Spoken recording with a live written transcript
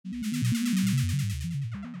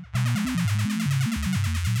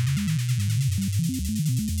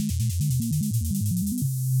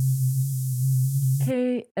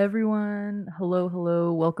everyone.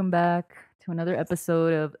 Hello. Welcome back to another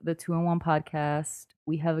episode of the 2-in-1 podcast.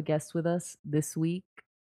 We have a guest with us this week,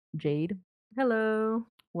 Jade. Hello.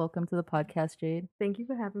 Welcome to the podcast, Jade. Thank you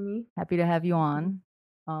for having me. Happy to have you on.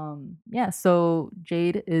 So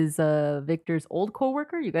Jade is Victor's old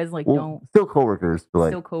coworker. You guys don't still coworkers, but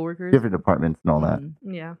still coworkers. different departments and all that.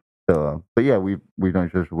 Yeah. So, but yeah, we've known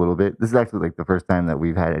each other for a little bit. This is actually like the first time that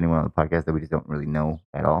we've had anyone on the podcast that we just don't really know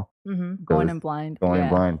at all. Mm-hmm. Going in blind. Going in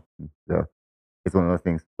blind. So it's one of those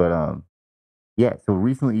things. But yeah. So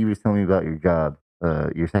recently you were telling me about your job,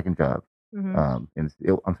 your second job.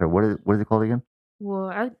 Mm-hmm. I'm sorry. What is it called again?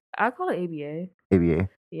 Well, I call it ABA. ABA.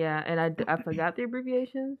 Yeah, and I forgot the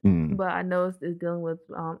abbreviations, but I know it's dealing with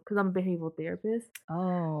because I'm a behavioral therapist.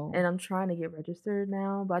 Oh. And I'm trying to get registered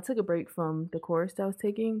now, but I took a break from the course that I was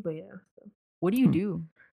taking. But yeah. So. What do you do?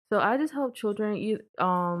 So I just help children.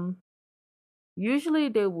 Usually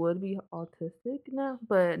they would be autistic now,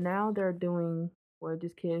 but now they're doing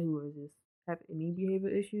just kids who are just have any behavior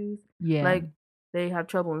issues. Yeah. Like they have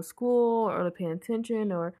trouble in school or they're paying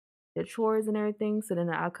attention or their chores and everything. So then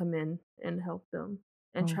I come in and help them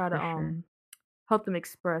and try to help them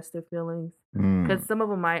express their feelings. Because some of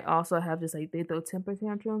them might also have just like they throw temper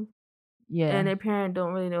tantrums. Yeah. And their parent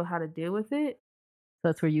don't really know how to deal with it. So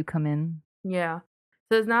that's where you come in. Yeah.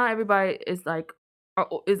 So it's not everybody is like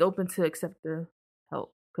is open to accept the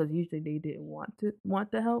help because usually they didn't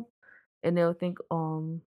want the help, and they'll think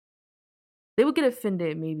they would get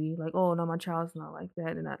offended maybe like, oh no, my child's not like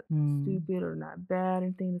that, they're not stupid or not bad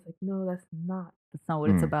and things. It's like, no, that's not what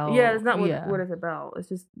it's about. Yeah, it's not what it's about. It's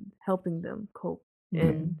just helping them cope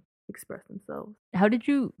and express themselves. How did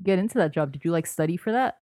you get into that job? Did you like study for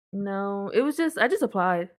that? No, it was just I just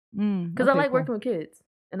applied because I like working with kids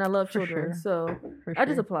and I love children, so I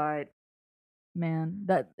just applied. Man,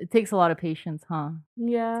 it takes a lot of patience, huh?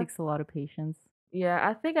 Yeah. It takes a lot of patience. Yeah,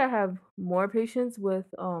 I think I have more patience with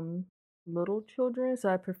little children, so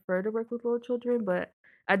I prefer to work with little children, but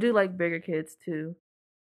I do like bigger kids too.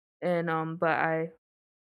 And but I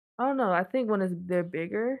don't know, I think when they're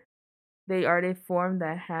bigger, they already form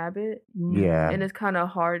that habit. Yeah. And it's kind of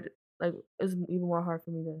hard, like it's even more hard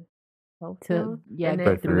for me to help them. Yeah, and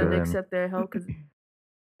then to really accept their help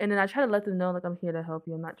and then I try to let them know, like, I'm here to help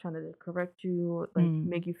you. I'm not trying to correct you, like,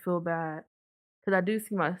 make you feel bad. Because I do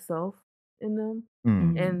see myself in them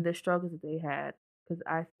and the struggles that they had. Because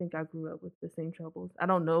I think I grew up with the same troubles. I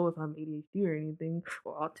don't know if I'm ADHD or anything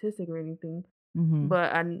or autistic or anything.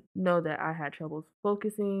 But I know that I had troubles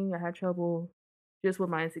focusing. I had trouble just with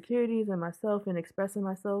my insecurities and myself and expressing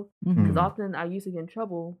myself. Because often I used to get in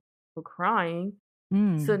trouble for crying.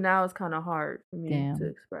 So now it's kind of hard for me to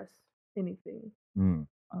express anything.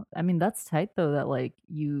 I mean, that's tight though that like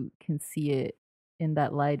you can see it in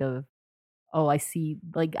that light of, oh, I see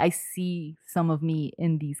some of me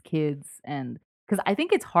in these kids. And because I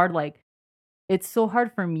think it's hard, like it's so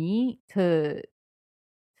hard for me to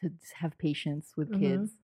have patience with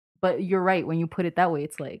kids. But you're right, when you put it that way,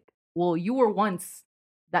 it's like, well, you were once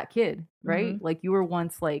that kid, right? Like you were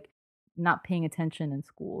once like not paying attention in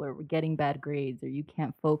school or getting bad grades or you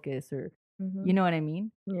can't focus or you know what I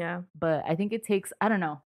mean? Yeah. But I think it takes, I don't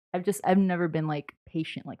know. I've never been like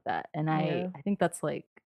patient like that. And I think that's like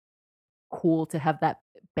cool to have that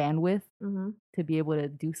bandwidth to be able to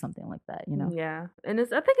do something like that, you know? Yeah. And I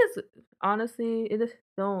think it's honestly, it just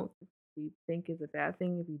don't think it's a bad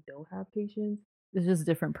thing if you don't have patience. It's just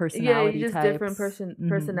different personality. Yeah, just types. Different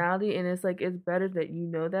personality. And it's like, it's better that you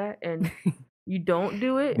know that and you don't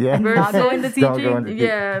do it versus not going to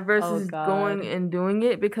teaching. Versus going and doing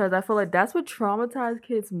it, because I feel like that's what traumatized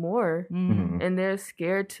kids more, and they're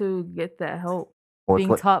scared to get that help.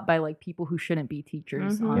 Being taught by like people who shouldn't be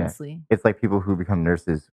teachers, honestly. Yeah. It's like people who become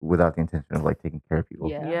nurses without the intention of like taking care of people.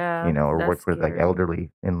 Yeah. You know, or work with like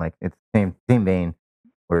elderly, and like it's same vein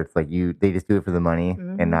where it's like they just do it for the money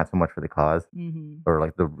and not so much for the cause or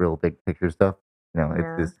like the real big picture stuff. You know,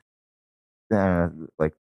 it's just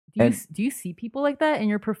like. Do you see people like that in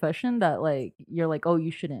your profession that like you're like, oh,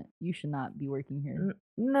 you should not be working here?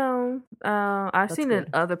 No, I've seen it in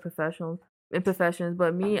other professions,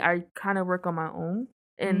 but me, I kind of work on my own,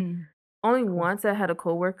 and only once I had a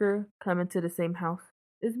coworker come into the same house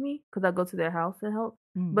as me because I go to their house and help.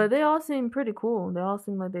 But they all seem pretty cool. They all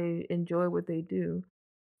seem like they enjoy what they do,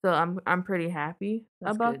 so I'm pretty happy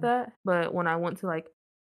about that. But when I went to like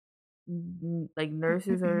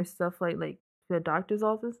nurses or stuff like the doctor's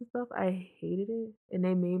office and stuff, I hated it, and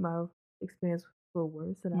they made my experience feel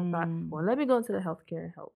worse. And I thought, well, let me go into the healthcare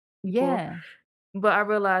and help people. Yeah, but I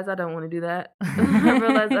realized I don't want to do that. I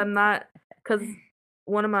realized I'm not, because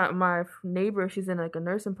one of my neighbors, she's in like a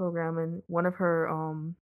nursing program, and one of her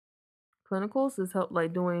clinicals is help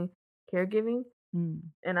like doing caregiving.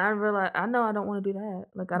 And I realized I know I don't want to do that.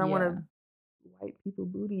 Like I don't want to white people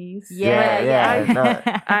booties.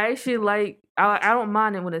 Yeah. I actually like I don't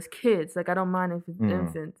mind it when it's kids. Like I don't mind if it's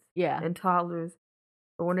infants and toddlers.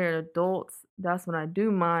 But when they're adults, that's when I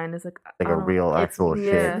do mind. It's like a real actual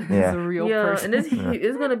shit. It's a real person. And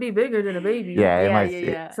it's gonna be bigger than a baby.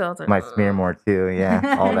 So it's like, might smear more too.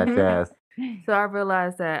 Yeah, all that jazz. So I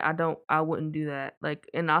realized that I wouldn't do that. Like,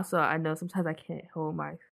 and also I know sometimes I can't hold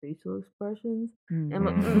my facial expressions. And I'm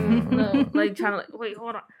like, no, like trying to like, wait,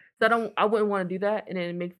 hold on. So I wouldn't want to do that, and then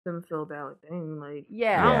it makes them feel bad. Like, dang, like,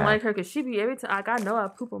 I don't like her because she be every time. Like, I know I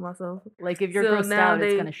poop on myself. Like, if you're grossed out,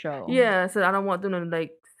 it's gonna show. Yeah, so I don't want them to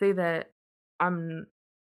like say that I'm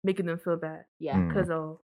making them feel bad. Yeah, because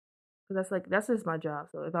that's just my job.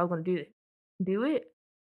 So if I was gonna do it,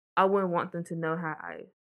 I wouldn't want them to know how I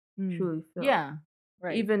truly feel. Yeah,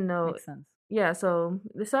 right. Even though makes sense. Yeah, so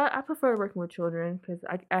I prefer working with children because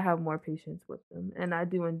I have more patience with them, and I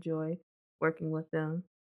do enjoy working with them.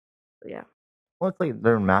 Yeah. Well, it's like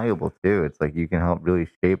they're malleable too. It's like you can help really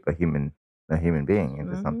shape a human being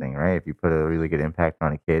into something, right? If you put a really good impact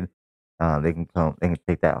on a kid, they can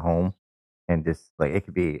take that home, and just like it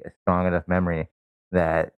could be a strong enough memory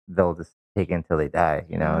that they'll just take it until they die.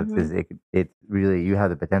 You know, it's really, you have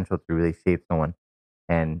the potential to really shape someone,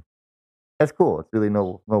 and that's cool. It's really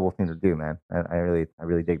noble thing to do, man. I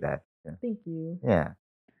really dig that. Yeah. Thank you. Yeah.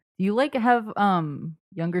 Do you like have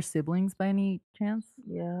younger siblings by any chance?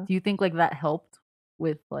 Yeah. Do you think like that helped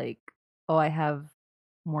with like, oh, I have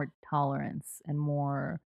more tolerance and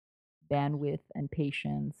more bandwidth and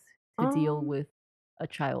patience to deal with a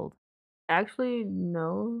child? Actually,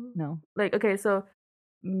 no. No. Like, okay, so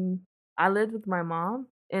I lived with my mom,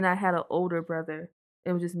 and I had an older brother.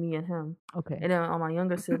 It was just me and him. Okay. And then all my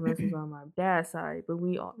younger siblings was on my dad's side, but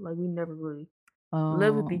we never really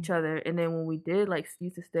lived with each other. And then when we did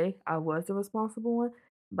used to stay, I was the responsible one,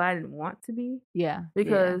 but I didn't want to be. Yeah.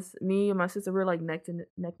 Because me and my sister were like neck to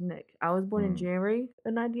neck. I was born in January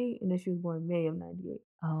of '98, and then she was born in May of '98.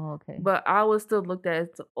 Oh, okay. But I was still looked at as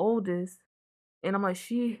the oldest, and I'm like,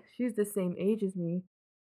 she's the same age as me.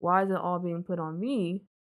 Why is it all being put on me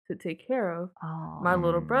to take care of my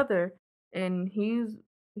little brother? And he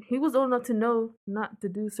was old enough to know not to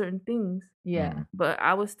do certain things. Yeah. But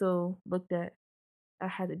I was still looked at. I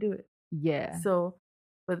had to do it. Yeah. So,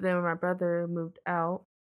 but then when my brother moved out,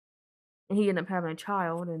 and he ended up having a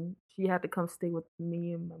child, and she had to come stay with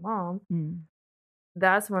me and my mom.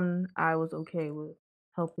 That's when I was okay with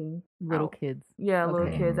helping little kids. Yeah, little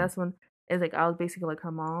kids. That's when it's like I was basically like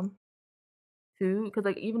her mom too, because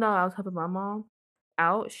like even though I was helping my mom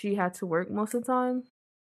out, she had to work most of the time,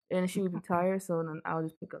 and she would be tired. So then I would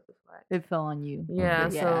just pick up the slack. It fell on you. Yeah,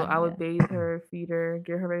 so I would bathe her, feed her,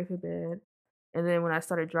 get her ready for bed. And then when I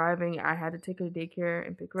started driving, I had to take her to daycare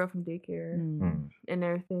and pick her up from daycare and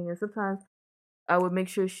everything. And sometimes I would make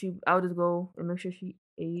sure I would just go and make sure she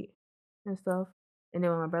ate and stuff. And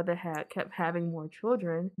then when my brother kept having more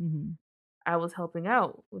children, I was helping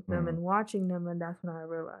out with them and watching them. And that's when I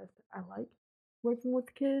realized I like working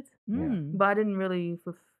with kids. But I didn't really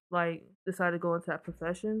decide to go into that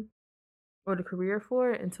profession or the career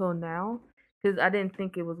for it until now. Because I didn't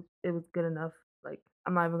think it was good enough. Like,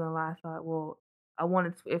 I'm not even gonna lie. I thought, well, I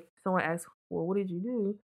wanted to, if someone asks, well, what did you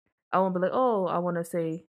do? I won't be like, oh, I want to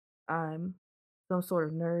say I'm some sort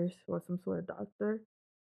of nurse or some sort of doctor,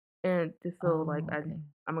 and to feel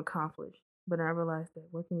I'm accomplished. But I realized that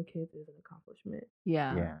working with kids is an accomplishment.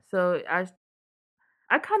 Yeah. So I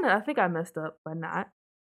think I messed up by not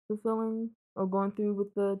fulfilling or going through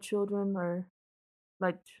with the children or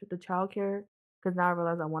like the childcare, because now I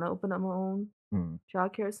realize I want to open up my own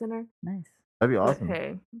childcare center. Nice. That'd be awesome.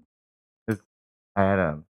 Okay. I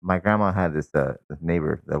had my grandma had this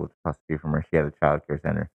neighbor that was across the street from her. She had a childcare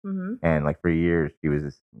center, and like for years she was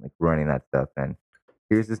just like running that stuff, and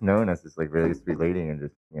she was just known as just like really just relating and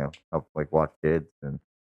just help like watch kids, and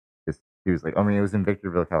just she was like, I mean, it was in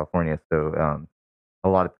Victorville, California, so a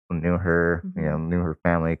lot of people knew her, knew her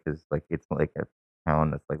family, because like it's like a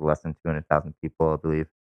town that's like less than 200,000 people, I believe,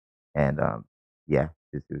 and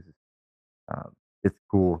it's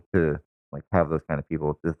cool to like have those kind of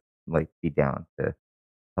people just like be down to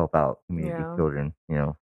help out community children.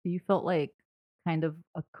 So you felt like kind of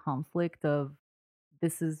a conflict of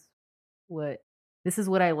this is what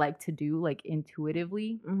I like to do, like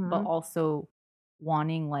intuitively, but also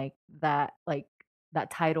wanting like that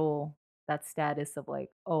title, that status of like,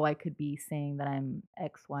 oh, I could be saying that I'm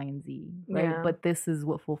X, Y, and Z, right? But this is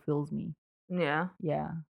what fulfills me. Yeah.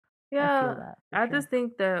 Yeah. Yeah. I just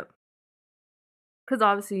think that because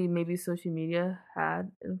obviously maybe social media have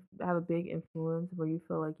a big influence where you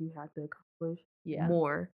feel like you have to accomplish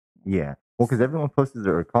more. Yeah. Well, because everyone posts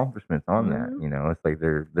their accomplishments on that. You know, it's like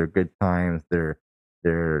their good times, their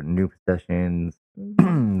new possessions,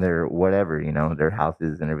 their whatever. You know, their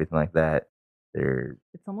houses and everything like that.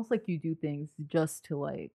 It's almost like you do things just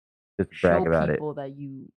to brag about people that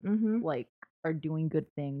you like are doing good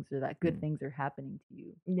things or that good things are happening to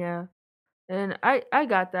you. Yeah, and I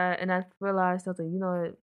got that, and I realized something. You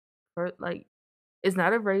know, like it's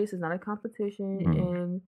not a race, it's not a competition,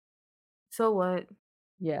 and so what?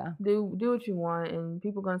 Yeah. Do what you want, and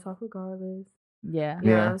people gonna talk regardless. Yeah. You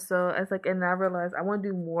know, so it's like, and I realized I want to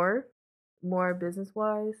do more business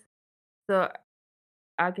wise, so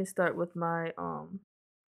I can start with my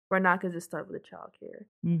right now I can just start with the childcare,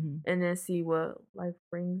 and then see what life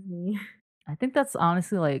brings me. I think that's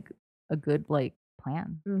honestly like a good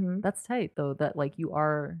plan. That's tight though. That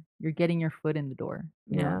you're getting your foot in the door.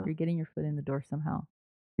 You know, you're getting your foot in the door somehow.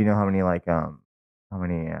 Do you know how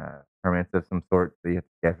many permits of some sort that you have to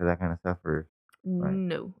get for that kind of stuff, or?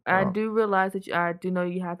 No, I do realize that I do know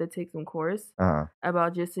you have to take some course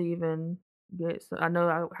about just to even get. So I know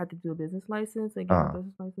I had to do a business license and get my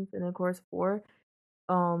business license, and then course 4,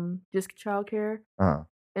 just childcare, and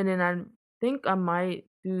then I think I might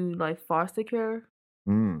do like foster care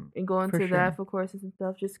and go into that for courses and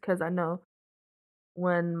stuff. Just because I know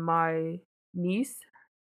when my niece,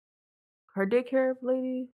 her daycare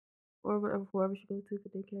lady, or whatever, whoever she goes to for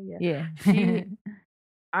daycare, she.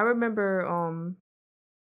 I remember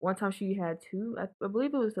one time she had 2. I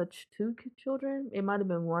believe it was 2 children. It might have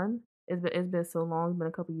been 1. It's been so long. It's been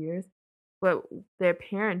a couple years, but their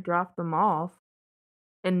parent dropped them off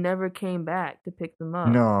and never came back to pick them up.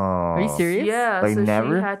 No, are you serious? Yeah, so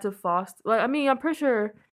never? She had to foster. Like, I mean, I'm pretty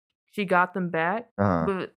sure she got them back,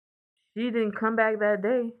 but she didn't come back that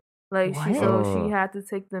day. Like she had to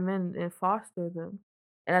take them in and foster them,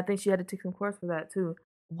 and I think she had to take some course for that too,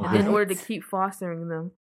 in order to keep fostering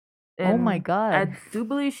them. And oh my god! I do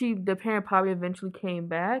believe the parent probably eventually came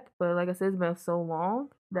back, but like I said, it's been so long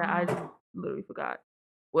that I literally forgot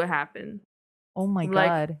what happened. Oh my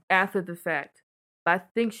god! After the fact, but I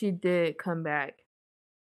think she did come back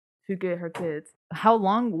to get her kids. How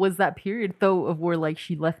long was that period though of where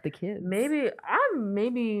she left the kids? Maybe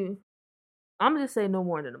I'm just saying no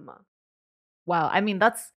more than a month. Wow, I mean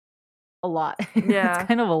that's a lot. Yeah, it's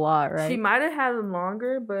kind of a lot, right? She might have had them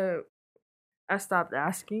longer, but I stopped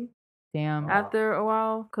asking. Damn. After a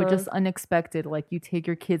while, but just unexpected. Like you take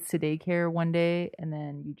your kids to daycare one day and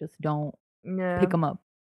then you just don't pick them up,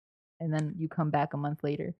 and then you come back a month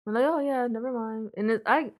later. I'm like, oh yeah, never mind. And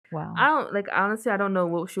I don't honestly, I don't know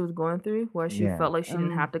what she was going through, where she felt like she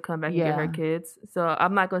didn't have to come back and get her kids. So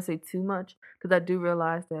I'm not gonna say too much because I do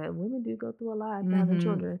realize that women do go through a lot after having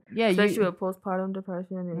children. Yeah, especially with postpartum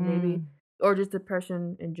depression and maybe or just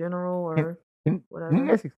depression in general or. Whatever. Can you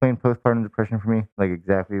guys explain postpartum depression for me? Like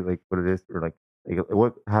exactly what it is, or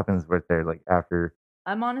what happens right there, after?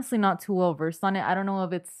 I'm honestly not too well versed on it. I don't know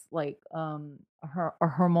if it's a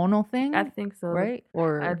hormonal thing. I think so, right?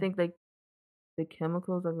 Or I think the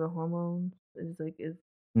chemicals of your hormones is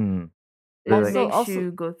makes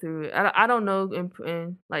you go through it. I don't know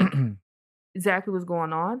in exactly what's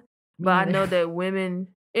going on, but I know that women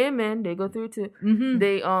and men, they go through it too.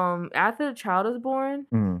 They after the child is born.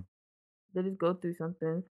 They just go through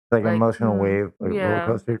something like emotional wave, roller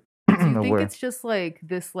coaster. Do you think it's just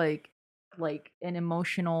this like an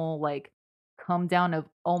emotional come down of,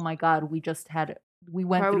 oh my god, we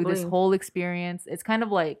went through this whole experience? It's kind of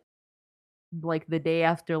like the day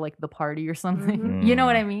after the party or something. You know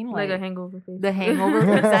what I mean? Like a hangover face. The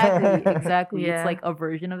hangover. Exactly. Yeah. It's a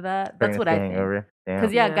version of that. That's what I think.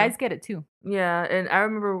 Because guys get it too. Yeah, and I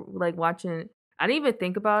remember watching. I didn't even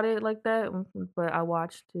think about it like that, but I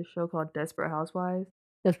watched a show called Desperate Housewives.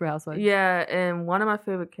 Desperate Housewives. Yeah, and one of my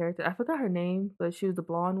favorite characters, I forgot her name, but she was the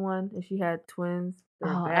blonde one, and she had twins.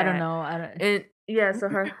 I don't know. And yeah, so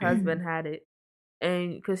her husband had it,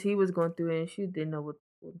 and because he was going through it, and she didn't know what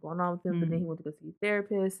was going on with him, but then he went to go see a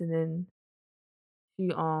therapist, and then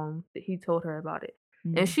he told her about it,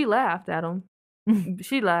 and she laughed at him.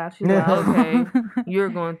 She laughed. She's like, "Okay, you're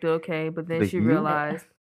going through okay," but then she realized.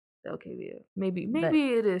 Okay, yeah, maybe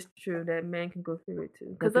it is true that men can go through it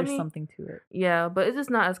too. Because there's something to it. Yeah, but it's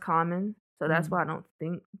just not as common, so that's why I don't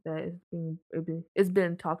think that it's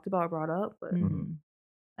been talked about, brought up. But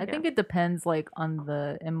I think it depends, on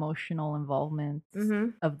the emotional involvement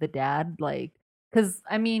of the dad, because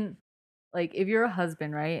I mean, if you're a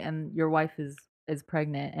husband, right, and your wife is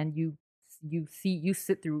pregnant, and you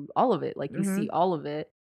sit through all of it, you see all of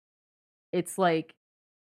it. It's well,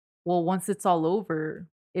 once it's all over.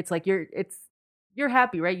 It's you're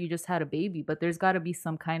happy, right? You just had a baby, but there's got to be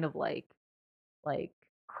some kind of like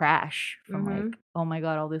crash from like, oh my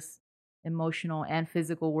God, all this emotional and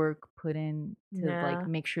physical work put in to like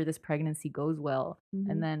make sure this pregnancy goes well.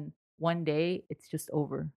 And then one day it's just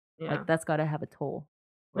over. Like that's got to have a toll.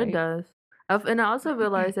 Right? It does. And I also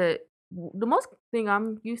realized that the most thing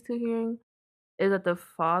I'm used to hearing is that the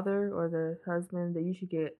father or the husband, they usually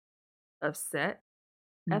get upset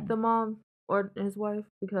at the mom or his wife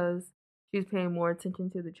because she's paying more attention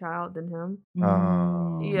to the child than him.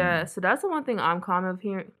 Yeah, so that's the one thing I'm common of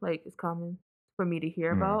hearing. Like, it's common for me to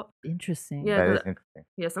hear about. Interesting. Yeah, that is interesting.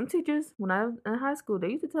 Yeah, some teachers, when I was in high school, they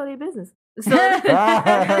used to tell their business. So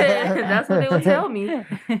that's what they would tell me.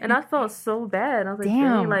 And I felt so bad. I was like,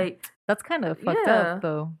 damn, like, that's kind of fucked up,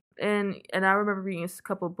 though. And I remember reading a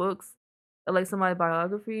couple books, like somebody's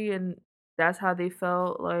biography, and that's how they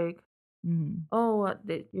felt. Like, oh,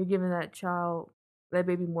 you're giving that child, that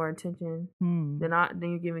baby, more attention than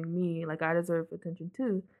you're giving me. Like, I deserve attention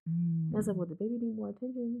too. And it's like, well, the baby need more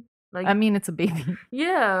attention. Like, I mean, it's a baby.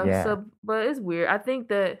 Yeah. So, but it's weird. I think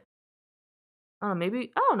that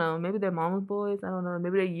maybe they're mama's boys. I don't know.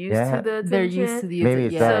 Maybe they're used to the attention. They're used to the attention.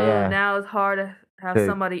 Maybe so now it's hard to have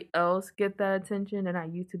somebody else get that attention. They're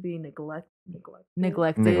not used to being neglected,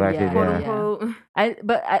 yeah. Quote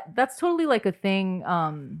unquote. That's totally like a thing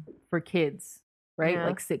for kids, right? Yeah.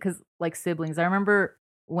 Like, because like siblings. I remember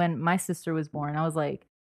when my sister was born, I was like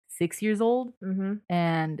 6 years old,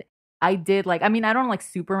 and I did like, I mean, I don't like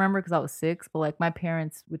super remember because I was 6, but like my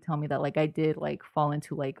parents would tell me that like I did like fall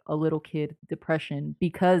into like a little kid depression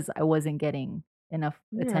because I wasn't getting enough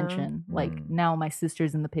attention. Like now my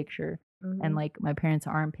sister's in the picture and like my parents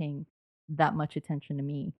aren't paying that much attention to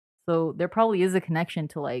me. So there probably is a connection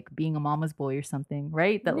to like being a mama's boy or something,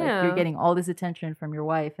 right? That like you're getting all this attention from your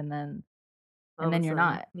wife and then you're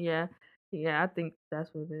not. Yeah. Yeah, I think that's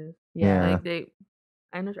what it is. Yeah. Like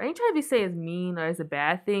I ain't trying to be say it's mean or it's a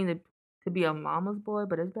bad thing to be a mama's boy,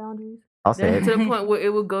 but there's boundaries. I'll say it. To the point where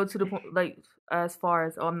it will go to the point, like, as far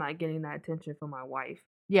as, I'm not getting that attention from my wife.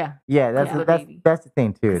 Yeah. Yeah, that's the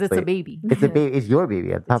thing too. It's like, a baby. It's a baby. It's your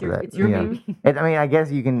baby. On top of that, it's your baby. And I mean, I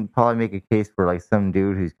guess you can probably make a case for like some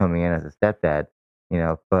dude who's coming in as a stepdad,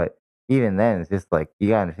 But even then, it's just like you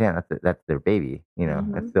gotta understand that's their baby.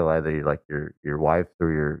 That's still either your wife's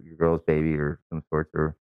or your girl's baby or some sorts,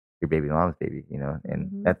 or your baby mom's baby.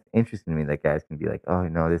 And that's interesting to me that guys can be like, oh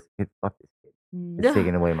no, this kid, fuck this kid. It's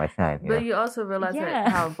taking away my shine. But you also realize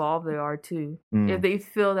how involved they are too. If they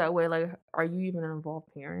feel that way, like, are you even an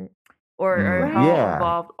involved parent, or how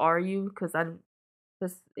involved are you? Because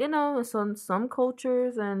some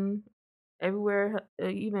cultures and everywhere,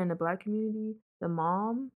 even in the Black community, the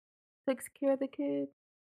mom takes care of the kid,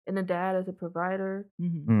 and the dad is a provider,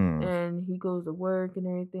 and he goes to work and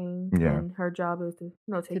everything. Yeah. And her job is to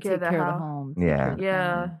take care of the house. home.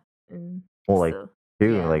 And like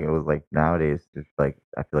it was like nowadays, just like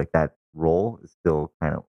I feel like that role is still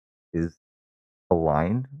kind of is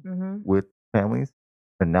aligned with families,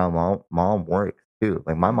 but now mom works too.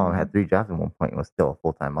 Like my mom had 3 jobs at one point and was still a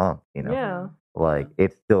full-time mom. Like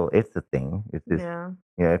it's a thing. It's just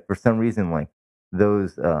for some reason like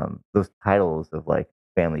those titles of like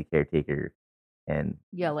family caretaker and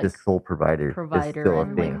like just sole provider is still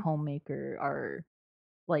and a thing. Like homemaker are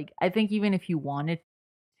like, I think even if you wanted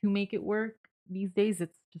to make it work these days,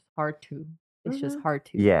 it's just hard to. It's just hard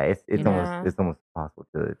to. Yeah, it's almost impossible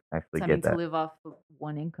to actually get that. To live off of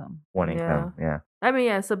one income. Income, yeah. I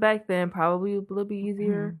mean, so back then probably a little bit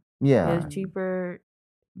easier. Yeah, it's cheaper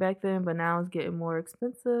back then, but now it's getting more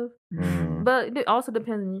expensive. But it also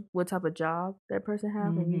depends on what type of job that person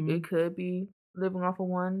has. It could be living off of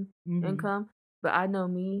one income. But I know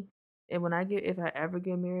me, and if I ever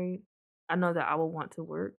get married, I know that I will want to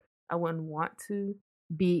work. I wouldn't want to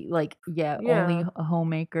be like only a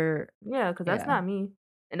homemaker. Yeah, because that's not me.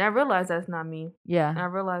 And I realize that's not me. Yeah. And I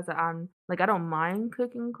realize that I'm like, I don't mind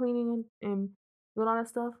cooking, cleaning, and doing all that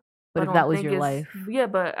stuff. But if that was your life. Yeah,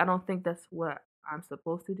 but I don't think that's what I'm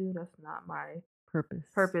supposed to do. That's not my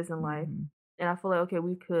purpose in life. And I feel like, okay,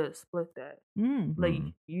 we could split that. Like,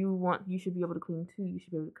 you should be able to clean too. You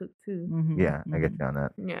should be able to cook too. Yeah, I get you on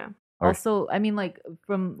that. Yeah. Also, I mean, like,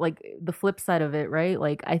 from like the flip side of it, right?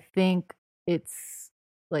 Like, I think it's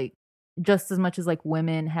like just as much as like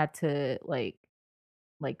women had to like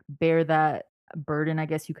bear that burden, I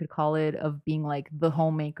guess you could call it, of being like the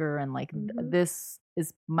homemaker and like this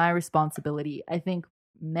is my responsibility. I think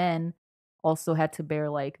men also had to bear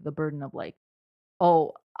like the burden of like,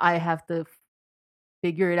 oh, I have to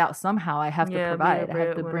figure it out somehow. I have to provide. I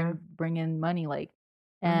have to bring in money, like,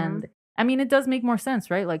 and I mean, it does make more sense,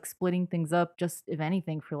 right? Like splitting things up, just if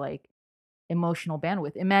anything, for like emotional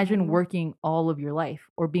bandwidth. Imagine working all of your life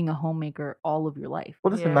or being a homemaker all of your life.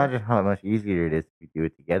 Well, just imagine how much easier it is if you do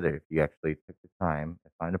it together. If you actually took the time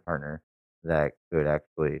to find a partner that could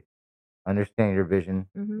actually understand your vision,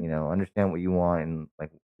 understand what you want and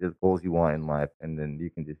like the goals you want in life, and then you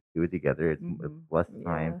can just do it together. It's less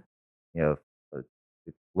time, uh,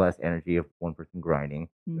 it's less energy of one person grinding,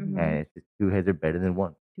 and it's just two heads are better than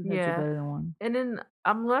one. Two heads are better than one. And then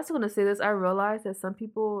I'm also gonna say this. I realize that some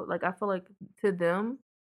people, like, I feel like to them,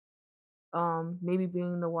 maybe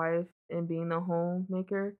being the wife and being the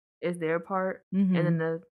homemaker is their part, and then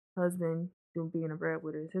the husband being a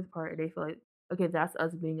breadwinner is his part, and they feel like, okay, that's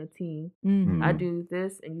us being a team. I do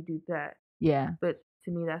this and you do that. Yeah. But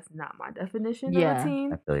to me, that's not my definition of a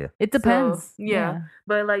team. I feel you. It depends. So, yeah.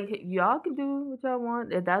 But like, y'all can do what y'all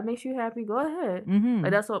want. If that makes you happy, go ahead.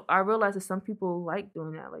 Like, that's what I realize that some people like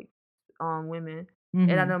doing that, like women.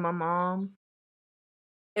 And I know my mom,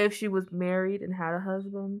 if she was married and had a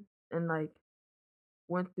husband and like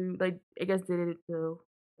went through, like, I guess did it the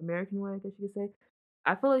American way, I guess you could say,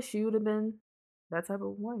 I feel like she would have been that type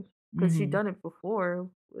of wife because she done it before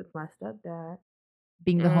with my stepdad.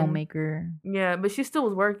 Being the homemaker. Yeah, but she still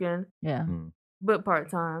was working. Yeah. But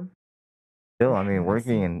part-time. Still, I mean,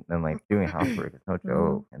 working and like doing housework is no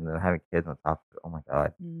joke. And then having kids on top of it, oh my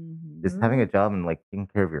God. Just having a job and like taking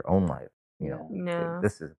care of your own life,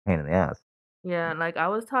 this is a pain in the ass. Yeah, like I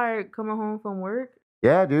was tired coming home from work.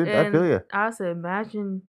 Yeah, dude, I feel you. I said,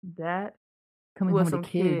 imagine that coming with home some with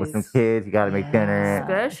kids. With some kids, you got to make dinner.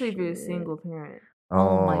 Especially if you're a single parent.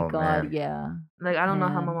 Oh my God, man. yeah. Like, I don't know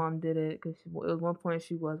how my mom did it, because at one point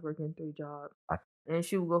she was working 3 jobs. And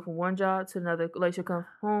she would go from one job to another. Like, she'll come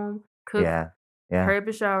home, cook, hurry up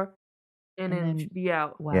and shower, and then be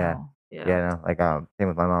out. Wow. Yeah, no, like, same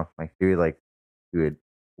with my mom. Like, she would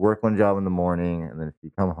work one job in the morning, and then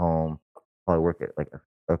she'd come home, probably work at, like,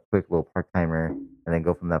 a quick little part-timer, and then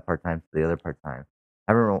go from that part-time to the other part-time.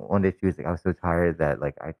 I remember one day she was like, I was so tired that,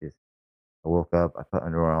 like, I woke up, I put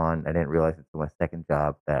underwear on. I didn't realize until my second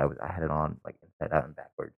job that I had it on like inside out and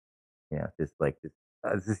backwards.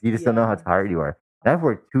 You just don't know how tired you are. And I've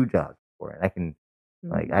worked 2 jobs before, and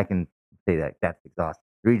I can say that that's exhausting.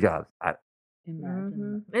 3 jobs.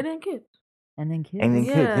 Imagine. And then kids. And then kids.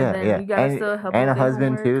 Yeah. You gotta still help and a with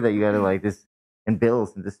husband homework. too that you gotta like just and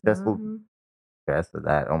bills and just stressful stress of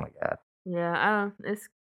that. Oh my God. Yeah, it's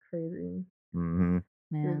crazy. Man.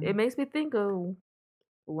 It makes me think of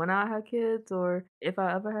when I had kids, or if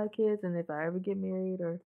I ever had kids, and if I ever get married,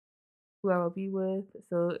 or who I will be with.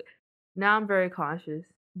 So now I'm very cautious,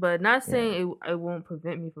 but not saying it won't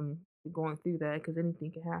prevent me from going through that, because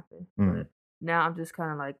anything can happen. But now I'm just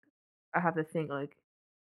kind of like, I have to think like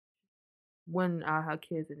when I have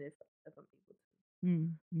kids and if I'm able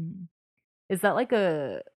to. Is that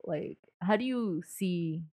like how do you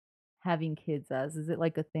see having kids as? Is it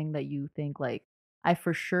like a thing that you think like, I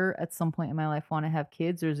for sure at some point in my life want to have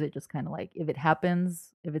kids, or is it just kind of like, if it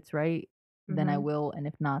happens, if it's right, then I will, and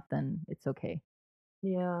if not, then it's okay?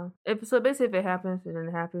 Yeah. Basically, if it happens, then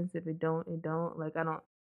it happens. If it don't, it don't. Like, I don't.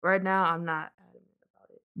 Right now, I'm not adamant about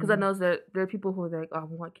it, because I know that there are people who are like, oh, I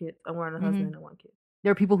want kids. I want a husband. I want kids.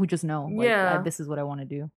 There are people who just know. Like, this is what I want to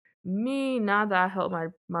do. Me, now that I help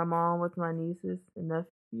my mom with my nieces and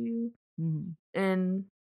nephew, and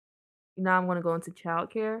now I'm gonna go into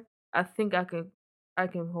childcare. I think I can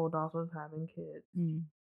hold off of having kids,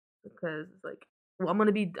 because it's like, well, I'm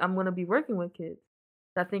gonna be working with kids.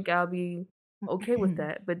 I think I'll be okay with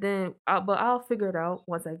that. But then I'll figure it out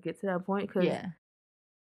once I get to that point, because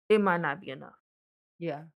it might not be enough.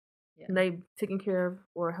 Yeah. Like taking care of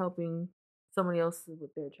or helping somebody else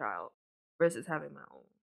with their child versus having my own.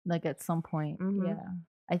 Like at some point,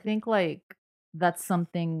 I think like that's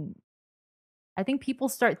something. I think people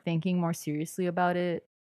start thinking more seriously about it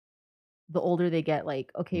the older they get.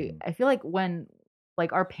 Like, okay, I feel like when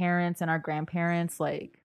like our parents and our grandparents,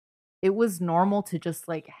 like, it was normal to just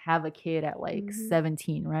like have a kid at like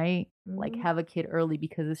 17, right? Like have a kid early,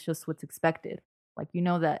 because it's just what's expected. Like,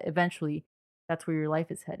 that eventually that's where your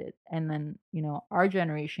life is headed. And then, our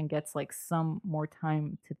generation gets like some more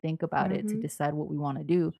time to think about it, to decide what we want to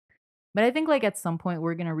do. But I think like at some point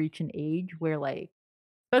we're going to reach an age where like,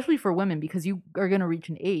 especially for women, because you are going to reach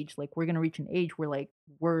an age, like we're going to reach an age where like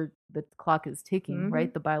the clock is ticking,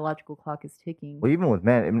 right? The biological clock is ticking. Well, even with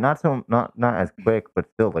men, not as quick, but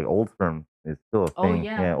still like old sperm is still a thing. Oh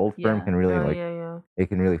yeah. Old sperm can really it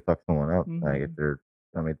can really fuck someone up. Like if they're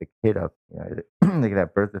the kid up, they can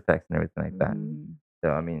have birth defects and everything like that.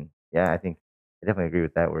 So I mean, I think I definitely agree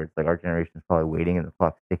with that, where it's like our generation is probably waiting and the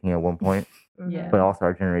clock's ticking at one point. But also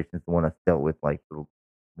our generation is the one that's dealt with like the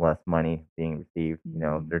less money being received.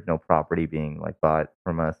 There's no property being like bought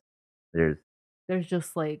from us. there's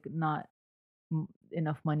just like not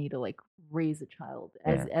enough money to like raise a child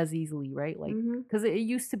as easily, right? Like, because it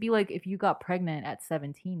used to be like if you got pregnant at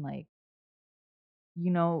 17, like,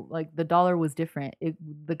 like the dollar was different.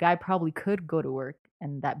 The guy probably could go to work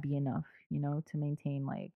and that be enough, to maintain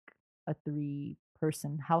like a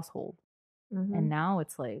 3-person household. And now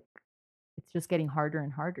it's like it's just getting harder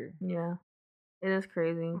and harder. Yeah, it is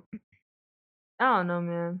crazy. I don't know,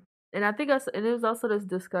 man. And I think it was also this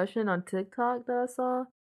discussion on TikTok that I saw,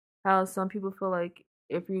 how some people feel like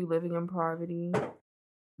if you're living in poverty,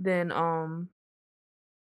 then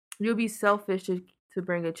you'll be selfish to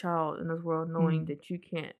bring a child in this world knowing that you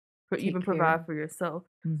can't even provide for yourself,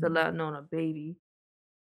 so let alone a baby.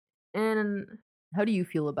 And how do you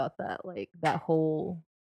feel about that? Like that whole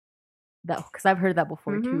because I've heard that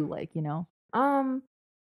before too. Like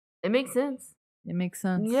it makes sense. It makes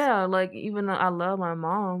sense. Yeah, like even though I love my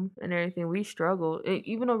mom and everything, we struggle.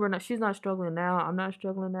 Even though she's not struggling now, I'm not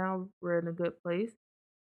struggling now. We're in a good place,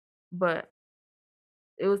 but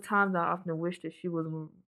it was times I often wished that she was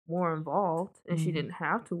more involved and she didn't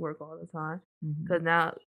have to work all the time. Because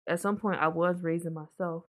now, at some point, I was raising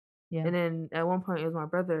myself. Yeah. And then at one point, it was my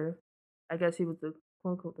brother. I guess he was the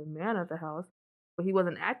quote unquote the man of the house, but he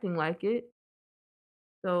wasn't acting like it.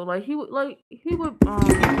 So like he would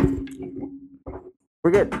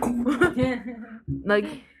We're good. Like,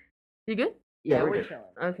 you good? Yeah, we're good.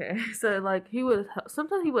 Okay, so like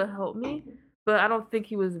sometimes he would help me, but I don't think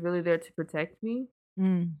he was really there to protect me.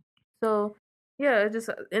 So yeah,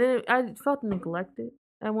 I felt neglected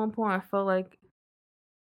at one point. I felt like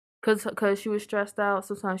because she was stressed out,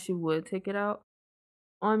 sometimes she would take it out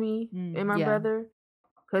on me and my brother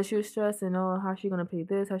because she was stressed and how's she gonna pay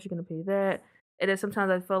this, how's she gonna pay that, and then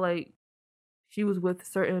sometimes I felt like she was with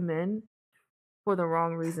certain men for the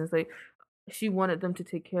wrong reasons. Like she wanted them to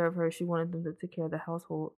take care of her, she wanted them to take care of the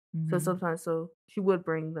household. So sometimes she would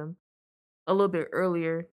bring them a little bit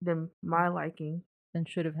earlier than my liking. Than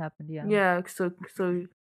should have happened, yeah. Yeah, so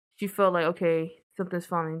she felt like, okay, something's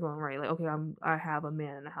finally going right. Like, okay, I have a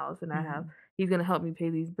man in the house and he's gonna help me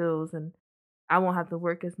pay these bills and I won't have to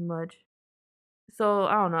work as much. So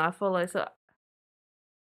I don't know. I feel like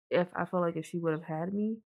if she would have had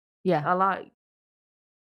me, a lot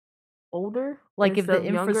older, like if the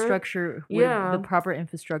infrastructure, the proper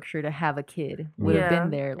infrastructure to have a kid would have been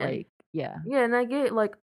there, like and I get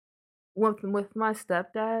like with my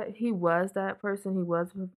stepdad, he was that person. He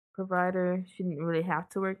was a provider. She didn't really have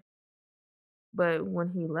to work, but when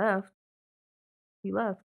he left,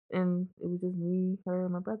 and it was just me, her,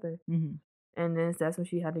 and my brother. And then that's when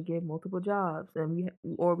she had to get multiple jobs, and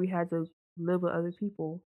we had to live with other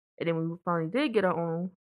people. And then when we finally did get our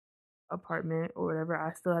own apartment or whatever,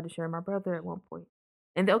 I still had to share my brother at one point.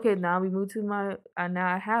 And okay, now we moved to now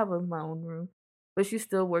I have my own room, but she's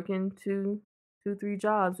still working 2-3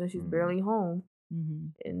 jobs, and she's barely home.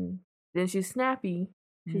 And then she's snappy.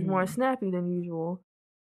 She's more snappy than usual.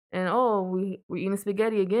 And we're eating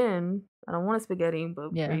spaghetti again. I don't want a spaghetti,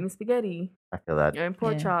 but we're eating spaghetti. I feel that. And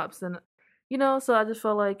pork chops, and so I just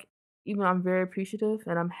felt like even I'm very appreciative,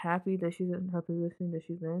 and I'm happy that she's in her position that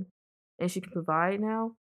she's in, and she can provide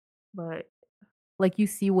now. But like you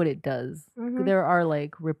see what it does. There are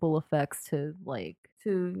like ripple effects to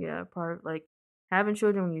part of like having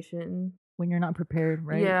children when you shouldn't, when you're not prepared,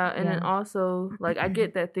 right? Yeah, and then also like I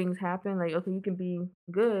get that things happen. Like okay, you can be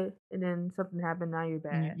good, and then something happened, now you're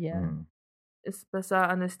bad. So I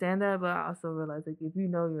understand that, but I also realize like if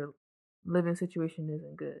your living situation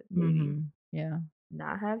isn't good, maybe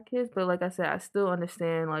not have kids. But like I said, I still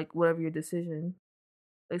understand like whatever your decision.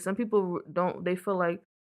 Like some people they feel like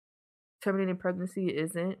terminating pregnancy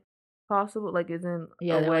isn't possible, like isn't a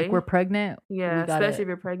way. Like we're pregnant. Yeah, especially if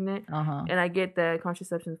you're pregnant. And I get that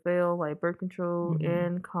contraception fail, like birth control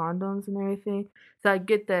and condoms and everything. So I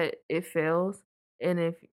get that it fails, and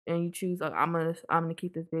if you choose, like, I'm gonna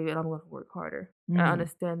keep this baby and I'm gonna work harder. I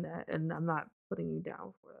understand that, and I'm not putting you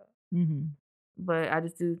down for that. But I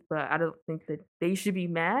don't think that they should be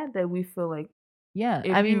mad that we feel like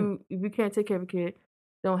if you can't take care of a kid,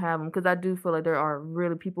 don't have them, because I do feel like there are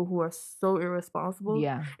really people who are so irresponsible.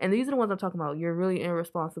 Yeah, and these are the ones I'm talking about. You're really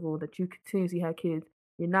irresponsible that you continuously have kids.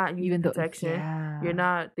 You're not using protection. You're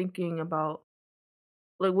not thinking about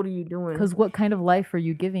like what are you doing? Because what kind of life are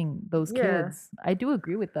you giving those kids? I do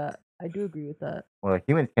agree with that. Well, like,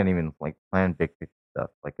 humans can't even like plan big picture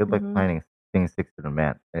stuff. Like good luck planning things 6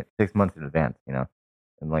 months in advance.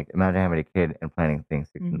 And like imagine having a kid and planning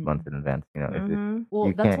things 6 months in advance.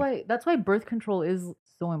 Well, that's why birth control is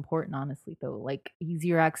so important. Honestly, though, like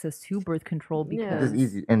easier access to birth control because it's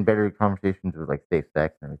easy and better conversations with like safe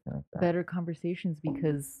sex and everything like that. Better conversations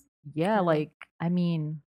because like I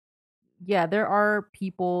mean, Yeah, there are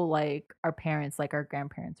people like our parents, like our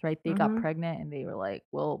grandparents, right? They got pregnant and they were like,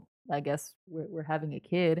 "Well, I guess we're having a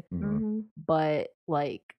kid." But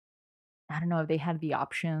like, I don't know if they had the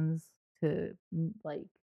options to like.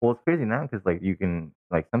 Well, it's crazy now because like you can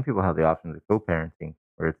like some people have the option of co-parenting,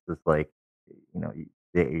 where it's just like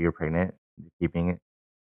you're pregnant, you're keeping it,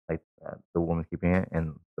 like the woman's keeping it,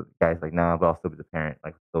 and the guy's like, "Nah, but I'll still be the parent.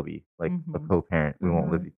 Like, still be like a co-parent. We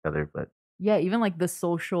won't live with each other, but." Yeah, even like the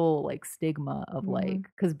social like stigma of like,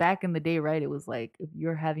 because back in the day, right, it was like if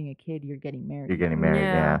you're having a kid, you're getting married. You're getting married,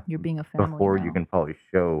 yeah. You're being a family Before now. you can probably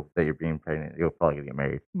show that you're being pregnant, you'll probably get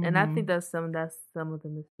married. And I think that's some of the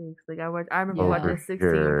mistakes. Like I remember watching 16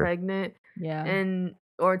 Pregnant,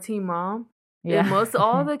 or Teen Mom. Yeah, and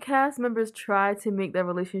all the cast members try to make that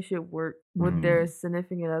relationship work with their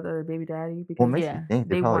significant other or baby daddy because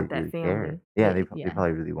they want that family. Yeah, they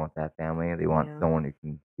probably really want that family. They want someone who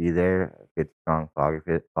can be there, a good, strong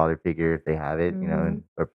father figure if they have it, and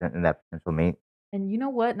that potential mate. And you know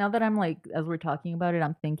what? Now that I'm like, as we're talking about it,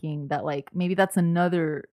 I'm thinking that like maybe that's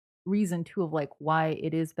another reason too of like why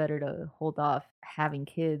it is better to hold off having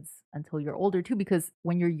kids until you're older too, because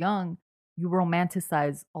when you're young, you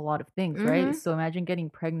romanticize a lot of things, right? So imagine getting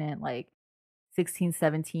pregnant like 16,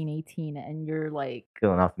 17, 18, and you're like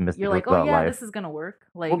feeling optimistic. You're like, oh yeah, this is gonna work.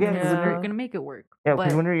 Like you're gonna make it work. Yeah,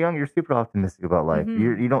 because when you're young, you're super optimistic about life.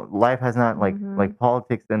 You don't. Life has not like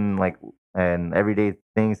politics and everyday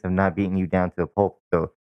things have not beaten you down to a pulp.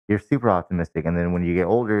 So you're super optimistic, and then when you get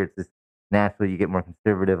older, it's just naturally you get more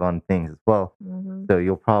conservative on things as well. So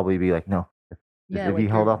you'll probably be like, no, if like you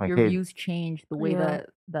held off on your kids, views change the way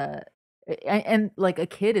that and like a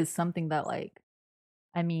kid is something that like,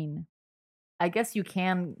 I mean, I guess you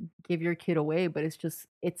can give your kid away, but it's just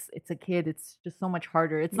it's a kid. It's just so much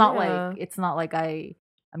harder. It's not like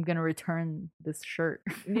I'm gonna return this shirt.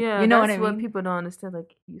 Yeah, you know that's what I mean? People don't understand.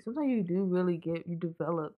 Like sometimes you do really you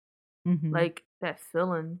develop like that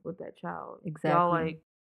feeling with that child. Exactly.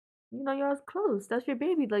 Y'all like y'all's close. That's your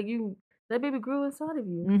baby. Like that baby grew inside of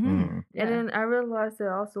you. And then I realized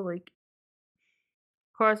that also like,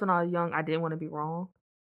 of course, when I was young, I didn't want to be wrong.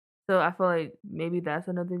 So I feel like maybe that's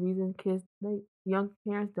another reason kids, like young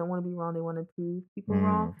parents, don't want to be wrong. They want to prove people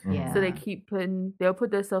wrong. Yeah. So they'll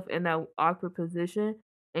put themselves in that awkward position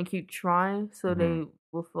and keep trying, so they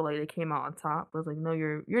will feel like they came out on top. But it's like, no,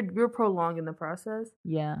 you're prolonging the process.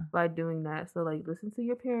 Yeah. By doing that, so like listen to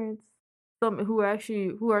your parents, some who are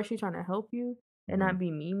actually trying to help you and not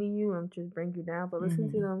be mean to you and just bring you down. But listen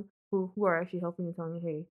to them who are actually helping you, telling you,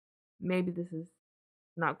 hey, maybe this is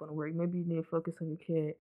not going to work. Maybe you need to focus on your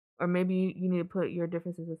kid. Or maybe you need to put your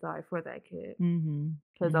differences aside for that kid.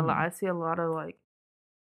 Because I see a lot of like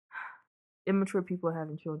immature people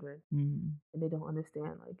having children, and they don't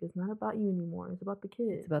understand. Like it's not about you anymore; it's about the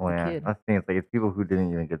kid. It's about the kid. I think it's people who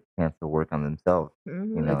didn't even get the chance to work on themselves,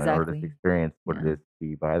 in order to experience what it is to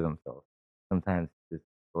be by themselves. Sometimes it's just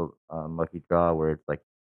lucky draw where it's like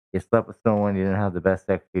you slept with someone, you didn't have the best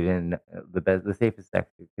sex, you didn't the safest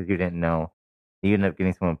sex because you didn't know. You end up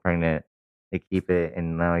getting someone pregnant. They keep it,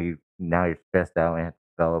 and now you're stressed out and have to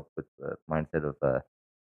develop with the mindset of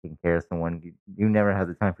taking care of someone. You never have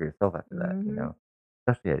the time for yourself after that,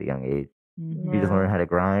 especially at a young age. You just learn how to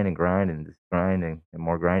grind and grind and just grind and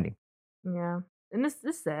more grinding. Yeah, and it's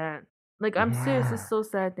sad. Like I'm serious. It's so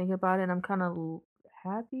sad thinking about it. And I'm kind of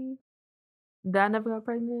happy that I never got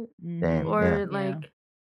pregnant, because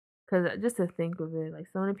just to think of it, like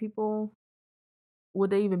so many people.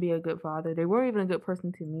 Would they even be a good father? They weren't even a good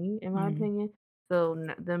person to me, in my opinion. So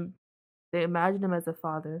they imagine him as a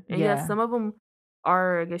father, and yes, some of them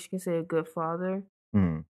are, I guess you can say, a good father,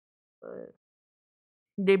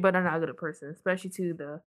 but are not a good person, especially to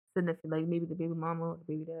the significant, like maybe the baby mama or the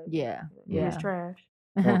baby dad. Yeah, it's trash.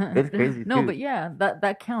 Well, it's crazy. No, too. but yeah,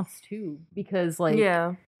 that counts too, because like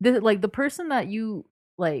the person that you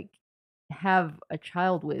like have a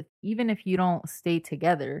child with, even if you don't stay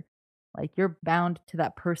together. Like you're bound to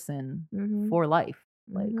that person for life.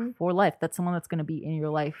 Like for life. That's someone that's going to be in your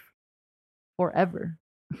life forever.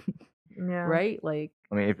 Right? Like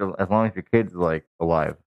I mean, as long as your kid's like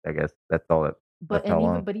alive, I guess that's all that. But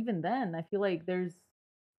even then, I feel like there's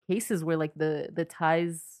cases where like the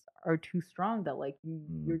ties are too strong that like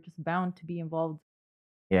you're just bound to be involved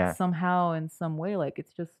somehow in some way. Like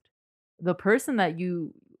it's just the person that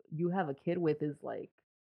you have a kid with is like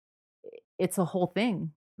it's a whole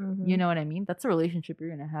thing. You know what I mean? That's a relationship you're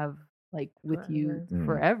gonna have like with you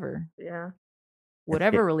forever. Yeah.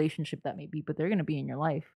 Whatever relationship that may be, but they're gonna be in your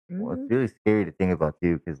life. Well, it's really scary to think about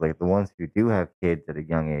too, because like the ones who do have kids at a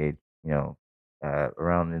young age,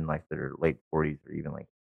 around in like their late 40s or even like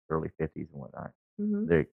early 50s and whatnot,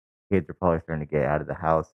 their kids are probably starting to get out of the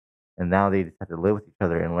house, and now they just have to live with each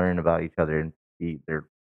other and learn about each other and they're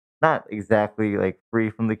not exactly like free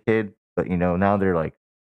from the kid, but now they're like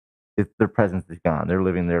their presence is gone. They're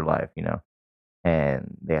living their life,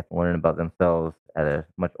 and they have to learn about themselves at a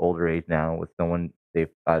much older age now with someone they've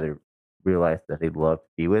either realized that they'd love to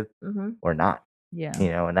be with or not. Yeah.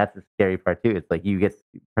 And that's the scary part too. It's like you get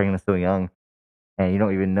pregnant so young and you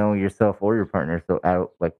don't even know yourself or your partner so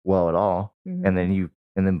out like well at all. And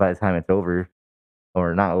then by the time it's over,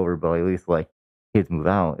 or not over, but at least like kids move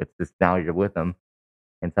out, it's just now you're with them.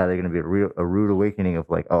 And it's either going to be a rude awakening of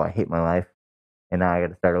like, oh, I hate my life, and now I got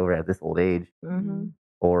to start over at this old age,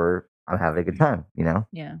 or I'm having a good time, Yeah.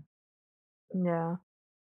 Yeah. Yeah,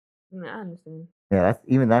 I understand. Yeah,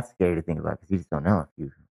 that's scary to think about because you just don't know.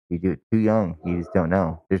 If you do it too young, you just don't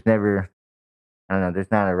know. There's never, I don't know.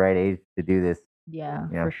 There's not a right age to do this. Yeah,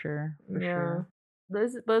 for sure. For sure. But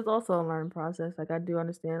it's also a learning process. Like I do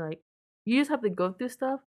understand. Like you just have to go through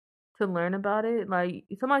stuff to learn about it. Like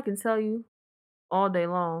somebody can tell you all day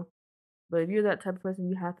long, but if you're that type of person,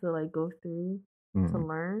 you have to like go through to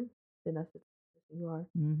learn. Then that's the person you are.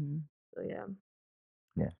 So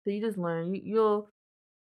yeah. So you just learn. You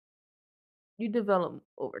develop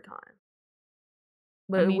over time.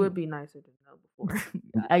 But it would be nicer to know before.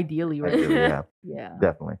 Ideally, right? Yeah,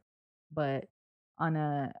 definitely. But on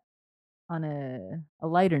a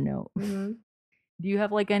lighter note, do you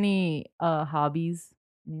have like any hobbies?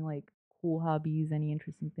 Any like cool hobbies? Any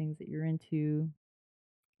interesting things that you're into?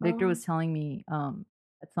 Victor was telling me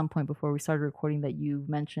at some point before we started recording that you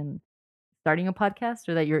mentioned starting a podcast,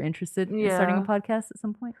 or that you're interested in starting a podcast at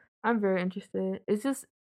some point. I'm very interested. It's just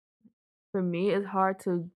for me, it's hard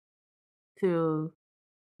to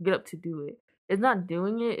get up to do it. It's not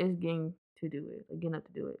doing it, it's getting to do it. Like getting up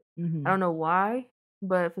to do it. I don't know why,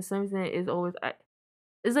 but for some reason it's always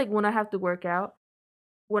it's like when I have to work out.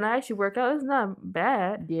 When I actually work out, it's not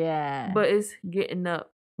bad. Yeah. But it's getting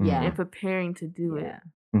up and preparing to do it.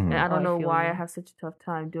 And I don't know why I have such a tough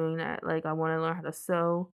time doing that. Like I want to learn how to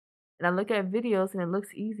sew. And I look at videos and it looks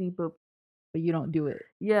easy, but you don't do it.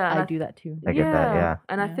 Yeah. I do that too. I get that, yeah.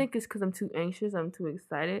 And I think it's because I'm too anxious. I'm too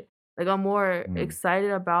excited. Like I'm more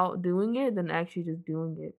excited about doing it than actually just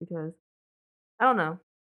doing it because I don't know.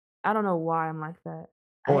 I don't know why I'm like that.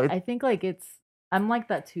 Well, I think like I'm like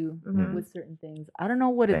that too with certain things. I don't know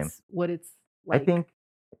what it's like. I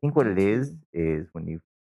think what it is when you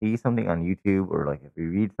see something on YouTube or like if you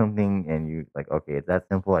read something and you like, okay, it's that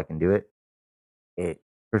simple, I can do it. It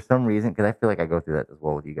for some reason, because I feel like I go through that as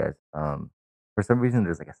well with you guys. For some reason,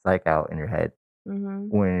 there's like a psych out in your head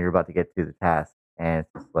when you're about to get to the task, and it's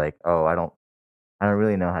just like, oh, I don't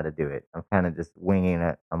really know how to do it. I'm kind of just winging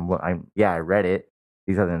it. I read it.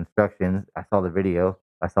 These are the instructions. I saw the video.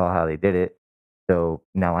 I saw how they did it. So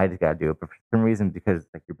now I just gotta do it. But for some reason, because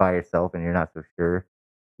like you're by yourself and you're not so sure,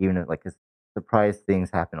 even if, like, 'cause surprise things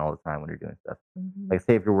happen all the time when you're doing stuff. Like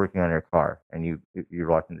say if you're working on your car and you're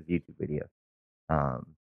watching this YouTube video,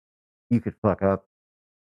 you could fuck up.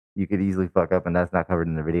 You could easily fuck up, and that's not covered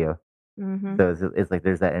in the video. So it's like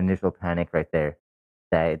there's that initial panic right there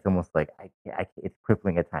that it's almost like it's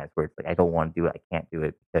crippling at times where it's like I don't want to do it, I can't do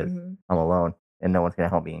it because I'm alone and no one's gonna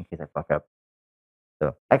help me in case I fuck up.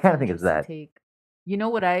 So I kind of think it's that. You know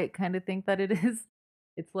what I kind of think that it is?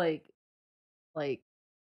 It's like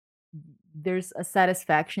there's a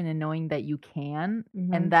satisfaction in knowing that you can,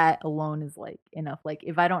 and that alone is like enough. Like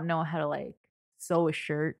if I don't know how to like sew a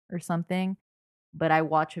shirt or something, but I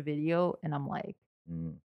watch a video and I'm like,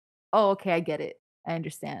 oh, okay, I get it. I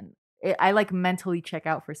understand. I like mentally check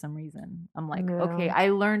out for some reason. I'm like, okay, I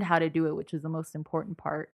learned how to do it, which is the most important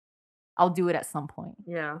part. I'll do it at some point.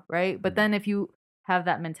 Yeah. Right. But then if you have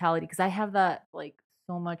that mentality, because I have that like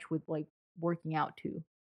so much with like working out too,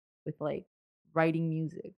 with like writing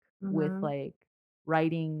music, with like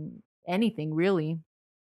writing anything really,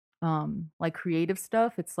 like creative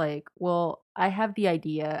stuff. It's like, well, I have the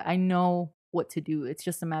idea. I know what to do. It's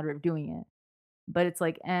just a matter of doing it. But it's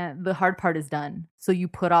like, the hard part is done. So you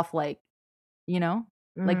put off like,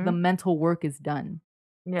 like the mental work is done.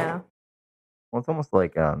 Yeah. Well, it's almost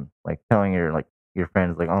like telling your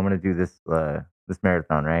friends like, oh, I'm gonna do this this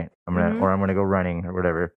marathon, right? I'm gonna go running or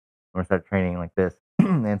whatever. I'm gonna start training like this.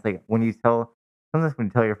 And it's like sometimes when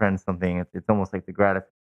you tell your friends something, it's almost like the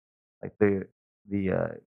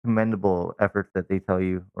commendable efforts that they tell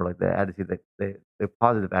you, or like the attitude that the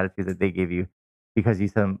positive attitude that they give you, because you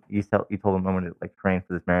told them I'm gonna like train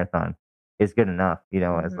for this marathon, is good enough,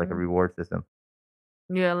 as like a reward system.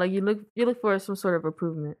 Yeah, like you look for some sort of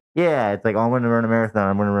improvement. Yeah, it's like, oh, I'm going to run a marathon.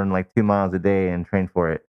 I'm going to run like 2 miles a day and train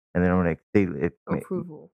for it, and then I'm going to see it.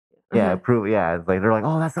 Approval. Yeah, approve. Yeah, it's like they're like,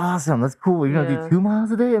 oh, that's awesome. That's cool. You're gonna do 2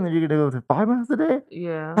 miles a day, and then you're gonna go to 5 miles a day.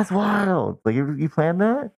 Yeah, that's wild. Like you planned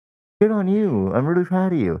that? Good on you. I'm really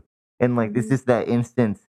proud of you. And like it's just that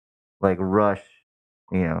instant, like rush,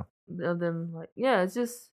 you know. Of them, like it's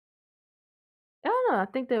just I don't know. I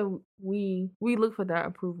think that we look for that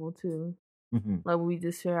approval too. Like we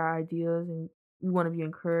just share our ideas and we want to be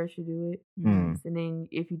encouraged to do it. And then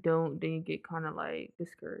if you don't, then you get kind of like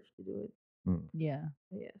discouraged to do it. Yeah.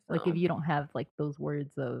 Yeah. Like if you don't have like those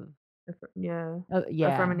words of yeah.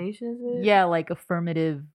 affirmations. Yeah, like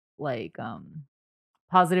affirmative, like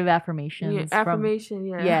positive affirmations. Yeah, affirmation.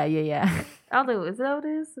 Yeah. I don't think is that what it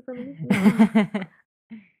is? Affirmation?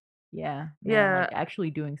 Yeah. Yeah. Like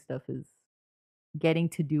actually doing stuff is getting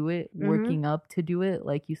to do it, working up to do it,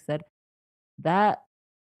 like you said. That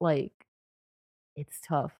like it's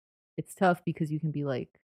tough. It's tough because you can be like,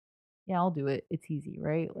 yeah, I'll do it. It's easy,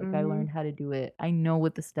 right? Like I learned how to do it. I know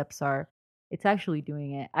what the steps are. It's actually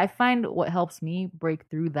doing it. I find what helps me break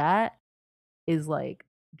through that is like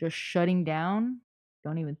just shutting down.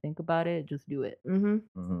 Don't even think about it. Just do it.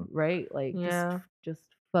 Right? Like just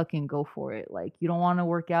fucking go for it. Like you don't want to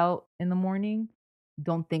work out in the morning.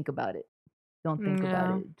 Don't think about it. Don't think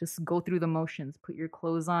about it. Just go through the motions. Put your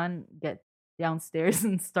clothes on. Get downstairs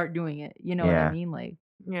and start doing it. You know what I mean? Like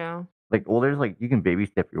like there's like you can baby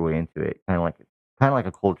step your way into it, kind of like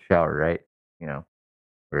a cold shower, right? You know,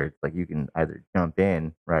 where it's like you can either jump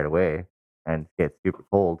in right away and get super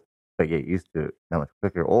cold but get used to it that much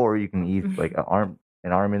quicker, or you can ease like an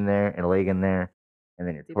arm in there and a leg in there, and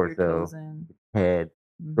then your torso, head,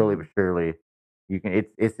 slowly but surely. You can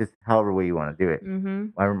it's just however way you want to do it.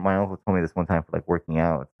 My uncle told me this one time for like working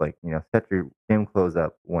out. It's like, you know, set your gym clothes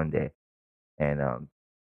up one day and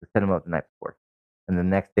set them up the night before, and the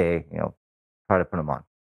next day, you know, try to put them on.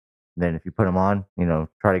 And then if you put them on, you know,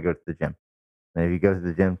 try to go to the gym. And if you go to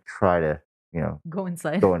the gym, try to, you know, go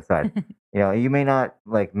inside. You know, you may not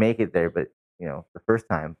like make it there, but you know, the first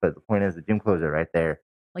time. But the point is, the gym clothes are right there.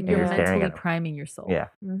 Like you're mentally priming yourself. To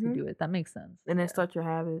do it. That makes sense. And then start your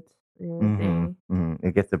habits.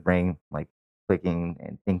 It gets the brain like clicking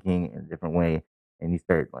and thinking in a different way, and you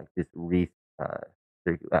start like just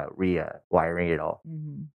wiring it all,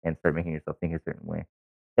 and start making yourself think a certain way.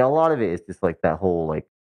 And a lot of it is just like that whole like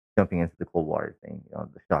jumping into the cold water thing, you know,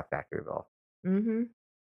 the shock factor of it all.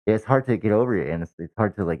 It's hard to get over it, and it's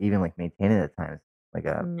hard to like even like maintain it at times. Like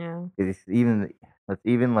it's even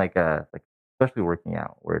like especially working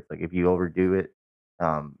out, where it's like if you overdo it,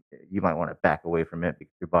 you might want to back away from it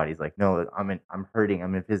because your body's like, no, I'm hurting,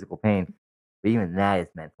 I'm in physical pain. But even that is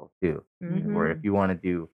mental too. Or if you want to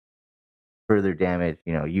do further damage,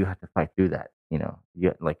 you know, you have to fight through that. You know,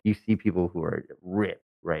 you see people who are ripped,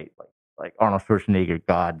 right? Like Arnold Schwarzenegger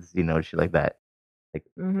gods, you know, shit like that. Like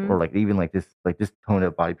or like even like just toned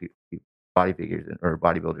up body figures or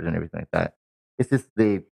bodybuilders and everything like that. It's just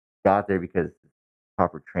they got there because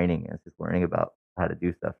proper training and it's just learning about how to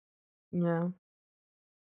do stuff.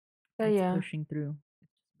 It's pushing through.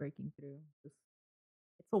 It's breaking through. It's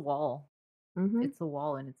a wall. It's a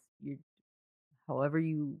wall, and it's however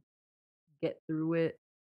you get through it,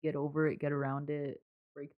 get over it, get around it,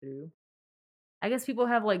 break through. I guess people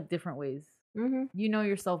have like different ways. You know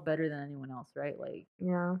yourself better than anyone else, right? Like,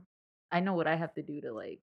 I know what I have to do to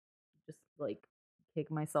like just like kick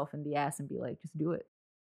myself in the ass and be like, just do it.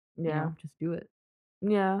 You know, just do it.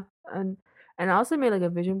 And I also made like a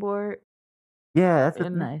vision board. Yeah, that's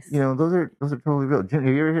nice. You know, those are totally real. Have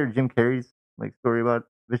you ever heard Jim Carrey's like story about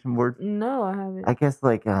vision boards? No, I haven't. I guess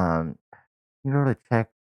like you wrote a check,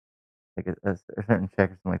 like a certain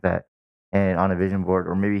check or something like that, and on a vision board,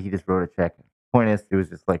 or maybe he just wrote a check. Point is, it was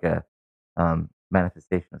just like a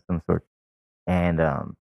manifestation of some sort, and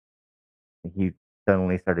he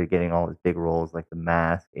suddenly started getting all his big roles like The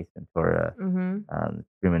Mask, Ace Ventura,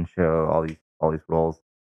 Truman Show, all these roles,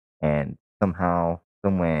 and somehow,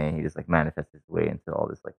 some way, he just like manifested his way into all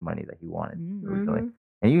this like money that he wanted originally.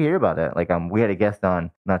 And you hear about that. Like we had a guest on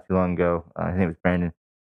not too long ago. His name was Brandon.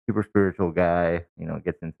 Super spiritual guy. You know,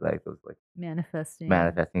 gets into like those like manifesting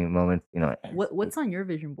moments. You know, what's on your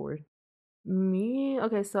vision board? Me?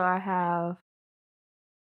 Okay, so I have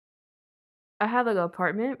like an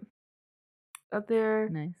apartment up there.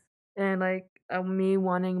 Nice. And like me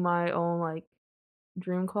wanting my own like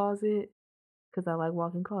dream closet because I like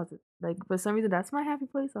walk-in closets. Like for some reason that's my happy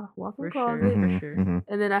place. A walk-in closet. For sure.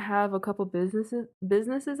 And then I have a couple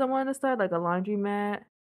businesses I want to start, like a laundromat.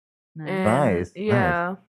 Nice.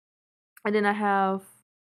 Yeah. And then I have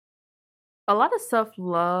a lot of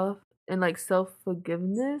self-love and like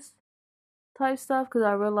self-forgiveness type stuff because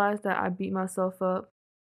I realized that I beat myself up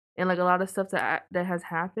and like a lot of stuff that has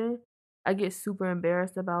happened. I get super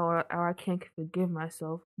embarrassed about, or I can't forgive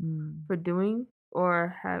myself for doing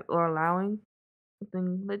or allowing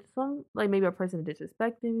something like maybe a person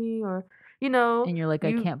disrespecting me, or and you're like,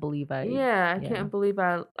 I can't believe I can't believe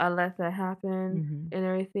I let that happen and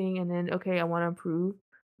everything, and then okay, I want to improve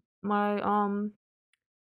my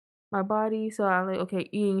my body, so I like okay,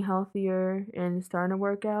 eating healthier and starting to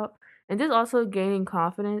work out, and just also gaining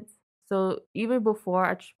confidence. So even before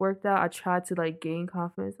I worked out, I tried to like gain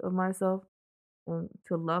confidence of myself and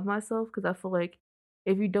to love myself, because I feel like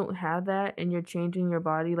if you don't have that and you're changing your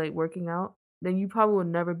body, like working out, then you probably will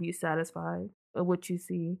never be satisfied with what you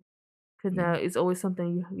see, because now it's always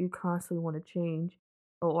something you constantly want to change,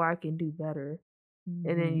 or I can do better,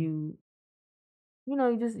 and then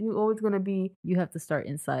you're always gonna be. You have to start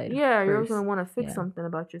inside. Yeah, you're always first. gonna want to fix something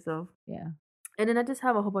about yourself. Yeah. And then I just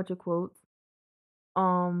have a whole bunch of quotes.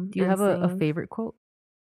 Do you have a favorite quote?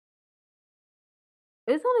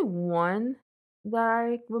 It's only one that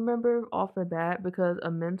I remember off the bat, because a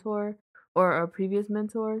mentor or a previous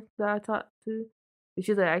mentor that I talked to,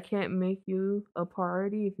 she's like, I can't make you a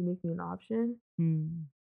priority if you make me an option.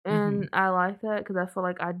 And I like that, because I feel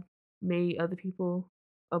like I made other people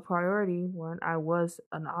a priority when I was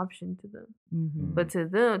an option to them. But to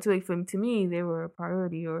them, to me, they were a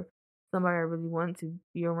priority, or somebody I really want to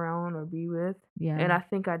be around or be with. Yeah. And I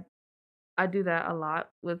think I do that a lot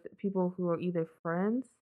with people who are either friends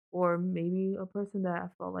or maybe a person that I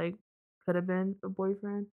felt like could have been a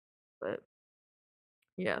boyfriend. But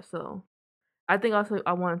yeah, so I think also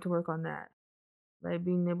I wanted to work on that, like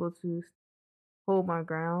being able to hold my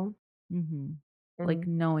ground. Like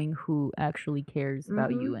knowing who actually cares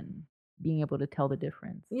about you and being able to tell the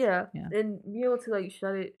difference. Yeah. And be able to like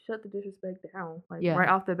shut the disrespect down, like right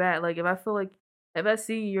off the bat. Like if I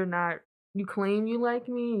see you claim you like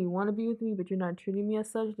me, you want to be with me, but you're not treating me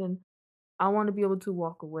as such, then I want to be able to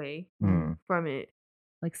walk away from it.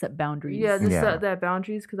 Like set boundaries. Yeah, just set that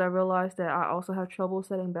boundaries, because I realized that I also have trouble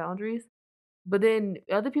setting boundaries. But then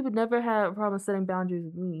other people never had a problem setting boundaries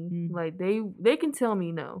with me. Like they can tell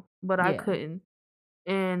me no, but I couldn't.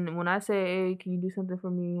 And when I say, hey, can you do something for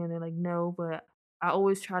me? And they're like, no, but I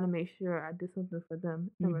always try to make sure I did something for them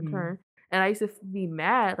in return. And I used to be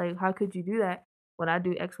mad, like, how could you do that when I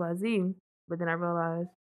do X, Y, Z? But then I realized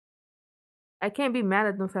I can't be mad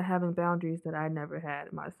at them for having boundaries that I never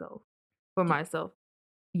had myself, for myself.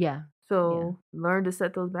 Yeah. So learn to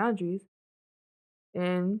set those boundaries,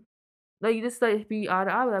 and like you just like be eye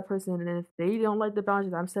to eye with that person. And if they don't like the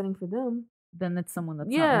boundaries I'm setting for them, then that's someone that's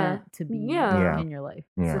not meant to be in your life.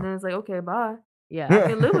 So then it's like, okay, bye. Yeah. I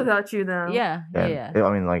can live without you now. Yeah.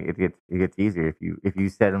 I mean, like it gets easier if you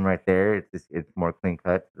set them right there. It's more clean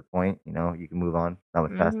cut to the point. You can move on that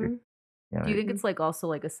much faster. Do you think it's like also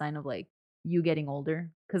like a sign of like you getting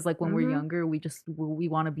older? Because like when we're younger, we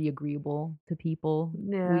want to be agreeable to people.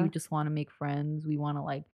 We just want to make friends. We want to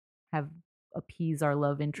like appease our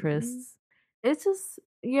love interests. It's just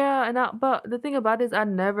but the thing about it is I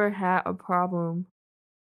never had a problem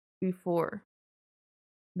before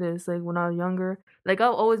this. Like when I was younger, like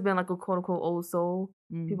I've always been like a quote unquote old soul.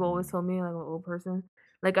 People always told me like an old person.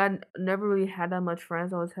 Like I never really had that much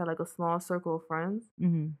friends. I always had like a small circle of friends,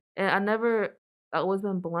 and I always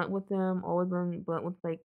been blunt with them. Always been blunt with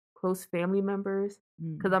like close family members,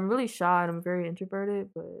 because I'm really shy and I'm very introverted.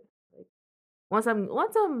 But like once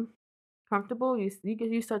I'm comfortable,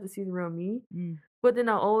 you start to see the real me. But then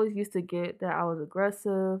I always used to get that I was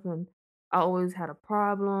aggressive, and I always had a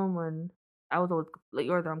problem, and I was always like,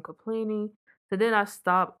 or that I'm complaining. So then I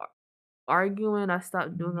stopped arguing. I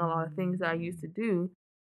stopped doing a lot of things that I used to do,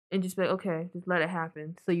 and just be like, okay, just let it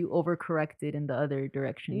happen. So you overcorrected in the other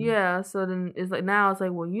direction. Yeah. So then it's like now it's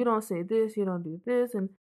like, well, you don't say this, you don't do this, and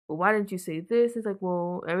well, why didn't you say this? It's like,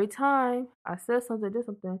 well, every time I said something, did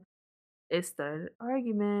something, it started an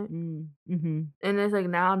argument. And it's like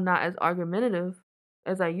now I'm not as argumentative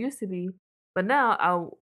as I used to be. But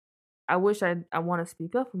now I wish I want to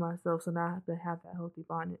speak up for myself. So now I have to have that healthy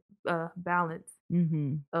balance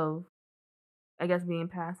of, I guess, being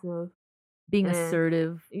passive, being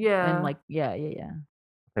assertive. Yeah. And like, yeah.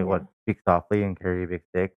 Say what? Speak softly and carry a big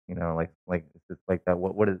stick. Like it's just like that.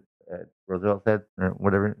 What is Roosevelt said or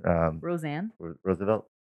whatever? Roseanne. Roosevelt.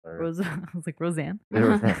 I was like Roseanne.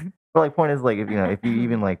 Roseanne. But like, point is like if you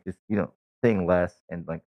even like just saying less and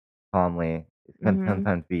like calmly, it can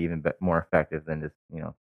sometimes be even more effective than just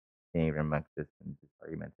being rambunctious and just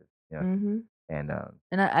argumentative.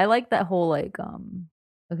 And I like that whole like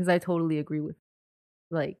because I totally agree with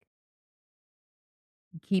like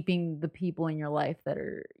keeping the people in your life that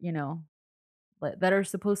are that are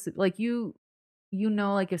supposed to like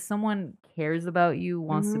like if someone cares about you,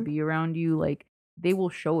 wants to be around you, like they will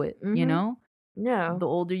show it, you know? Yeah. The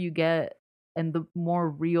older you get and the more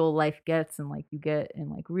real life gets, and like you get in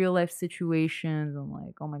like real life situations and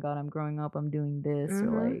like, oh my God, I'm growing up, I'm doing this,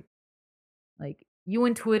 or like you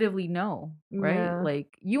intuitively know, right? Yeah.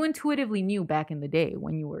 Like you intuitively knew back in the day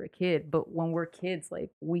when you were a kid, but when we're kids, like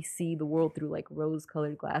we see the world through like rose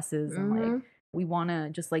colored glasses, and like we want to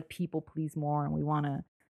just like people please more, and we want to,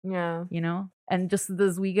 you know, and just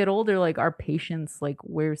as we get older, like our patience like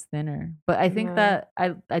wears thinner. But I think that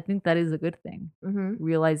I think that is a good thing,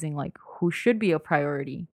 realizing like who should be a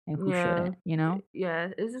priority and who shouldn't, you know? Yeah,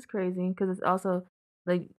 it's just crazy because it's also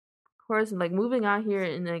like, of course, like moving out here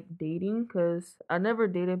and like dating, because I never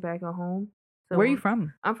dated back at home. So where are you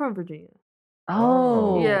from? I'm from Virginia.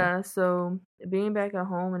 Oh. Yeah, so being back at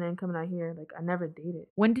home and then coming out here, like I never dated.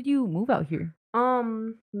 When did you move out here?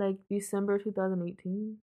 Like December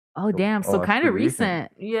 2018. Oh damn, so kind of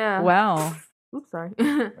recent. Yeah. Wow. Oops, sorry.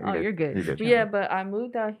 Oh, you're good. Yeah, but I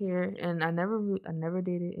moved out here and I never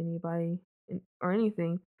dated anybody or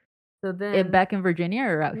anything. So then back in Virginia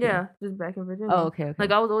or out here? Yeah, just back in Virginia. Oh, okay.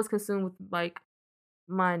 Like I was always consumed with like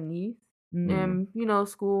my niece and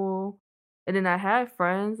school, and then I had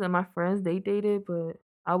friends, and my friends they dated, but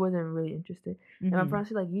I wasn't really interested. And my friends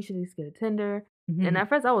were like, "You should just get a Tinder." And at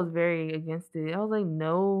first I was very against it. I was like,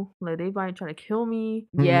 "No, like they might try to kill me."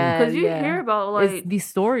 Yeah, because you hear about like these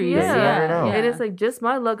stories. Yeah, and it's like just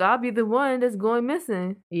my luck. I'll be the one that's going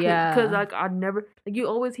missing. Yeah, because like I never like you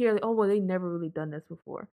always hear like, oh well, they never really done this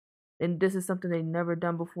before. And this is something they've never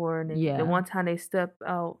done before. And the one time they step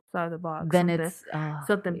outside the box, then it's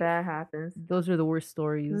something bad happens. Those are the worst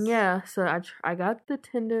stories. Yeah. So I got the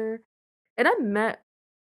Tinder, and I met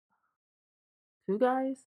 2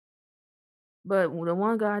 guys, but the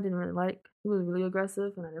one guy I didn't really like. He was really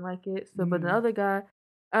aggressive, and I didn't like it. So, but the other guy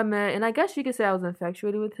I met, and I guess you could say I was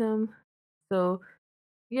infatuated with him. So,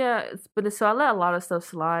 yeah. So I let a lot of stuff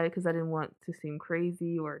slide because I didn't want to seem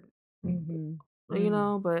crazy or. You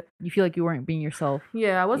know, but you feel like you weren't being yourself.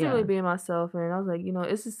 Yeah, I wasn't really being myself, and I was like,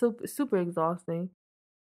 it's just super exhausting.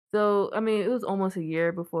 So I mean, it was almost a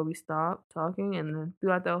year before we stopped talking, and then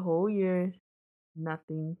throughout that whole year,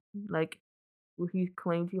 nothing. Like he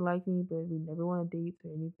claimed he liked me, but we never went on dates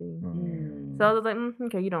or anything. So I was like,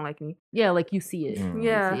 okay, you don't like me. Yeah, like you see it.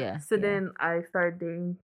 Yeah. So then I started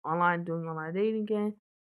doing online dating again,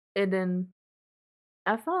 and then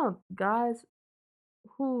I found guys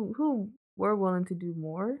who were willing to do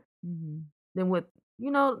more than what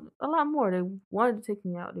a lot more. They wanted to take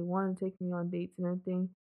me out. They wanted to take me on dates and everything.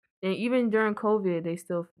 And even during COVID,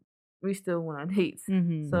 we still went on dates.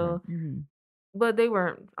 So, but they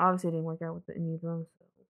weren't obviously didn't work out with any of them. So,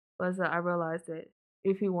 but I realized that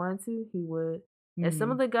if he wanted to, he would. And some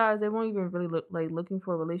of the guys they weren't even really looking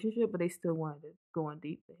for a relationship, but they still wanted to go on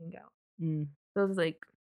dates and hang out. So it was like,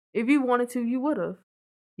 if you wanted to, you would have.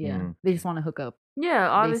 Yeah, they just want to hook up. Yeah,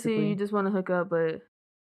 obviously basically. You just want to hook up, but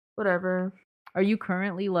whatever. Are you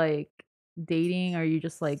currently like dating? Or are you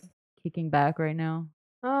just like kicking back right now?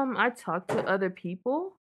 I talk to other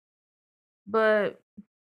people, but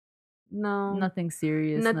no, nothing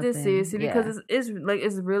serious. Nothing serious because it's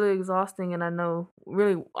really exhausting, and I know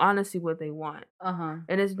really honestly what they want. And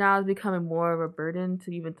it's becoming more of a burden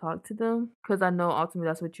to even talk to them because I know ultimately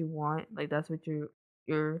that's what you want. Like that's what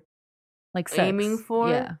you're like aiming for.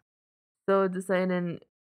 Yeah. So just saying, and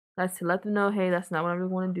that's to let them know, hey, that's not what I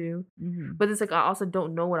really want to do. But it's like I also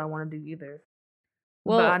don't know what I want to do either.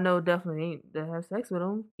 Well, but I know definitely ain't to have sex with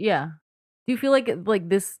them. Yeah. Do you feel like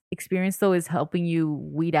this experience though is helping you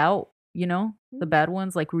weed out, the bad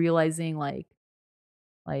ones, like realizing like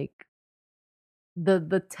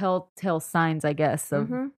the telltale signs, I guess, of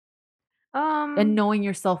and knowing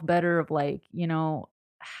yourself better of like,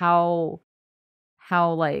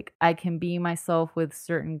 how like I can be myself with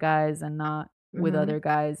certain guys and not with other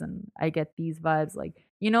guys, and I get these vibes like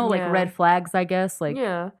like red flags, I guess, like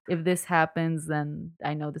if this happens then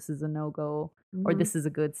I know this is a no-go or this is a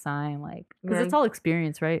good sign, like because it's all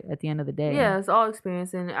experience, right, at the end of the day. Yeah, it's all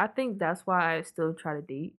experience, and I think that's why I still try to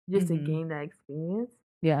date just to gain that experience.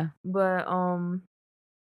 Yeah, but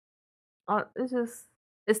it's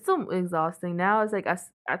still exhausting now. It's like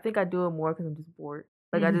I think I do it more because I'm just bored.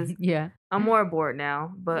 Like I just I'm more bored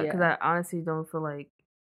now, but because I honestly don't feel like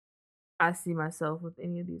I see myself with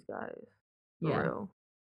any of these guys. For real.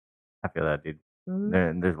 I feel that, dude.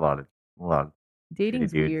 There's a lot of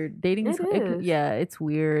dating's weird. Dating's it's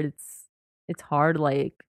weird. It's hard.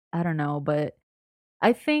 Like I don't know, but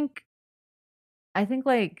I think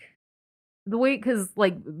like the way, because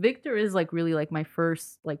like Victor is like really like my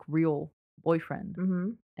first like real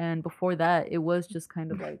boyfriend, and before that it was just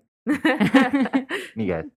kind of like you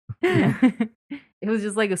guys. It was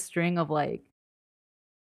just like a string of like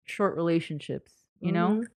short relationships, you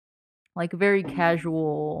know? Like very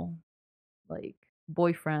casual, like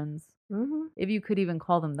boyfriends, if you could even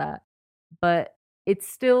call them that. But it's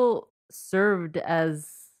still served as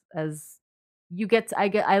you get to,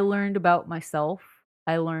 I learned about myself.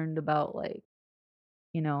 I learned about like,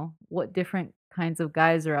 you know, what different kinds of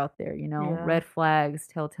guys are out there, you know, red flags,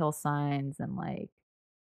 telltale signs, and like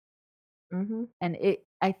and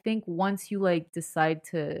I think once you like decide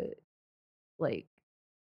to like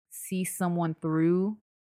see someone through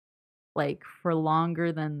like for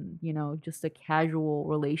longer than, you know, just a casual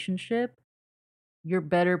relationship, you're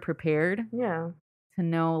better prepared to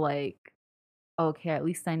know like, okay, at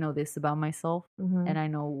least I know this about myself, and I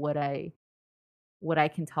know what I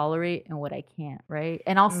can tolerate and what I can't, right?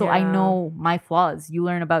 And also I know my flaws. You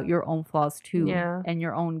learn about your own flaws too, and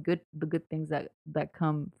your own the good things that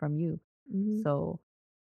come from you. So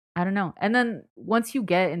I don't know. And then once you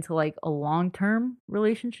get into like a long-term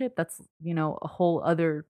relationship, that's, you know, a whole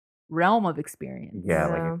other realm of experience.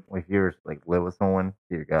 Yeah, like if you're like live with someone,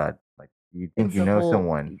 dear God, like you think it's you know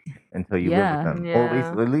someone until you live with them,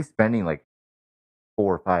 or at least spending like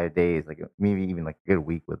 4 or 5 days, like maybe even like a good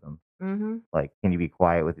week with them. Like, can you be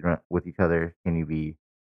quiet with each other? Can you be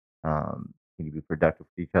productive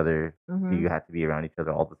with each other? Do you have to be around each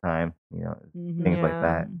other all the time? You know, things like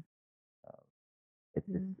that. It's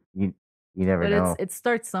just, you never know. But it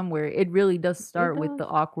starts somewhere. It really does start with the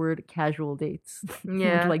awkward casual dates.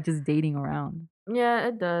 With like just dating around. Yeah,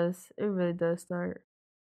 it does. It really does start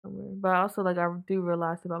somewhere. But also, like, I do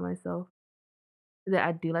realize about myself that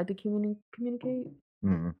I do like to communicate.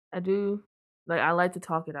 I do. Like, I like to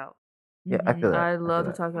talk it out. Yeah, I feel that. I love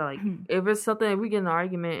to talk it out. Like, if it's something, if we get in an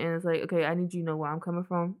argument and it's like, okay, I need you to know where I'm coming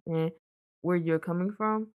from and where you're coming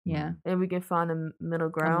from. Yeah. And we can find a middle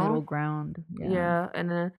ground. Yeah. And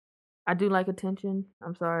then I do like attention.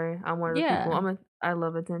 I'm sorry. I'm one of the people. I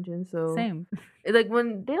love attention. So same. It's like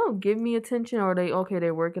when they don't give me attention or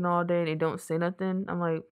they're working all day and they don't say nothing, I'm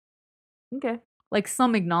like, okay. Like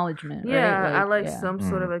some acknowledgement. Yeah, right? I like some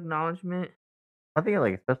sort of acknowledgement. I think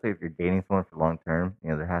like especially if you're dating someone for long term, you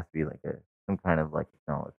know, there has to be like some kind of like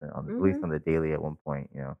acknowledgement on at least on the daily at one point,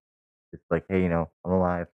 you know. It's like, hey, you know, I'm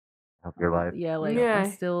alive. I hope you're alive. Yeah, like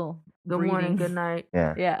I'm still good breathing. Morning, good night.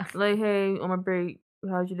 Yeah. Like, hey, on my break,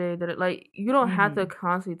 how's your day? Like, you don't have to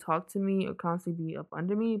constantly talk to me or constantly be up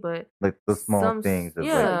under me, but like the small things of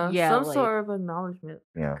some sort of acknowledgement.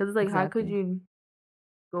 Yeah. Because it's like, how could you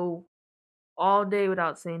go all day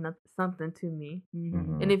without saying something to me?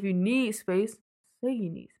 And if you need space, say you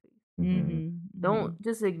need space. Don't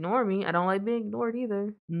just ignore me. I don't like being ignored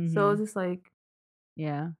either. So it's just like,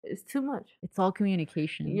 it's too much. It's all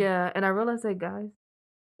communication. Yeah, and I realize that guys,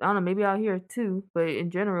 I don't know, maybe out here too, but in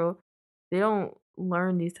general, they don't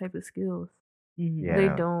learn these type of skills. Yeah, they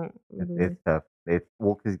don't. Really. It's tough. It's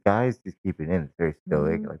because guys just keep it in. It's very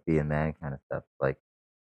stoic, like be a man kind of stuff. Like,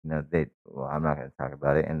 you know, I'm not going to talk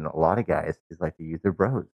about it. And a lot of guys just like to use their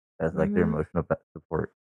bros as like their emotional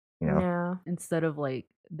support. You know, instead of like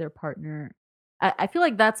their partner. I feel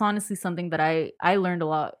like that's honestly something that I learned a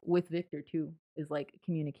lot with Victor too, is like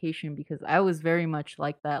communication, because I was very much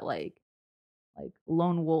like that, like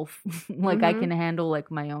lone wolf. Like I can handle like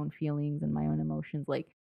my own feelings and my own emotions. Like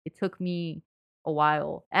it took me a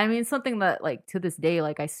while. I mean, something that like to this day,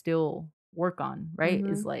 like I still work on, right?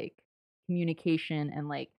 Is like communication and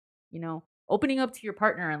like, you know, opening up to your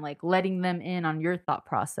partner and like letting them in on your thought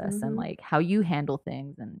process and like how you handle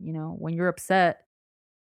things. And, you know, when you're upset,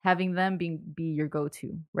 having them be your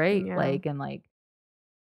go-to, right? Like, and like,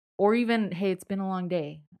 or even, hey, it's been a long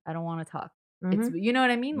day, I don't want to talk. It's, you know what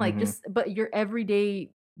I mean? Like just, but your everyday,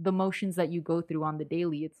 the motions that you go through on the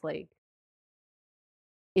daily, it's like,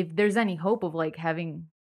 if there's any hope of like having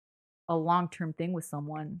a long-term thing with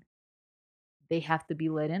someone, they have to be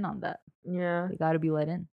let in on that. Yeah. They got to be let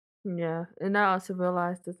in. Yeah. And I also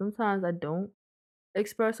realized that sometimes I don't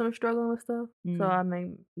express I'm struggling with stuff. So I may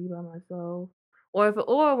be by myself.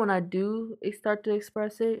 Or when I do start to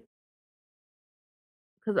express it,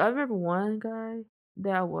 because I remember one guy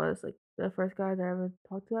that was like the first guy that I ever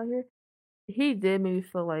talked to out here. He did make me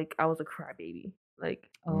feel like I was a crybaby. Like,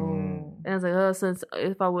 and I was like, since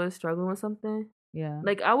if I was struggling with something,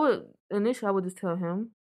 like I would just tell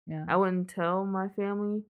him. Yeah, I wouldn't tell my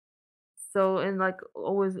family. So, and like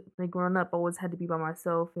always, like growing up, I always had to be by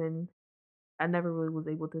myself, and I never really was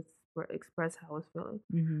able to express how I was feeling.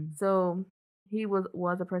 So he was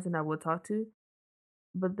a person I would talk to,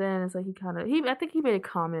 but then it's like I think he made a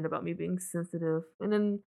comment about me being sensitive, and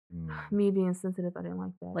then me being sensitive, I didn't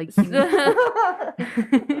like that. Like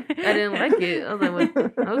I didn't like it. I was like,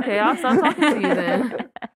 well, okay, I'll stop talking to you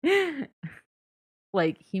then.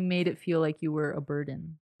 Like he made it feel like you were a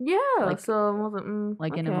burden. Yeah, like so I was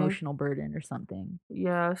like, an okay. emotional burden or something.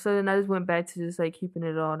 Yeah, so then I just went back to just like keeping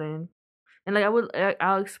it all in, and like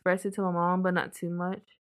I'll express it to my mom, but not too much,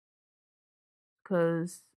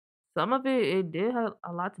 cause some of it did have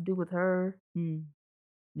a lot to do with her, Mm.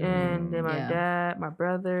 and then my Yeah. dad, my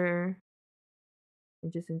brother,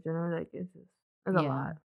 and just in general, like it's a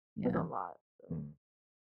lot. It's a Yeah. lot. So. Mm.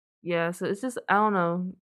 Yeah, so it's just I don't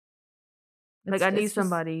know. Like I need It's just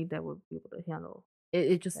somebody that would be able to handle.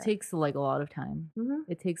 it just that. takes like a lot of time. Mhm.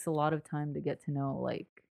 It takes a lot of time to get to know like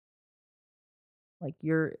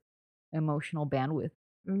your emotional bandwidth,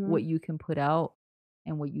 what Mhm. you can put out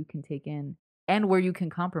and what you can take in and where you can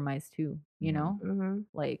compromise too, you know? Mhm.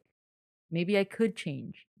 Like maybe I could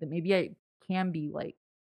change. That maybe I can be like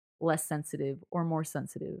less sensitive or more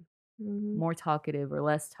sensitive, Mhm. more talkative or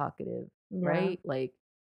less talkative, Yeah. right? Like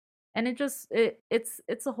and it's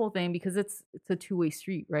a whole thing because it's a two-way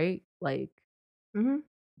street, right? Like Mhm.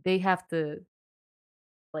 they have to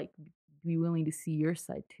like be willing to see your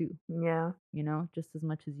side too, Yeah. you know, just as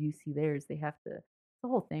much as you see theirs. They have to. It's the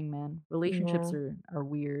whole thing, man. Relationships Yeah. are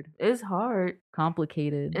weird, It's hard.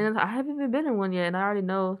 complicated. And I haven't even been in one yet, and I already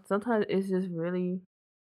know sometimes it's just really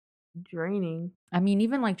draining. I mean,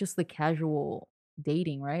 even like just the casual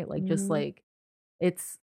dating, right? Like just Mhm. like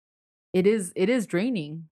it's it is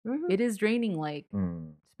draining. Mhm. It is draining. Like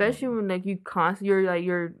Especially when like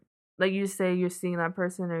you're like you say you're seeing that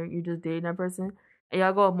person or you're just dating that person, and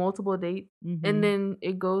y'all go on multiple dates, and then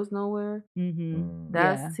it goes nowhere.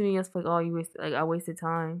 That's Yeah, to me, it's like oh you wasted like I wasted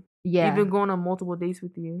time. yeah, Even going on multiple dates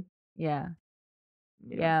with you. yeah,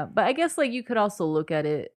 Yeah. yeah. But I guess like you could also look at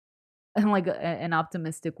it in like an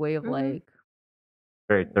optimistic way of like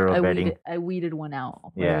Very thorough vetting. I weeded one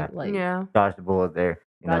out, Yeah. right? Like Yeah. Dodged the bullet there.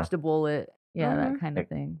 You know? dodged a bullet. Yeah, that kind of Like,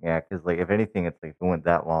 thing. yeah, because like if anything, it's like if it went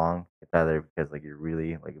that long, it's either because like you're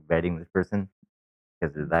really like vetting this person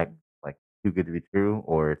because they're that like too good to be true,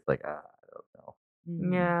 or it's like I don't know.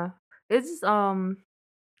 Yeah. It's just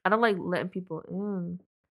I don't like letting people in.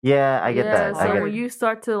 Yeah, I get It's Yeah, that. I so get. when you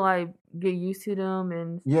start to like get used to them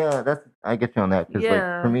and Yeah, that's I get you on that because like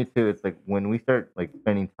for yeah. me too, it's like when we start like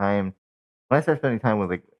spending time, when I start spending time with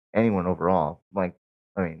like anyone overall, like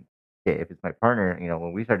I mean, yeah, if it's my partner, you know,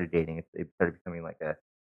 when we started dating, it started becoming like a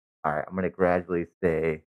all right, I'm gonna gradually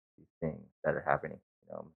say these things that are happening.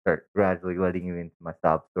 You know, start gradually letting you into my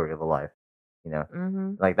sob story of a life. You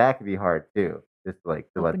know, like that could be hard too, just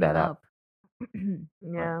like to let opening that out. up.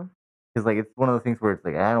 Yeah. Because like it's one of those things where it's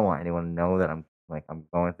like I don't want anyone to know that I'm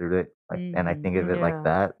going through it, like, and I think of it like Yeah.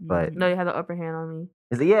 that. But No, you have the upper hand on me.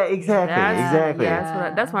 is it, yeah, exactly, exactly.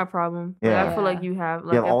 Yeah, that's my problem. Like, Yeah. I feel like you have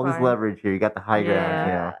You have all this leverage here. You got the high ground.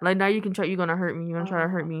 You know. like now you can try. You're gonna hurt me. You're gonna try to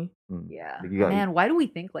hurt me. Yeah. Like, you got, Man, why do we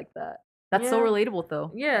think like that? That's so Yeah. relatable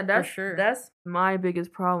though. Yeah, for sure. That's my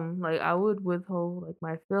biggest problem. Like I would withhold like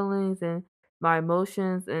my feelings and my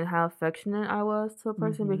emotions and how affectionate I was to a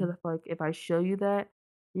person because I feel like if I show you that,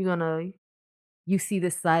 you're gonna You see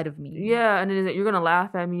this side of me. yeah, and then you're gonna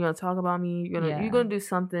laugh at me. You're gonna talk about me. You're gonna do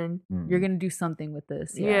something. You're gonna do something with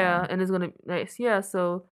this. Yeah, and it's gonna nice. Yeah,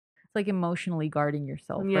 so it's like emotionally guarding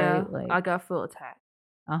yourself, yeah, right? Like I got feel attacked.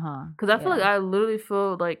 Because I feel like I literally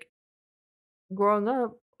feel like growing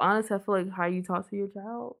up. Honestly, I feel like how you talk to your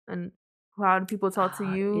child and how do people talk to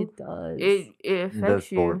you. It does. It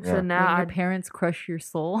affects you. So now when your parents crush your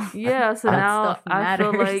soul. Yeah. So now I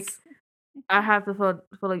feel matters. like I have to feel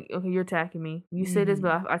like okay, you're attacking me. You say this,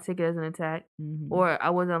 but I take it as an attack, or I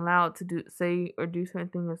wasn't allowed to say or do certain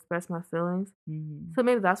things, express my feelings. So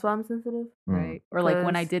maybe that's why I'm sensitive, right? Or like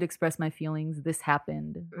when I did express my feelings, this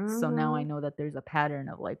happened. So now I know that there's a pattern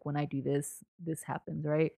of like when I do this, this happens,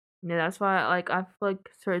 right? Yeah, that's why like I feel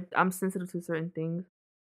like I'm sensitive to certain things,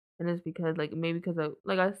 and it's because like maybe because of,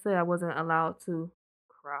 like I said, I wasn't allowed to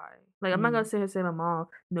cry. Like I'm not gonna sit here and say to my mom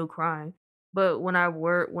no crying. But when I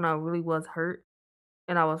really was hurt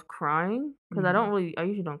and I was crying, because I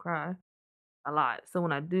usually don't cry a lot. So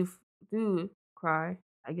when I do cry,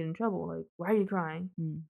 I get in trouble. Like, why are you crying?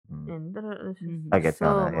 And it's just I get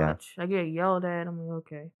so that, yeah. much. I get yelled at. I'm like,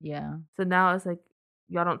 okay. Yeah. So now it's like,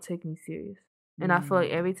 y'all don't take me serious. And I feel like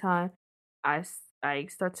every time I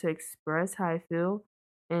start to express how I feel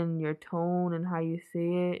and your tone and how you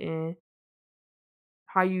say it and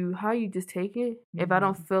how you just take it, if I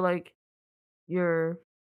don't feel like you're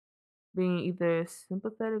being either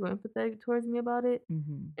sympathetic or empathetic towards me about it,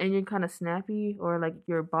 and you're kind of snappy or like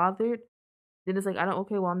you're bothered, then it's like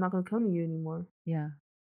well, I'm not gonna come to you anymore. Yeah.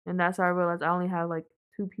 And that's how I realized I only have like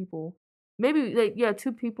 2 people, maybe like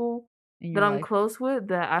 2 people that I'm close with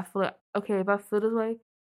that I feel like okay, if I feel this way,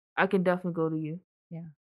 I can definitely go to you. Yeah.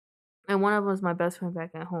 And one of them is my best friend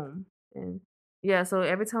back at home, and yeah, so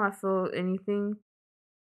every time I feel anything,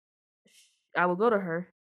 I will go to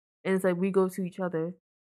her, and it's like we go to each other,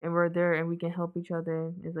 and we're there, and we can help each other.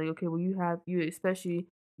 And it's like, okay, well, especially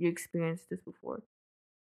you experienced this before,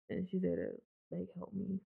 and she's there to like help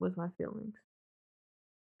me with my feelings.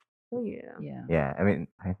 So Yeah. Yeah. I mean,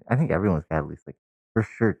 I think everyone's got at least like for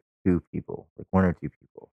sure 2 people, like 1 or 2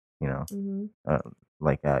 people, you know.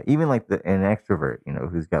 Even like an extrovert, you know,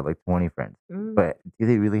 who's got like 20 friends. But do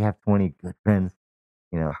they really have 20 good friends?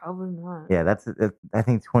 You know, probably not. Yeah, I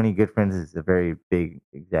think 20 good friends is a very big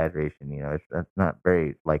exaggeration. You know, that's not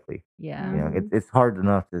very likely. Yeah. You know,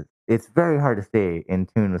 it's very hard to stay in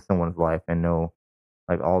tune with someone's life and know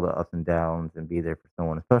like all the ups and downs and be there for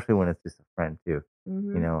someone, especially when it's just a friend too.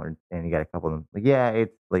 You know, and you got a couple of them. Like, yeah,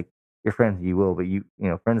 it's like your friends, you will, but you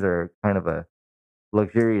know, friends are kind of a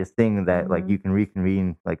luxurious thing that like you can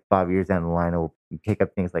reconvene like 5 years down the line and pick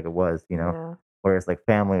up things like it was. You know, Yeah. whereas like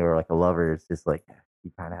family or like a lover, it's just like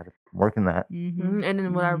you kind of have to work in that. And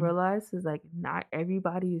then what I realized is like not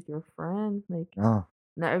everybody is your friend. Like not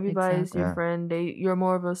everybody is your friend. You're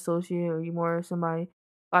more of an associate, or you're more of somebody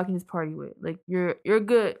I can just party with. Like you're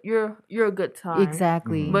good. You're a good time.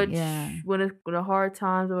 Exactly. But when it's the hard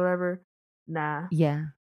times or whatever, nah. Yeah.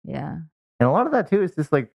 And a lot of that too is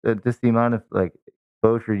just like just the amount of like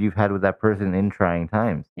exposure you've had with that person in trying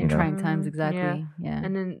times. In trying times, exactly. Yeah.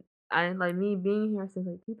 And then I like me being here since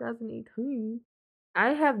like 2018.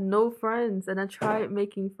 I have no friends, and I tried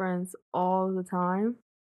making friends all the time,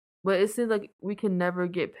 but it seems like we can never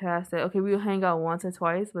get past that. Okay, we'll hang out once or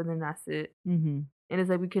twice, but then that's it. And it's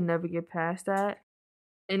like we can never get past that.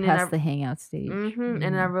 And past the hangout stage. And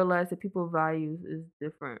then I realized that people's values is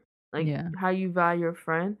different. Like how you value your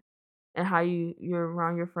friend and how you're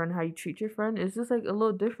around your friend, how you treat your friend is just like a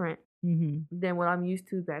little different than what I'm used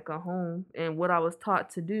to back at home and what I was taught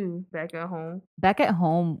to do back at home. Back at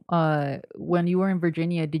home, when you were in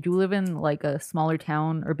Virginia, did you live in like a smaller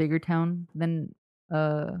town or bigger town than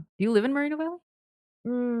do you live in Moreno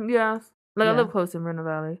Valley? Yeah. Like I live close to Moreno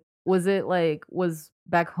Valley. Was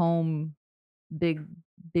back home big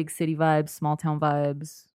city vibes, small town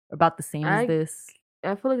vibes, about the same as this?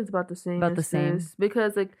 I feel like it's about the same as this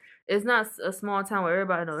because like it's not a small town where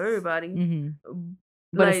everybody know everybody.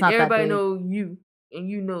 But like it's not everybody that big. know you and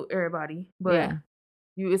you know everybody. But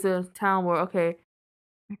it's a town where okay,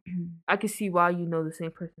 I can see why you know the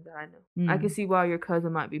same person that I know. I can see why your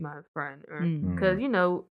cousin might be my friend, or because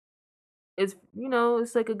it's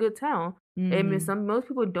like a good town. I mean, most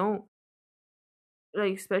people don't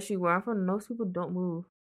like, especially where I'm from. Most people don't move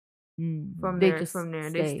from there.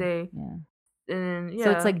 They stay. Yeah. And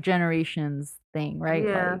so it's like generations thing, right?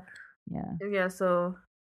 Yeah. Like, So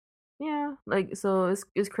like so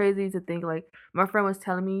it's crazy to think like my friend was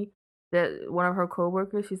telling me that one of her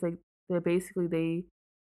coworkers, she's like that basically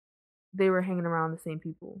they were hanging around the same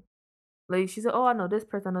people. Like she said, oh, I know this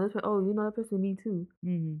person, oh, you know that person, me too.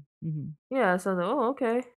 Yeah, so I was like, oh,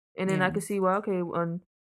 okay. And then I could see why, okay, on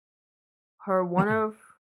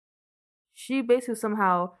she basically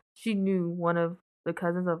somehow she knew one of the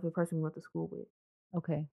cousins of the person we went to school with.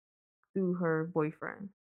 Okay. Through her boyfriend.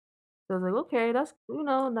 So I was like, okay, that's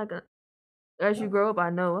like as you grow up, I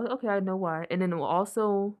know. Okay, I know why. And then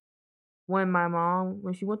also, when my mom,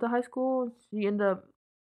 when she went to high school, she ended up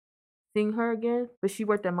seeing her again, but she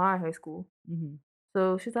worked at my high school.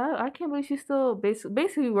 So she's like, I can't believe she's still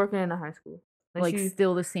basically working in a high school. Like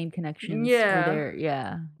still the same connections. There.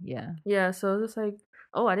 Yeah. So it's just like,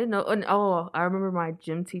 oh, I didn't know. And I remember my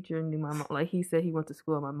gym teacher knew my mom. Like he said, he went to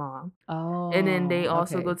school with my mom. Oh. And then they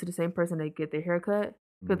also go to the same person. They get their haircut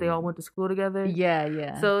because they all went to school together.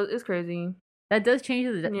 Yeah. So it's crazy. That does change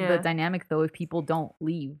the dynamic though if people don't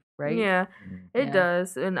leave, right? Yeah, it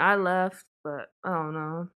does. And I left, but I don't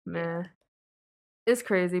know, man. It's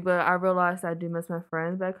crazy, but I realized I do miss my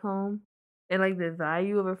friends back home, and like the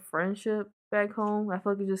value of a friendship back home. I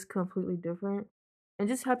feel like it's just completely different, and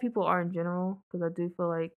just how people are in general. Because I do feel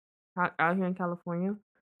like out here in California,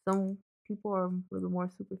 some people are a little bit more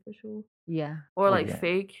superficial. Yeah. Or like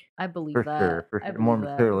fake. I believe for that. For sure. More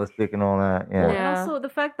materialistic and all that. Yeah. Well, and also the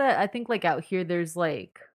fact that I think like out here there's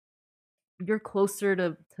like you're closer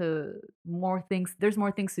to more things. There's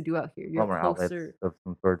more things to do out here. You're closer of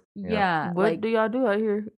some sort. Yeah. What do y'all do out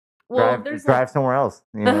here? Well, drive somewhere else.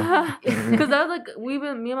 You know? Because I was like, me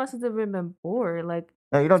and my sister have been bored. Like,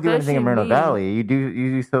 no, you don't do anything in Moreno Valley. You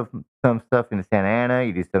do some stuff in Santa Ana.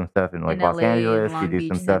 You do some stuff in like Los Angeles. You do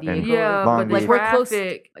some stuff in Long Beach. Like we're close.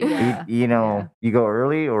 You know, you go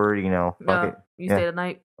early or you stay the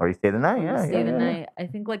night. Or you stay the night. Yeah, stay the night. I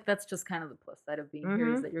think like that's just kind of the plus side of being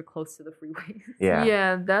here is that you're close to the freeways.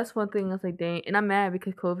 Yeah, that's one thing. I was like, dang, and I'm mad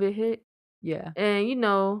because COVID hit. Yeah,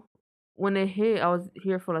 and when it hit, I was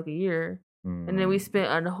here for like a year. And then we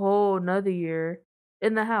spent a whole another year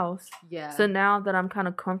in the house. Yeah. So now that I'm kind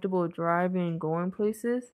of comfortable driving and going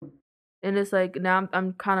places, and it's like now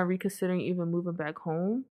I'm kind of reconsidering even moving back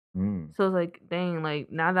home. So it's like, dang,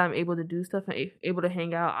 like now that I'm able to do stuff and able to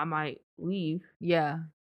hang out, I might leave. Yeah.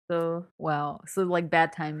 So wow. So like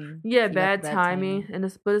bad timing. Yeah, bad timing. And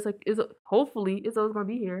it's like hopefully it's always gonna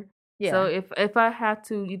be here. Yeah. So if I have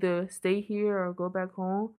to either stay here or go back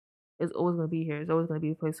home, it's always gonna be here. It's always gonna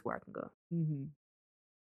be a place where I can go.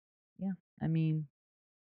 Yeah. I mean,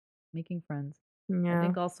 making friends. Yeah. I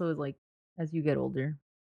think also is like as you get older.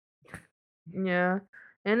 Yeah.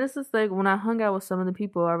 And it's just like when I hung out with some of the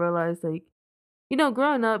people, I realized like,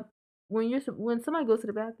 growing up, when somebody goes to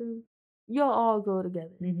the bathroom, y'all all go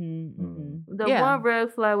together. The one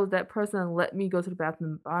red flag was that person let me go to the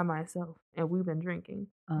bathroom by myself, and we've been drinking.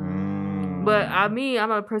 But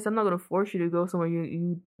I'm a person. I'm not gonna force you to go somewhere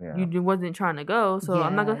you wasn't trying to go. So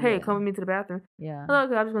I'm not gonna come with me to the bathroom. Yeah.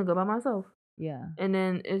 Okay, I'm just gonna go by myself. Yeah. And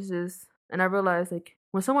then it's just, and I realized like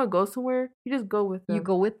when someone goes somewhere, you just go with them. You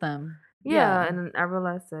go with them. Yeah. And then I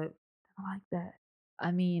realized that I like that.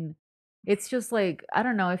 I mean, it's just like I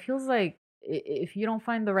don't know. It feels like if you don't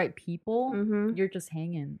find the right people, you're just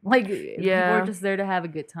hanging. Like people are just there to have a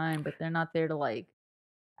good time, but they're not there to like,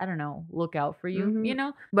 I don't know, look out for you. You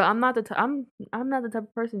know. But I'm not the I'm not the type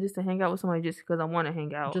of person just to hang out with somebody just because I want to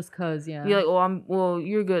hang out. Just cause, yeah. You're like,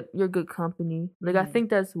 you're good. You're good company. Like I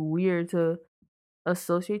think that's weird to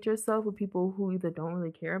associate yourself with people who either don't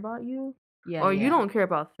really care about you, or you don't care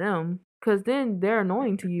about them. Because then they're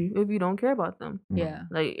annoying to you if you don't care about them. Yeah.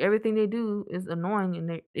 Like, everything they do is annoying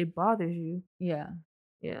and it bothers you. Yeah.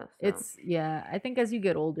 Yeah. So. I think as you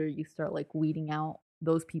get older, you start, like, weeding out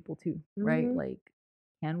those people, too, right? Like,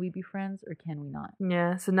 can we be friends or can we not?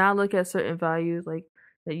 Yeah. So now I look at certain values, like,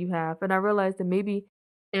 that you have. And I realized that maybe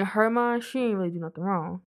in her mind, she ain't really do nothing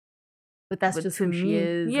wrong. But that's just who she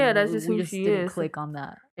is. Yeah, that's just who she is. We just didn't click on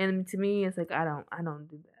that. And to me, it's like, I don't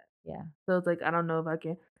do that. Yeah. So it's like, I don't know if I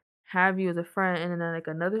can have you as a friend. And then like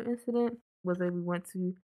another incident was like we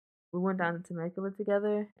went down to Temecula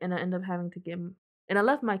together, and I ended up having to and I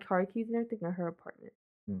left my car keys and everything in her apartment.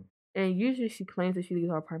 And usually she claims that she leaves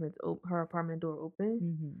her apartment door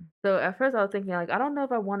open. So at first I was thinking like, I don't know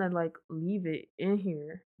if I want to like leave it in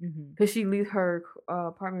here because she leaves her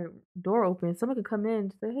apartment door open. Someone could come in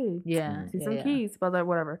and say, hey, see some keys, but like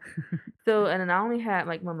whatever. So and then I only had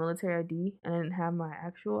like my military ID and I didn't have my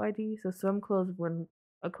actual ID. So some clubs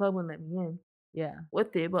a club wouldn't let me in. Yeah.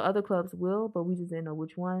 With it, but other clubs will, but we just didn't know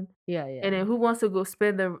which one. Yeah. And then who wants to go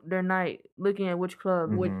spend their night looking at which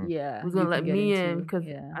club was gonna let me in because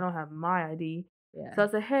I don't have my ID. Yeah. So I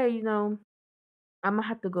said, hey, I'm gonna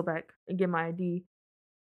have to go back and get my ID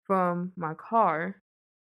from my car.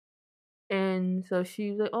 And so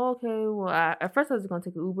she was like, oh, okay. Well, at first I was gonna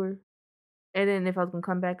take an Uber. And then if I was gonna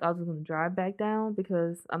come back, I was gonna drive back down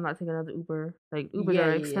because I'm not taking another Uber. Like Ubers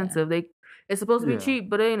are expensive. It's supposed to be cheap,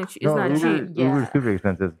 but it's not cheap. Uber's super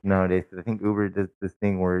expensive nowadays. I think Uber does this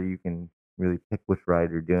thing where you can really pick which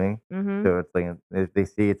ride you're doing. So it's like if they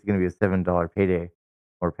see it's gonna be a $7 payday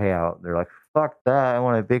or payout, they're like, "Fuck that! I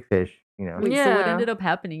want a big fish." Wait, so what ended up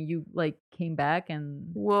happening? You like came back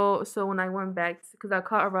and so when I went back because I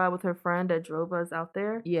caught a ride with her friend that drove us out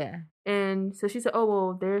there. Yeah. And so she said, "Oh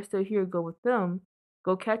well, they're still here. Go with them.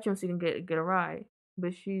 Go catch them so you can get a ride."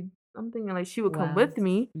 But I'm thinking like she would come with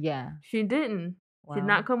me. Yeah. She didn't. Wow. She did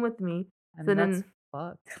not come with me. I mean, so that's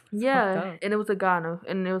fucked. Yeah, and it was a guy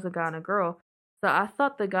and a girl. So I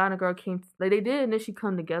thought the guy and a girl came like they did initially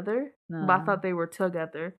come together, but I thought they were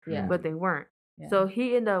together. Yeah. But they weren't. Yeah. So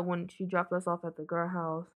he ended up when she dropped us off at the girl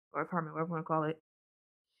house or apartment, whatever you want to call it.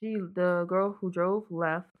 The girl who drove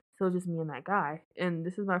left. So just me and that guy. And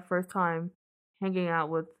this is my first time hanging out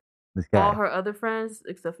with all her other friends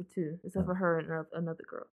except for her and another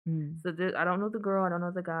girl. So I don't know the girl, I don't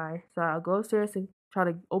know the guy. So I go upstairs to try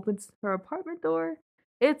to open her apartment door.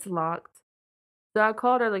 It's locked. So I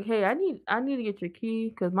called her like, hey, I need to get your key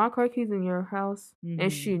because my car key's in your house.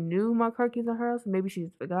 And she knew my car keys in her house. Maybe she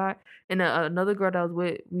just forgot. And another girl that I was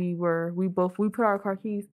with, we put our car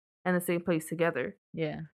keys in the same place together.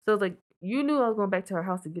 Yeah. So it's like, you knew I was going back to her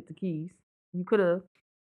house to get the keys. You could have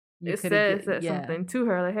said something to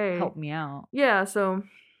her, like, hey. Help me out. Yeah, so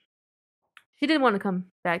she didn't want to come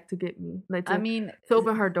back to get me. Like to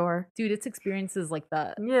open her door. Dude, it's experiences like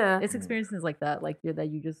that. Yeah. It's experiences like that, like that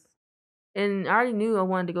you just... And I already knew I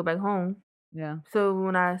wanted to go back home. Yeah. So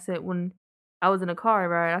when I was in the car,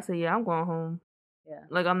 right, I said, yeah, I'm going home. Yeah.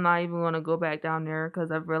 Like, I'm not even going to go back down there because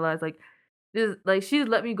I've realized, like, she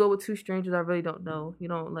let me go with two strangers I really don't know.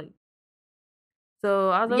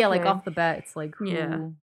 So I was like off the bat, it's like,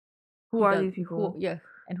 who are these people? Yeah,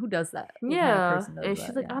 And who does that? What kind of Yeah, person does and that?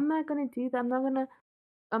 she's like, Yeah. I'm not gonna do that.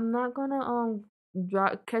 I'm not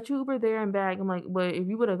gonna catch you Uber there and back. I'm like, but if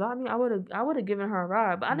you would have got me, I would have given her a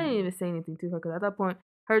ride. But I didn't even say anything to her because at that point,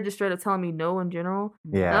 her just straight up telling me no in general.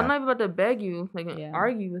 Yeah. And I'm not even about to beg you, like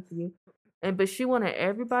argue with you. But she wanted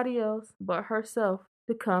everybody else but herself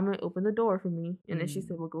to come and open the door for me. And then she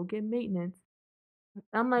said, well, go get maintenance.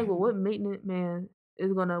 I'm like, well, what maintenance man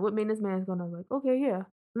is gonna like, okay, yeah,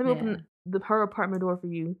 let me open her apartment door for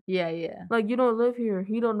you. Yeah. Like, you don't live here.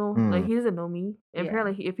 He don't know, like, he doesn't know me. And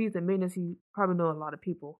apparently, if he's in maintenance, he probably know a lot of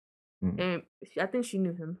people. And I think she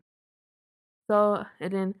knew him. So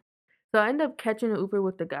I ended up catching an Uber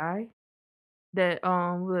with the guy that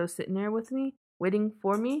was sitting there with me, waiting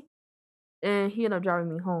for me. And he ended up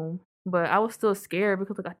driving me home. But I was still scared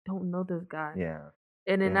because, like, I don't know this guy. Yeah.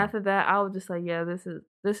 And then after that, I was just like, yeah,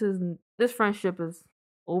 this friendship is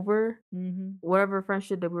over. Whatever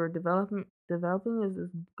friendship that we were developing is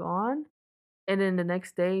gone. And then the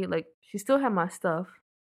next day, like, she still had my stuff,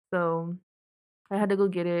 so I had to go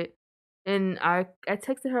get it. And I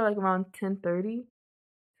texted her like around 10:30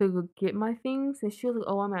 to go get my things, and she was like,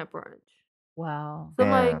 "Oh, I'm at brunch." Wow. So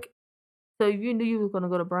like, so if you knew you were gonna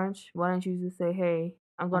go to brunch, why didn't you just say, "Hey,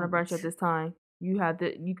 I'm going to brunch at this time. You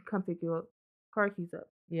can come pick your car keys up."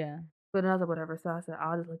 Yeah. But then I was like, whatever. So I said,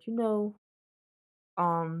 I'll just let you know.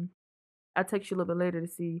 I'll text you a little bit later to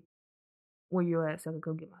see where you're at so I can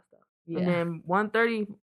go get my stuff. Yeah. And then 1:30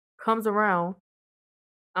 comes around.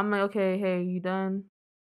 I'm like, okay, hey, you done?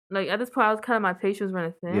 Like, at this point, I was kind of, my patience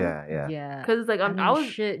running thin. Yeah. Because it's like, I was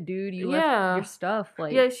shit, dude. You left your stuff.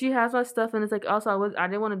 Like, yeah, she has my stuff, and it's like, also I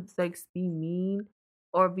didn't want to like be mean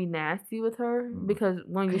or be nasty with her because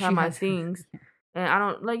when you have my things, and I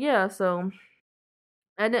don't like so.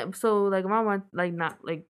 And then, so like around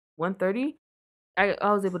 1:30,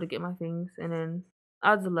 I was able to get my things, and then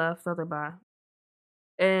I just left. So I was like, bye.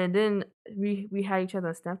 And then we had each other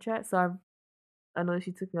on Snapchat, so I know that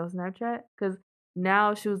she took me on Snapchat because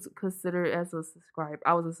now she was considered as a subscriber.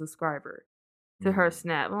 I was a subscriber to her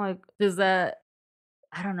Snap. I'm like, does that?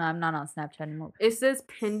 I don't know. I'm not on Snapchat anymore. It says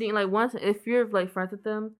pending. Like, once if you're like friends with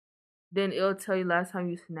them, then it'll tell you last time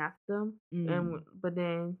you snapped them. But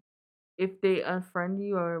then if they unfriend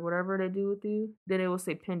you or whatever they do with you, then it will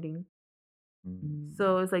say pending.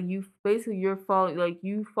 So it's like you're following, like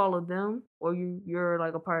you follow them, or you're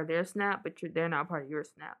like a part of their Snap, but they're not part of your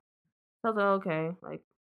Snap. So I was like, okay, like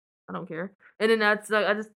I don't care. And then that's like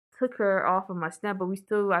I just took her off of my Snap, but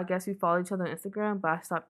I guess we follow each other on Instagram, but I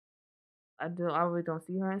stopped. I really don't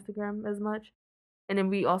see her on Instagram as much. And then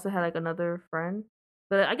we also had like another friend,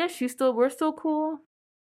 but I guess we're still cool.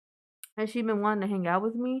 And she's been wanting to hang out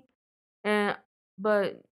with me,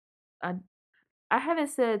 but I haven't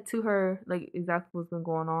said to her like exactly what's been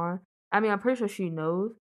going on. I mean, I'm pretty sure she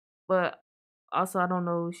knows, but also I don't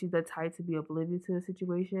know if she's the type to be oblivious to the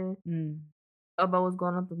situation about what's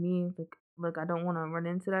going on with me. Like I don't want to run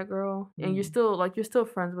into that girl, and you're still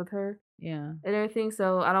friends with her, and everything.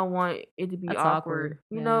 So I don't want it to be awkward.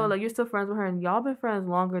 You know, like you're still friends with her, and y'all been friends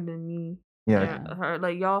longer than me. Her,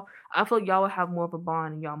 like y'all, I feel like y'all would have more of a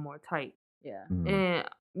bond, and y'all more tight. And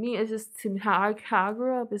me, it's just to me how I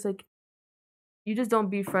grew up. It's like, you just don't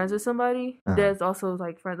be friends with somebody that's also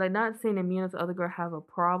like friends. Like, not saying that me and this other girl have a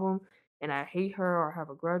problem and I hate her or have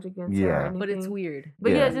a grudge against her or anything. But it's weird.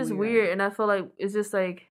 But it's just weird. And I feel like it's just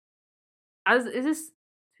like, it's just,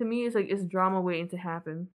 to me, it's like it's drama waiting to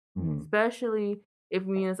happen. Especially if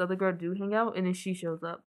me and this other girl do hang out and then she shows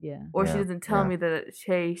up. Or she doesn't tell me that,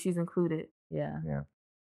 hey, she's included.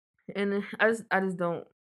 And I just don't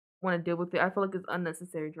want to deal with it. I feel like it's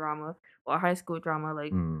unnecessary drama or high school drama.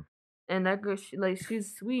 Like, and that girl,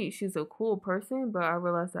 she's sweet. She's a cool person, but I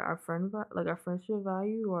realized that our friendship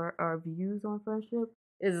value or our views on friendship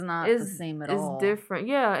is not the same at all. It's different.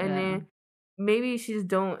 And then maybe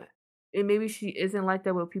maybe she isn't like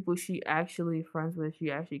that with people she actually friends with,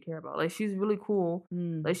 she actually care about. Like, she's really cool.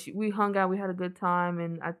 Like, we hung out, we had a good time,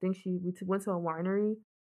 and I think we went to a winery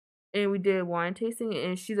and we did wine tasting,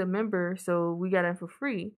 and she's a member, so we got in for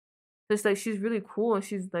free. So it's like she's really cool, and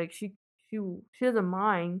she's like she doesn't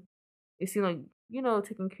mind. It seemed like, you know,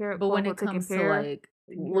 taking care of. But when it comes to like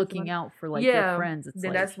looking out for like your friends, it's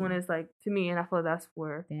then like, that's when it's like, to me, and I feel like that's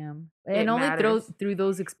where and only through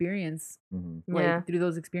those experiences, through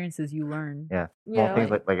those experiences you learn. Small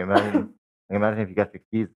things like imagine if you got your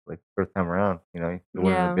keys like first time around, you know, it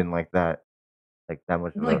wouldn't have been like that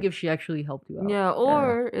much. Like if she actually helped you out.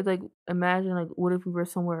 Or it's like, imagine like, what if we were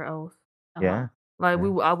somewhere else? Like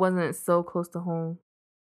I wasn't so close to home,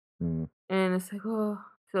 and it's like, oh.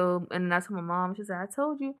 So, and that's my mom. She said, "I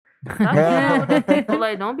told you, but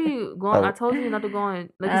like, don't be going. I told you not to go in.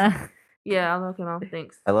 Like, Yeah, I'm okay, mom.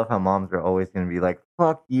 Thanks. I love how moms are always going to be like,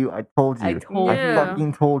 "Fuck you! I told you. I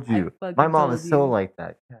fucking told you." My mom is so like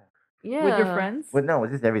that. Yeah. With your friends? But no,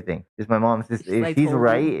 it's just everything. Just my mom's just if she's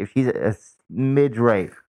right, if she's a smidge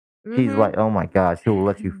right, she's like, oh my god, she'll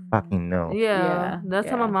let you fucking know. Yeah. That's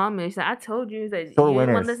how my mom is. Like, I told you that sore you winners.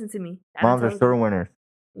 didn't want to listen to me. Moms are sore winners.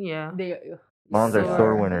 Yeah. Moms are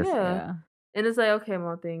sore winners. Yeah. And it's like, okay,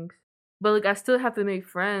 mom, thanks. But like, I still have to make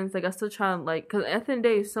friends. Like, I still try to like, because at the end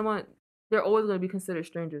of the day, they're always going to be considered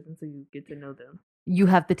strangers until you get to know them. You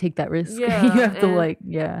have to take that risk. Yeah, you have to like,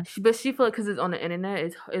 yeah. But she feel like because it's on the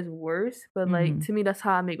internet, it's worse. But like to me, that's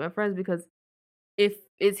how I make my friends, because if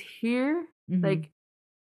it's here, like,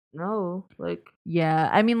 no, like. Yeah,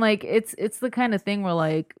 I mean, like it's the kind of thing where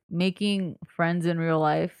like making friends in real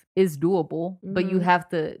life is doable, but you have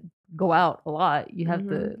to go out a lot. You have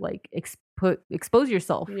to like expose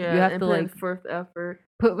yourself. Yeah, you have and to like forth effort.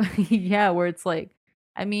 Where it's like,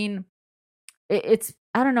 I mean, it's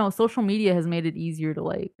I don't know. Social media has made it easier to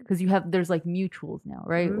like, because there's like mutuals now,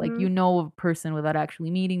 right? Like you know a person without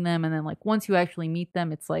actually meeting them, and then like once you actually meet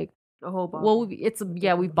them, it's like a whole bond. Well,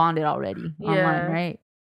 we've bonded already online, right?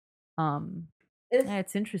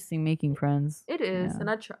 It's interesting making friends. It is, and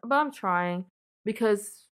but I'm trying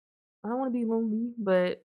because I don't want to be lonely,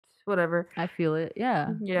 but whatever. I feel it. Yeah.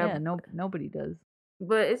 Nobody does.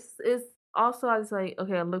 But it's also, I was like,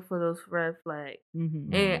 okay, I look for those red flags,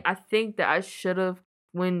 and I think that I should have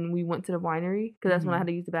when we went to the winery, because that's when I had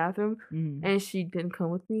to use the bathroom, and she didn't come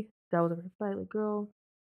with me. That was a red flag. Like, girl,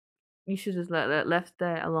 you should just left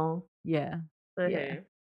that alone. Yeah. But hey,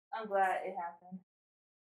 I'm glad it happened.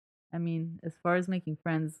 I mean, as far as making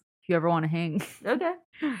friends, if you ever want to hang, okay,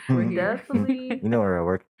 we're definitely. You know where I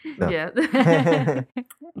work. So. Yeah.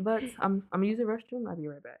 But I'm using the restroom. I'll be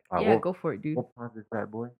right back. Yeah, go for it, dude. We'll pause this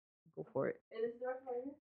bad boy. Go for it.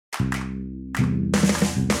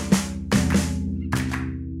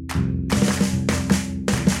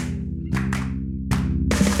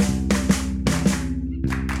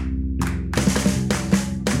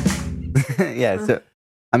 Yeah, so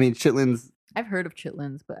I mean, chitlins. I've heard of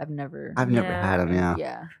chitlins, but I've never had them. Yeah.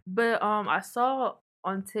 Yeah. But I saw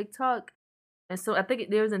on TikTok, and so I think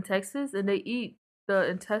it was in Texas, and they eat the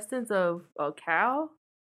intestines of a cow.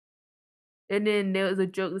 And then there was a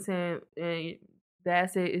joke saying, and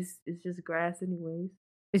Dad said it's just grass anyways,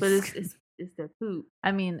 but it's their poop.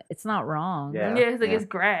 I mean, it's not wrong. Yeah, it's like it's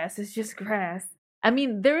grass. It's just grass. I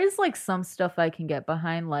mean, there is like some stuff I can get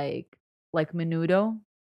behind, like menudo.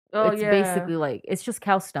 Oh, it's basically like it's just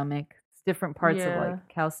cow stomach. It's different parts of like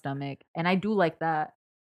cow stomach, and I do like that.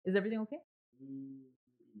 Is everything okay?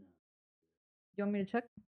 You want me to check?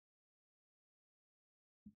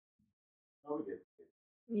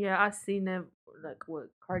 Yeah, I seen them, like, what,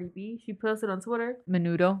 Cardi B? She posted on Twitter.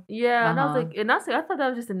 Menudo? Yeah, and I was like, I thought that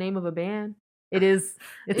was just the name of a band. It is.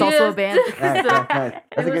 It's also a band. That's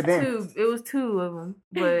a good name. It was two of them,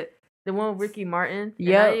 but the one with Ricky Martin, I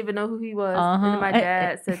didn't even know who he was. And then my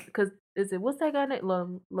dad said, because what's that guy name?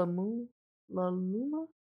 Maluma?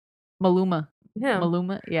 Him.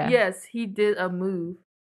 Maluma, yeah. Yes, he did a move.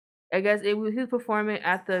 I guess he was performing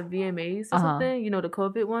at the VMAs or something, the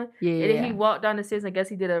COVID one. Yeah. And then he walked down the stairs, and I guess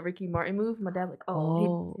he did a Ricky Martin move. My dad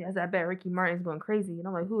was like, I bet Ricky Martin's going crazy. And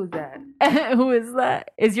I'm like, who is that? Who is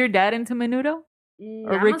that? Is your dad into menudo?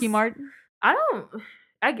 Or Ricky Martin?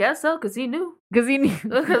 I guess so, because he knew. Because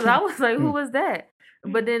Because I was like, who was that?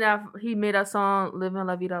 But then he made a song, Living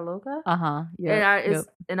La Vida Loca. Yeah.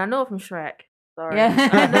 And I know it from Shrek. Sorry. Yeah.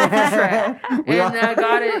 I know it from Shrek. And I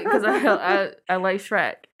got it because I like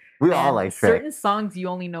Shrek. We all like Shrek. Certain songs you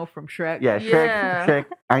only know from Shrek. Yeah, Shrek.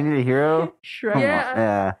 I Need a Hero. Shrek.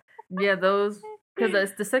 Yeah, those.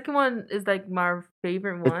 Because the second one is like my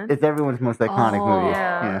favorite one. It's everyone's most iconic movie.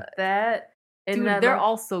 Yeah, that. And dude, they're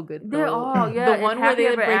all so good. They're all, yeah. The one where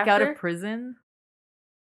they break out of prison.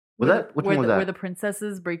 Which one was that? Where the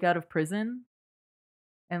princesses break out of prison,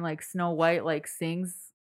 and like Snow White like sings.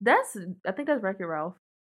 I think that's Wreck-It Ralph.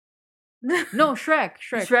 No, Shrek.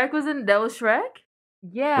 Shrek was in. That was Shrek.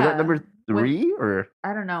 Yeah. Was that number 3 or?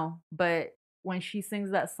 I don't know, but when she sings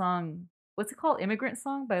that song, what's it called? Immigrant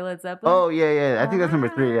Song by Led Zeppelin. Oh yeah. I think that's number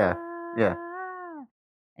 3. Yeah.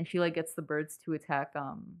 And she like gets the birds to attack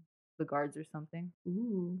the guards or something.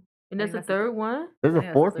 Ooh. And there's a third one. There's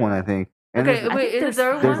a fourth one, I think. And okay, wait. Is the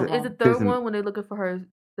third one? Is the third one when they're looking for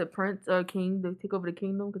the prince or king to take over the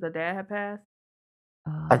kingdom because her dad had passed?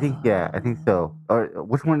 I think so. Or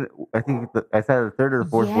which one? I think I said the third or the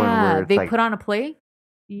fourth one. Where they put on a play.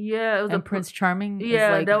 Yeah, it was Prince Charming.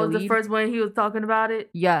 Yeah, like that was the first one he was talking about it.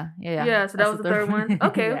 Yeah. So that was the third one.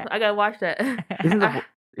 Okay, I gotta watch that.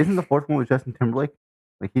 Isn't the fourth one with Justin Timberlake?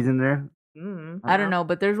 Like he's in there. I don't know,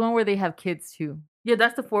 but there's one where they have kids too. Yeah,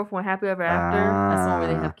 that's the fourth one. Happy Ever After. That's the one where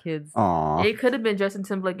they have kids. Aww. It could have been Justin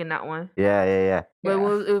Timberlake in that one. Yeah. But it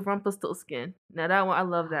was Rumpelstiltskin. Now that one, I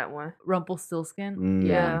love that one. Rumpelstiltskin.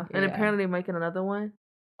 Yeah. And apparently they're making another one.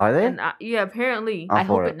 Are they? And apparently. I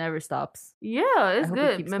hope it never stops. Yeah, it's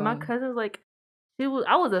good. Man, my cousin's like,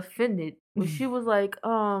 I was offended when she was like,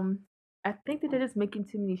 I think that they're just making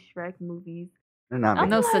too many Shrek movies.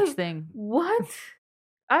 No such thing. What?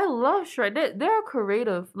 I love Shrek. They're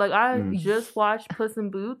creative. Like, I just watched Puss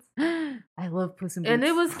in Boots. I love Puss in Boots. And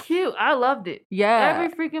it was cute. I loved it. Yeah.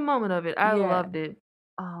 Every freaking moment of it. I loved it.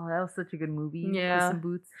 Oh, that was such a good movie. Yeah. Puss in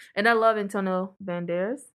Boots. And I love Antonio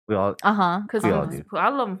Banderas. We all. Because I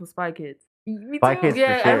love him for Spy Kids. Me Spy too. Kids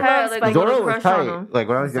yeah, for sure. I had like Zorro a was crush tight. on him. Like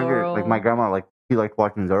when I was younger, like my grandma, like she liked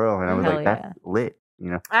watching Zorro, and I was like, that's lit,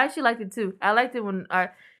 you know. I actually liked it too. I liked it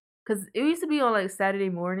because it used to be on like Saturday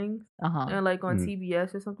mornings, and like on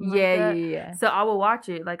TBS or something like that. Yeah. So I would watch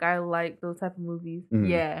it. Like I like those type of movies.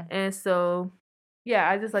 Yeah. And so, yeah,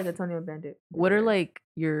 I just like Antonio Banderas. What are like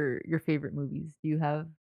your favorite movies? Do you have?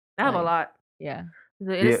 I have a lot. Yeah.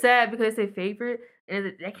 It's sad because they say favorite,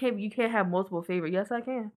 and you can't have multiple favorite. Yes, I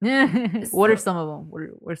can. What are some of them?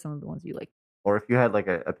 What are some of the ones you like? Or if you had like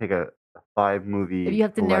a 5 movie. If you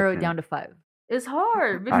have to narrow it down to 5. It's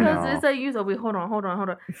hard because it's like wait, hold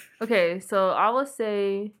on. Okay, so I would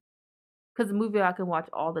say, because the movie I can watch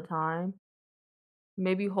all the time,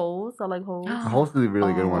 maybe Holes. I like Holes. Holes is a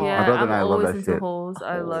really good one. Yeah, my brother and I love always that into shit. Holes.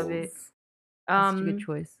 I love it. That's a good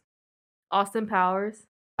choice. Austin Powers.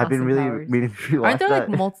 I've been really meaning to rewatch Aren't there that.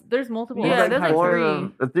 like there's multiple? Yeah, there's like 3.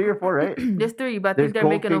 There's 3 or 4, right? There's 3, but I think they're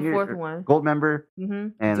making a 4th one. Goldmember.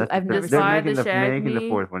 And I've never they're seen making the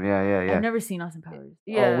 4th one. Yeah. I've never seen Austin Powers.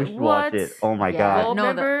 Yeah, we should watch it. Oh my god.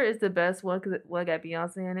 Goldmember is the best one because it got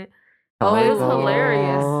Beyonce in it. Oh, it was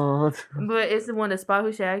hilarious. But it's the one that Spy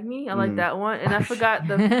Who Shagged Me. I like that one, and I forgot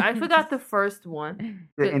the first one.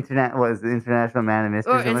 The International Man and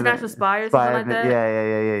Mystery or International Spy or something like that.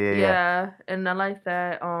 Yeah. Yeah, and I like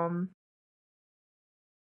that. I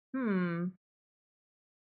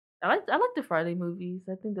like the Friday movies.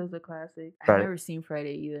 I think those are classic. I've never seen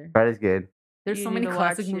Friday either. Friday's good. There's so many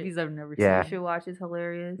classic movies I've never seen. You should watch. It's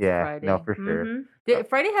hilarious. Yeah, Friday. No, for sure.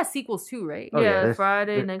 Friday has sequels too, right? Yeah,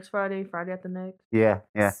 Friday, next Friday, Friday after next. Yeah.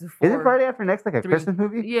 Isn't Friday after next like a Christmas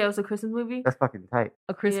movie? Yeah, it was a Christmas movie. That's fucking tight.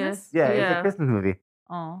 A Christmas? Yeah, it's a Christmas movie.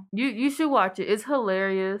 Oh, you should watch it. It's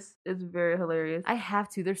hilarious. It's very hilarious. I have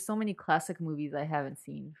to. There's so many classic movies I haven't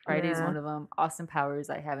seen. Friday's one of them. Austin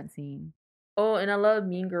Powers I haven't seen. Oh, and I love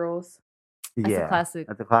Mean Girls. That's a classic.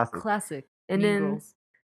 That's a classic. Classic. And Mean then Girls.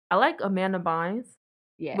 I like Amanda Bynes.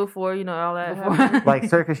 Yeah. Before all that happened. Like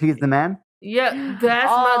Circus, she's the man. Yeah,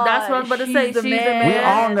 that's what I was about to say. She's the man. We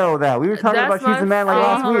all know that. We were talking about She's the Man like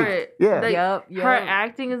last week. Yeah. Like, her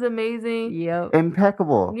acting is amazing. Yep.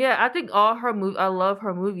 Impeccable. Yeah, I think all her movies. I love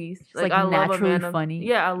her movies. Like I love naturally Amanda. Funny.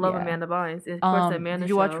 Yeah, I love Amanda Bynes. Of course, the Amanda Did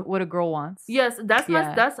you watch What a Girl Wants? Yes, that's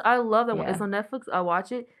I love that one. It's on Netflix. I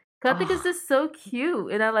watch it. Cause I think it's just so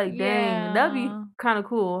cute, and I like, dang, that'd be kind of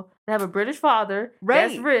cool to have a British father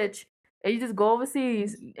that's rich, and you just go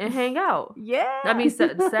overseas and hang out. Yeah. I mean,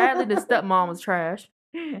 sadly, the stepmom was trash,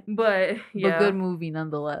 but yeah, but good movie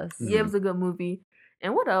nonetheless. Yeah, it was a good movie.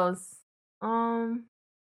 And what else?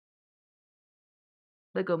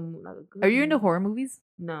 Like a good Are you into horror movies?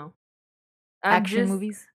 No. Action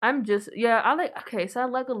movies? I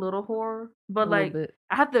like a little horror, but like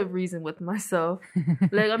I have to reason with myself.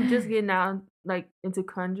 Like I'm just getting out like into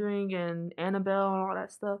Conjuring and Annabelle and all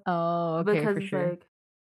that stuff. Oh, okay, because for it's sure. like,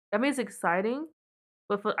 I mean, it's exciting,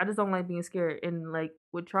 but I just don't like being scared. And like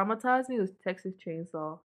what traumatized me was Texas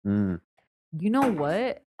Chainsaw. You know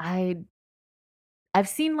what? I've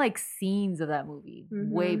seen like scenes of that movie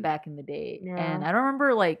way back in the day, and I don't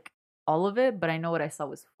remember like all of it, but I know what I saw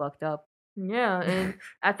was fucked up. Yeah, and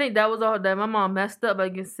I think that was all that my mom messed up by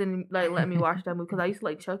letting me watch that movie because I used to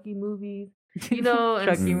like Chucky movies, and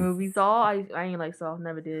Chucky movies. Saw, I ain't like Saw,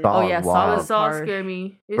 never did. Saw, oh yeah, Saw scared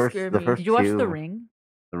me. Scared me. Did you watch The Ring?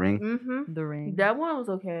 The Ring. Mm-hmm. The Ring. That one was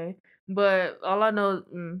okay, but all I know,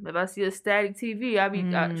 if I see a static TV, I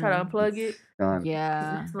try to unplug it. Done.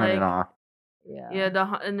 Yeah, Turn it off. Yeah.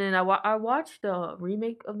 And then I watched the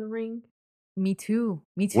remake of The Ring. Me too.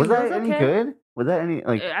 Was that any good? Was that any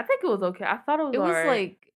like? I think it was okay. I thought it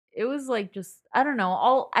was. It was like just I don't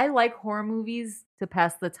know. I like horror movies to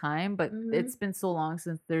pass the time, but it's been so long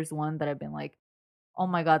since there's one that I've been like, oh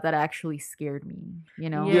my god, that actually scared me. You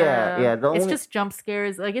know? Yeah. It's just jump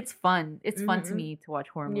scares. Like it's fun. It's fun to me to watch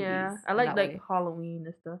horror movies. Yeah, I like Halloween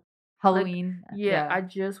and stuff. Halloween. Like, I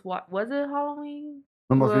just watched. Was it Halloween?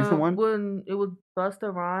 The most recent one? When it was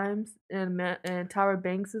Busta Rhymes and Tyra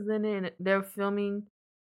Banks is in it, and they're filming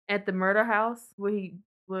at the murder house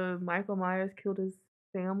where Michael Myers killed his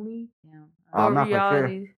family. Yeah. I'm not quite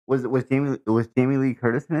sure. Was Jamie Lee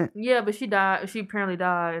Curtis in it? Yeah, but she died. She apparently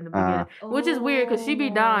died in the beginning, which is weird because she be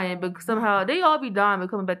dying, but somehow they all be dying but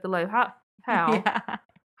coming back to life. How? Yeah.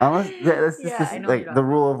 Unless that's just like the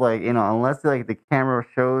rule of like, unless like the camera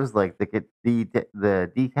shows like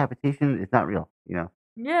the decapitation, it's not real,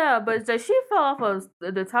 Yeah, but it's like she fell off of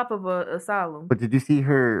the top of a asylum. But did you see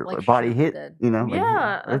her body hit? Dead. Like,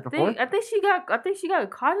 yeah, I think she got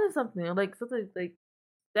caught in something like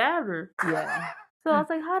stabbed her. Yeah. So I was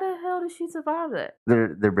like, how the hell did she survive that?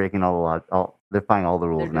 They're breaking all the laws. They're defying all the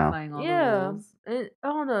rules now. Yeah, and I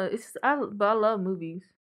don't know. But I love movies.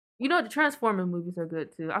 The Transformers movies are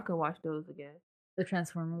good too. I can watch those again. The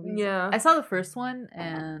Transformers movies. Yeah, I saw the first one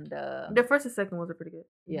and the first and second ones are pretty good.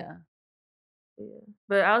 Yeah. Yeah,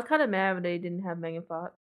 but I was kind of mad when they didn't have Megan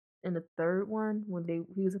Fox in the third one when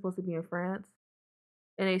he was supposed to be in France,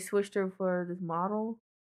 and they switched her for this model,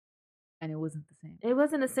 and it wasn't the same. It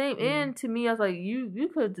wasn't the same. And to me, I was like, you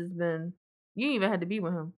could have just been. You didn't even had to be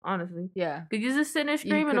with him, honestly. Yeah, because you just sitting there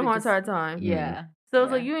screaming the whole entire time. Yeah. So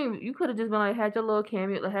it's like you could have just been like had your little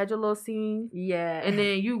cameo, like had your little scene. Yeah. And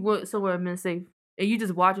then you went somewhere and been safe, and you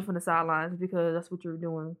just watching from the sidelines because that's what you were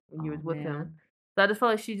doing when you was with him. So I just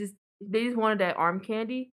felt like they just wanted that arm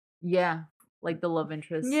candy. Yeah, like the love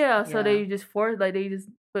interest. Yeah, so they just forced, but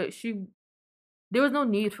there was no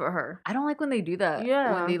need for her. I don't like when they do that.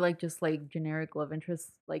 Yeah. When they just generic love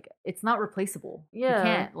interests. Like, it's not replaceable. Yeah. You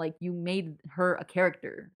can't. You made her a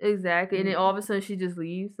character. Exactly. And then all of a sudden she just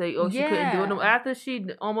leaves. She couldn't do it. No, after she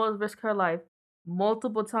almost risked her life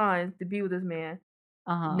multiple times to be with this man.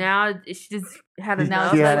 Now she just had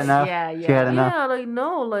enough. She had enough. Yeah. She had enough. Yeah,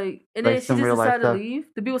 and then she just decided to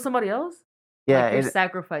leave to be with somebody else. Yeah, you're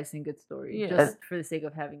sacrificing good story just for the sake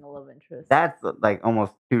of having a love interest. That's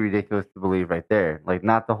almost too ridiculous to believe right there.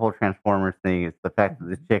 Not the whole Transformers thing. It's the fact that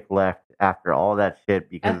the chick left after all that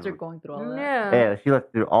shit because after going through all that. Yeah, she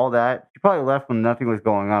left through all that. She probably left when nothing was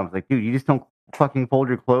going on. I was like, dude, you just don't fucking fold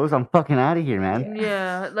your clothes. I'm fucking out of here, man.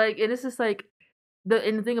 Yeah, and it's just and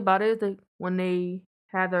the thing about it is when they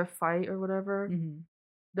had their fight or whatever,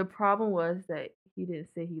 the problem was that he didn't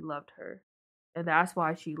say he loved her, and that's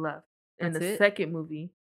why she left. In the second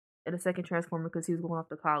movie, in the second Transformer, because he was going off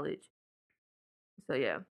to college. So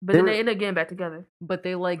yeah, but then they ended up getting back together. But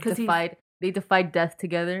they defied death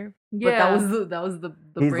together. Yeah, but that was the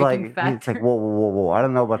breaking factor. He's like, whoa! I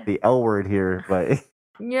don't know about the L word here, but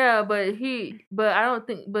yeah, but I don't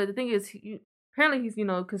think. But the thing is, apparently he's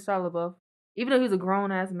Shia LaBeouf, even though he was a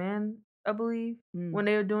grown ass man, I believe, when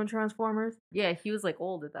they were doing Transformers. Yeah, he was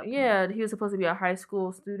old at that point. Yeah, he was supposed to be a high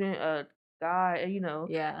school student, guy,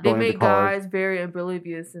 yeah, they make guys very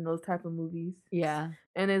oblivious in those type of movies. Yeah,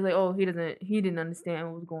 and it's like, he didn't understand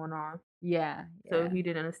what was going on. Yeah, so he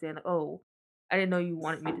didn't understand. I didn't know you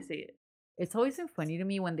wanted me to say it. It's always been funny to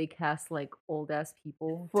me when they cast old ass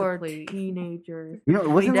people for to play teenagers. It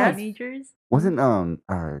wasn't teenagers. Wasn't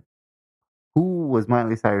who was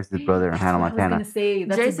Miley Cyrus's brother in Hannah Montana? I was gonna say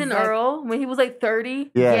Jason Earl when he was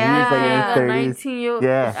 30. Yeah, he was in his 30s. 19-year-old.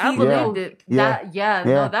 Yeah, I believed it.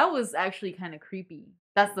 No, that was actually kind of creepy.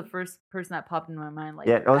 That's the first person that popped in my mind.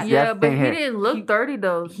 But he didn't look 30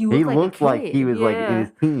 though. He looked like he was in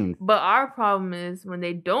his teens. But our problem is when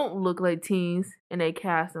they don't look like teens and they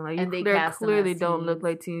cast them they clearly don't look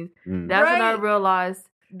like teens. That's when I realized.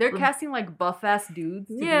 They're casting buff ass dudes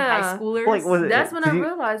to be high schoolers. That's when I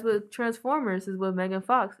realized with Transformers is with Megan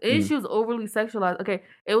Fox. And she was overly sexualized. Okay,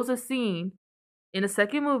 it was a scene in the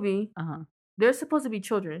second movie. They're supposed to be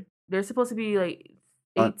children. They're supposed to be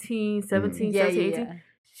 18, 17, 17, 18. Yeah.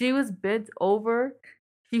 She was bent over.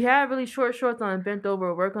 She had really short shorts on and bent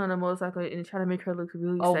over, working on a motorcycle and trying to make her look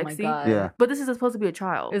really sexy. My God. Yeah. But this is supposed to be a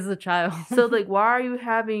child. It's a child. So why are you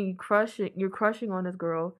you're crushing on this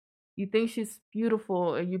girl? You think she's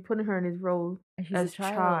beautiful, and you're putting her in this role as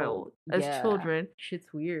children. Shit's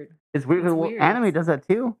weird. It's weird because anime does that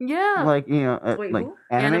too. Yeah, Wait,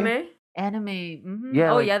 anime. Mm-hmm.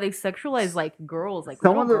 Yeah. They sexualize girls.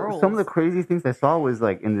 Some of the craziest things I saw was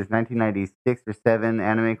in this 1996 or 7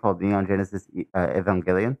 anime called Neon Genesis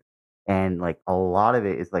Evangelion, and a lot of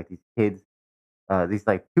it is these kids, these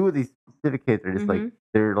two of these specific kids are just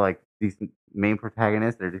they're these main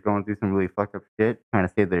protagonists. They're just going through some really fucked up shit, trying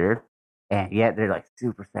to save the earth, and yet they're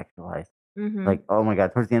super sexualized. Oh my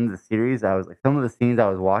God! Towards the end of the series, I was some of the scenes I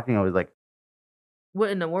was watching, I was like, what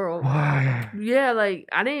in the world? Yeah,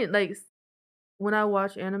 I didn't when I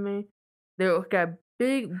watch anime, they got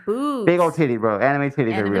big boobs, big old titty, bro. Anime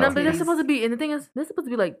titties are real. But they're supposed to be, and the thing is, they're supposed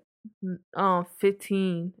to be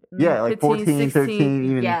 15. Yeah, like 14, 16. 13,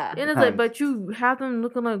 even. Yeah. And it's like, but you have them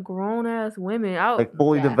looking like grown ass women out, like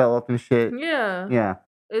fully developed and shit. Yeah. Yeah.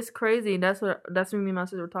 It's crazy. That's what me and my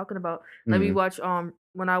sister were talking about. Like we watch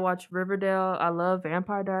when I watch Riverdale, I love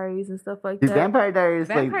Vampire Diaries and stuff like that. Vampire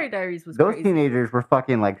Diaries was those crazy. Teenagers were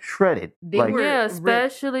fucking like shredded.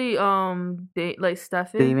 Especially like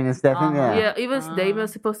Stefan. Damon and Stefan, yeah. Even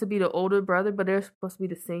Damon's supposed to be the older brother, but they're supposed to be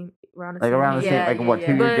the same around the same. What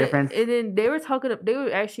 2 year difference? And then they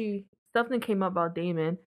were actually something came up about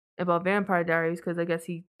Damon about Vampire Diaries because I guess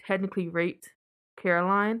he technically raped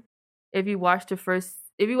Caroline. If you watched the first season.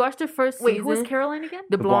 Wait, who was Caroline again?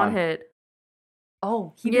 The blonde head.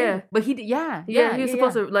 Oh, he did. But he did. Yeah. He was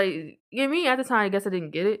supposed to like. Yeah, me at the time, I guess I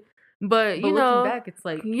didn't get it. But you know, looking back, it's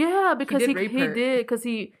like because he did because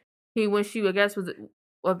he when she I guess was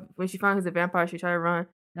when she found he was a vampire, she tried to run.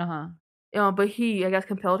 But he I guess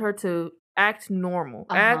compelled her to act normal,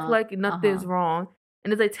 act like nothing's wrong,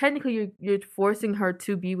 and it's like technically you're forcing her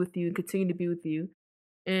to be with you and continue to be with you.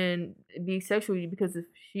 And be sexual because if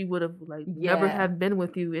she would have like never have been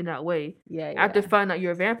with you in that way. After finding out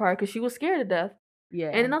you're a vampire because she was scared to death.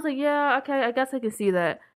 And then I was like, yeah, okay, I guess I can see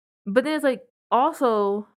that. But then it's like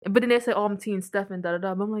also, but then they say, oh, I'm Team Stefan, da da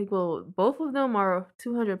da. But I'm like, well, both of them are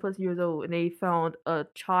 200 plus years old, and they found a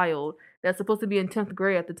child that's supposed to be in 10th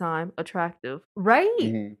grade at the time attractive. Right?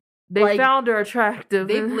 Mm-hmm. They found her attractive.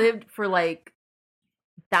 They've lived for like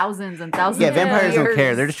thousands and thousands. Yeah, vampires don't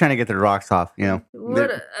care. They're just trying to get their rocks off, you know.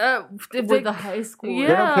 With the high school, yeah,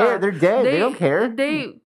 they don't care. They're dead. They don't care.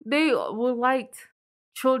 They were liked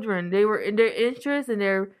children. They were in their interest and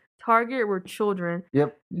their target were children.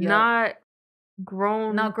 Yep. Not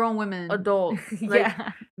grown women, adults. Like,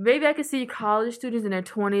 maybe I could see college students in their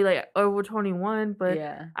 20, like over 21, but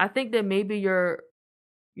I think that maybe your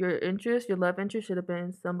interest, your love interest, should have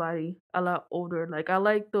been somebody a lot older. Like I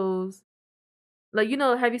like those. Like, you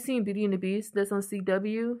know, have you seen Beauty and the Beast? That's on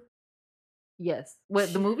CW. Yes.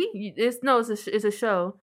 What, the movie? It's a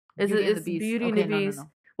show. It's Beauty and the Beast.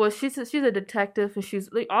 No. Well, she's a detective and she's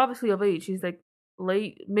like obviously of age. She's like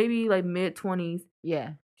late, maybe like mid-20s.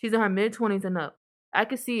 Yeah. She's in her mid-20s and up. I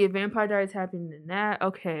could see if Vampire Diaries happened in that.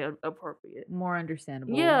 Okay, appropriate. More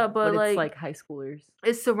understandable. Yeah, but it's like high schoolers.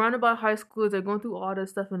 It's surrounded by high schoolers. They're going through all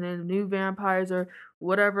this stuff, and then new vampires or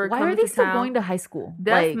whatever. Why are they still going to high school?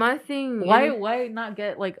 That's like, my thing. Why not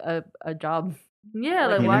get like a job? Yeah,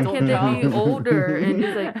 like why can't they be older and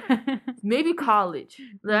just like maybe college?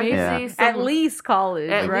 Like, at least college,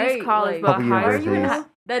 right? Least college, like, but high school.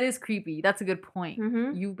 That is creepy. That's a good point.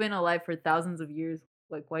 Mm-hmm. You've been alive for thousands of years.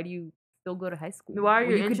 Like, why do you still go to high school? Why are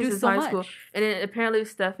you interested in high school? And then apparently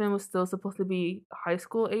Stefan was still supposed to be high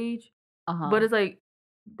school age. But it's like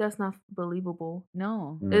that's not believable.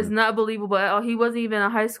 No, it's not believable at all. He wasn't even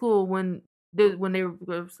in high school when they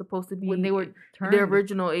were supposed to be when they were their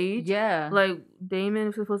original age. Yeah, like Damon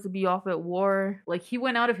was supposed to be off at war. Like he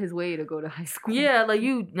went out of his way to go to high school. Yeah, like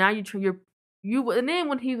you and then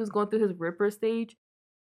when he was going through his Ripper stage.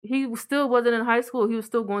 He still wasn't in high school. He was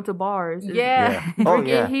still going to bars. Yeah. Oh,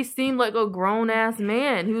 yeah. He seemed like a grown-ass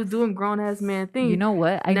man. He was doing grown-ass man things. You know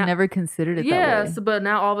what? I never considered it that way. Yes, but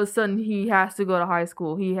now all of a sudden he has to go to high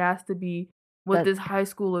school. He has to be with this high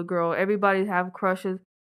schooler girl. Everybody have crushes.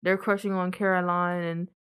 They're crushing on Caroline and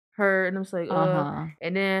her. And I'm just like,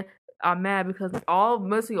 And then I'm mad because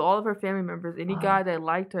mostly all of her family members, any guy that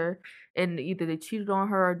liked her, and either they cheated on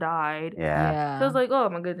her or died. Yeah. So I was like, oh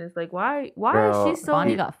my goodness, like why is she so?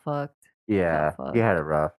 Bonnie got fucked. Yeah, he had it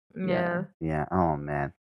rough. Yeah. Oh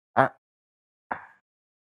man, I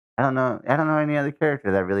don't know. I don't know any other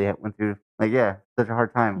character that really went through such a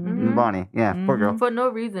hard time. Mm-hmm. Bonnie, poor girl, for no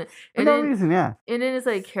reason. For no reason. And then it's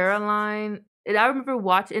like Caroline. And I remember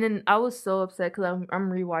watching, and then I was so upset because I'm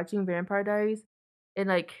rewatching Vampire Diaries, and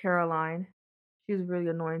like Caroline. She's really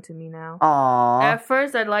annoying to me now. Aww. At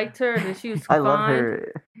first, I liked her, and she was fine. I love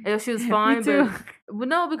her. And she was fine, me too. But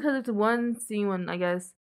no, because it's one scene when I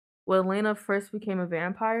guess Elena first became a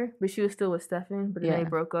vampire, but she was still with Stefan. But then they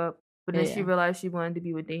broke up. But then she realized she wanted to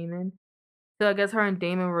be with Damon. So I guess her and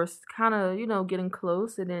Damon were kind of getting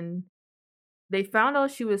close, and then they found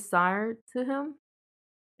out she was sired to him,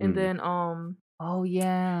 and then Oh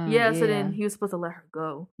yeah. So then he was supposed to let her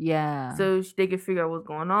go. Yeah. So they could figure out what's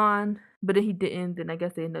going on, but then he didn't. Then I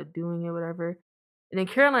guess they ended up doing it, whatever. And then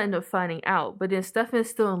Caroline ended up finding out. But then Stefan's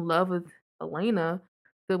still in love with Elena,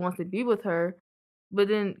 still wants to be with her. But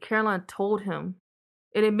then Caroline told him,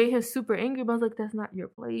 and it made him super angry. But I was like, "That's not your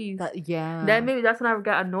place." That's when I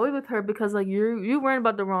got annoyed with her because like you're worrying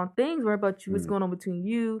about the wrong things. Worrying about what's going on between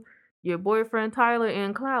you, your boyfriend Tyler,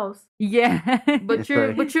 and Klaus. Yeah. But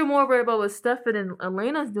you're more worried about what Stefan and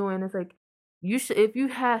Elena's doing. It's like you should. If you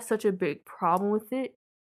had such a big problem with it,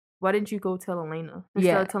 why didn't you go tell Elena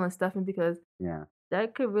instead of telling Stefan? Because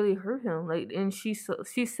that could really hurt him. Like, and she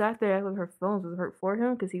sat there acting like her feelings was hurt for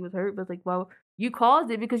him because he was hurt. But like, well, you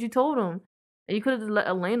caused it because you told him, and you could have just let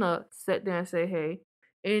Elena sit there and say, "Hey,"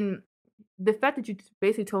 and the fact that you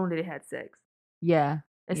basically told him that they had sex. Yeah.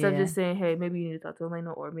 Instead of just saying, "Hey, maybe you need to talk to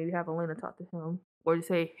Elena," or maybe have Elena talk to him, or just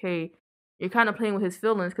say, "Hey, you're kind of playing with his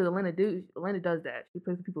feelings," because Elena does that. She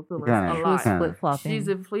plays with people's feelings a lot. She was flip-flopping.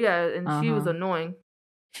 She was annoying.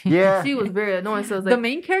 Yeah, she was very annoying. So it's like, the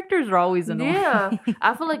main characters are always annoying. Yeah,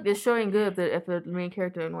 I feel like the show ain't good if the main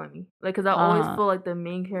character annoys me. Like, cause I always feel like the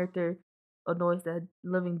main character annoys the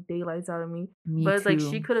living daylights out of me. But it's like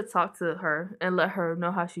she could have talked to her and let her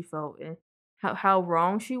know how she felt and how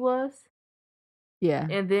wrong she was. Yeah.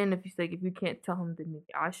 And then if you can't tell him, then maybe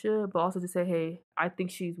I should. But also to say, hey, I think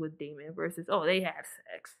she's with Damon versus they had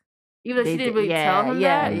sex. Even though she didn't really tell him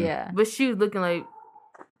that. Yeah. But she was looking like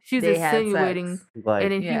she was insinuating,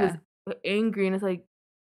 and then he was angry, and it's like,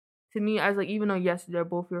 to me, I was like, even though yes, they're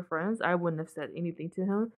both your friends, I wouldn't have said anything to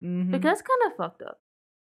him. But that's kind of fucked up.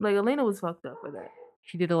 Like, Elena was fucked up for that.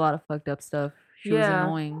 She did a lot of fucked up stuff. She was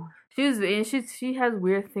annoying. She has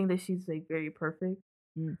weird thing that she's like very perfect.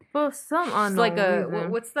 For some unknown like reason.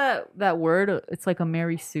 What's that word? It's like a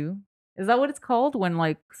Mary Sue. Is that what it's called when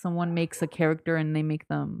like someone makes a character and they make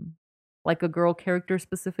them like a girl character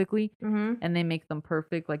specifically, and they make them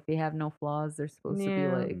perfect, like they have no flaws. They're supposed to be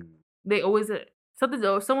like they always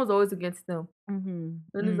someone's always against them. And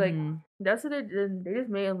it's like that's what they just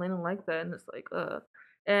made Elena like that, and it's like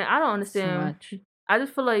and I don't understand. I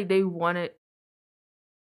just feel like they wanted.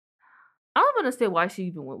 I don't understand why she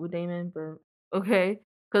even went with Damon, but okay,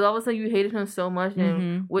 because all of a sudden you hated him so much,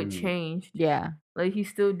 and what changed? Yeah, like he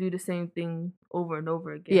still do the same thing over and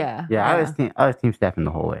over again. Yeah. I was team Stefan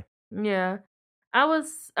the whole way. Yeah,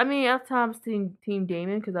 I mean, at times team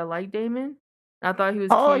Damon because I like Damon. I thought he was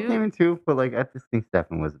cute. I like Damon too, but like I just think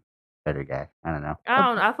Stefan was a better guy. I don't know.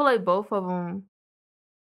 I feel like both of them.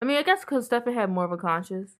 I mean, I guess because Stefan had more of a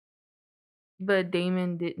conscience, but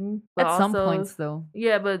Damon didn't. But at some points, though.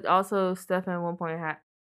 Yeah, but also Stefan at one point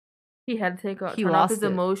he had to turn off his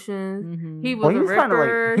emotions. He was a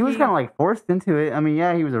ripper. He was kind of like forced into it. I mean,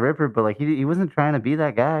 yeah, he was a ripper, but like he wasn't trying to be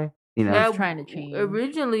that guy. You know, he was trying to change.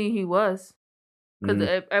 Originally, he was.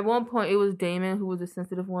 Because at one point it was Damon who was the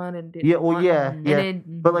sensitive one and didn't. Yeah.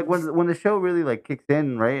 But like when the show really like kicks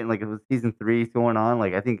in, right, and like it was season 3 going on,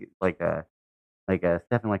 like I think Stefan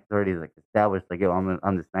like already like established like, yo,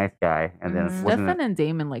 I'm this nice guy, and then Stefan and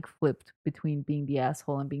Damon like flipped between being the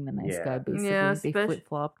asshole and being the nice guy. Basically, they flip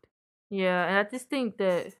flopped. Yeah, and I just think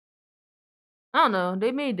that I don't know,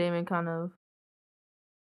 they made Damon kind of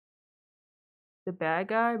the bad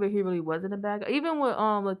guy, but he really wasn't a bad guy. Even with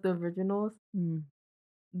like the originals,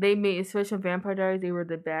 they made, especially in Vampire Diaries, they were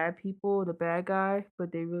the bad people, the bad guy,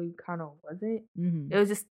 but they really kind of wasn't. It was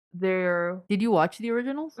just their. Did you watch the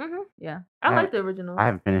originals? Yeah, I like the originals. I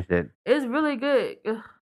haven't finished it. It's really good.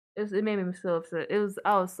 It made me so upset.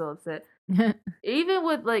 I was so upset. Even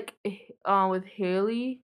with like with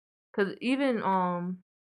Haley, because even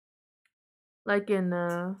like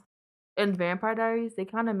in Vampire Diaries, they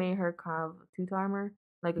kind of made her kind of a two-timer,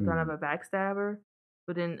 like a kind of a backstabber.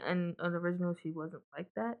 But then in the original, she wasn't like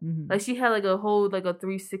that. Like she had like a whole like a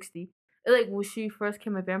 360. Like when she first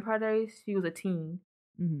came at Vampire Diaries, she was a teen.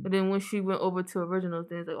 But then when she went over to originals,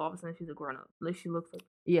 then it's like all of a sudden she's a grown up. Like she looks like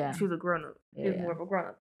she's a grown up. She's more of a grown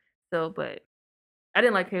up. So, but I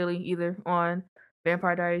didn't like Haley either on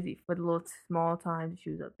Vampire Diaries for the little small time she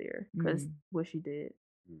was up there because what she did.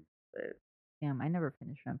 But damn, I never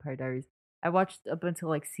finished Vampire Diaries. I watched up until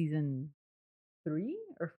like season 3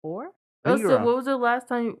 or 4. Oh, so what was the last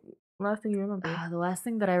thing you remember? The last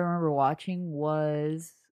thing that I remember watching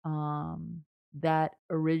was that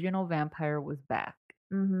original vampire was back,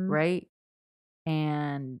 right?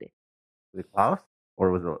 And was it Klaus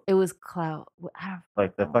or was it? It was Klaus.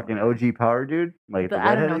 Like the fucking OG power dude, like the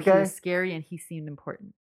I don't know. guy? He was scary and he seemed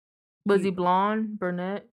important. Was he blonde,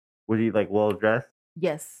 brunette? Was he like well dressed?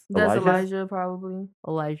 Yes, that's Elijah probably.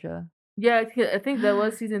 Elijah. Yeah, I think that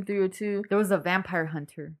was season 3 or 2. There was a vampire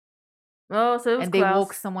hunter. Oh, so it was they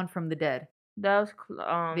woke someone from the dead. That was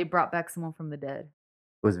they brought back someone from the dead.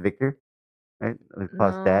 Was Victor, right?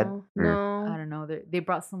 Klaus' dad? No, I don't know. They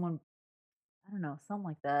brought someone. I don't know, something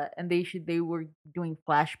like that. And they were doing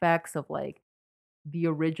flashbacks of like the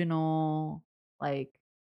original like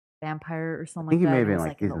vampire or something like that. I think he may have been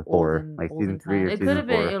like season 4, like season 3 or season 4. It could have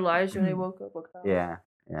been Elijah when they woke up. Yeah.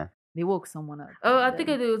 They woke someone up. Oh, I think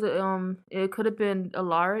it was it could have been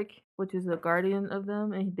Alaric, which is a guardian of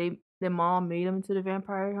them, and their mom made him into the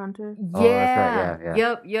vampire hunter. Yeah. Oh, that's right.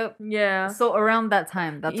 Yeah. Yep. Yeah. So around that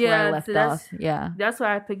time, that's where I left off. Yeah. That's where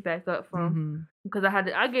I picked back up from because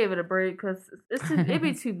I gave it a break because it'd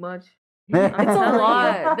be too much. It's a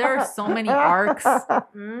lot. There are so many arcs.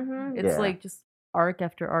 It's like just arc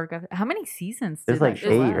after arc. How many seasons? There's like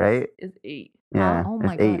 8, right? It's 8. Yeah. Oh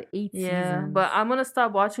my god, 8 yeah, seasons. but I'm gonna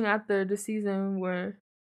stop watching after the season where.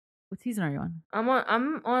 What season are you on? I'm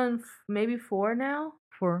on maybe 4 now.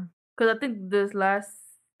 4. Because I think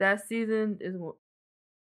that season is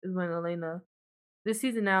when Elena. This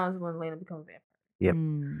season now is when Elena becomes a vampire. Yep.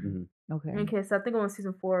 Okay. Okay, so I think I'm on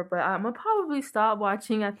season 4, but I'm gonna probably stop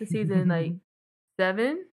watching after season like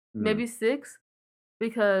 7, maybe 6,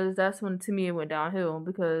 because that's when to me it went downhill.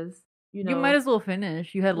 Because you might as well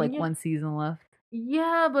finish. You had like 1 season left.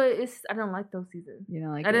 Yeah, but I don't like those seasons. You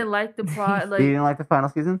know, like I didn't like the plot. Like you didn't like the final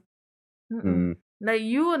season? Like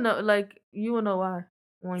you will know why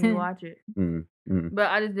when you watch it. But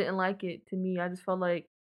I just didn't like it. To me, I just felt like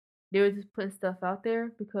they were just putting stuff out there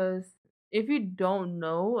because if you don't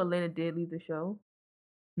know, Elena did leave the show.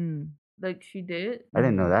 Like she did. I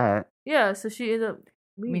didn't know that. Yeah, so she ended up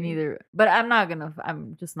leaving. Me neither. But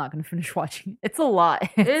I'm just not gonna finish watching. It's a lot.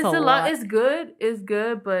 It's a lot. It's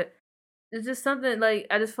good, but it's just something like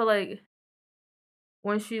I just feel like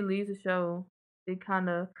when she leaves the show, they kind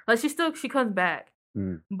of like she comes back,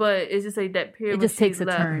 but it's just like that period. It just takes a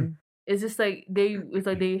turn. It's just like they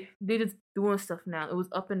just doing stuff now. It was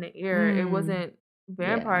up in the air. It wasn't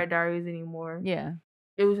Vampire Diaries anymore. Yeah,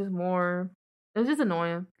 it was just more. It was just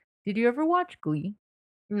annoying. Did you ever watch Glee?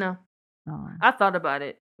 No. Oh. I thought about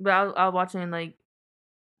it, but I was watching like.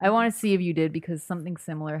 I want to see if you did because something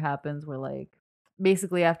similar happens where like.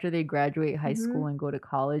 Basically, after they graduate high school and go to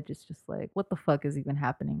college, it's just like, what the fuck is even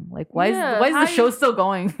happening? Like, why is the show still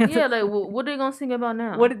going? Yeah, like, what are they gonna sing about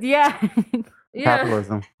now?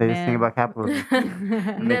 Capitalism. They just sing about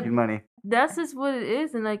capitalism, making money. That's just what it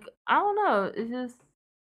is, and like, I don't know. It's just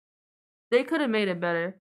they could have made it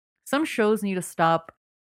better. Some shows need to stop.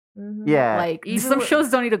 Yeah, like some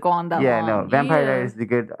shows don't need to go on that long. Yeah, no. Vampire Diaries is a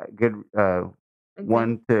good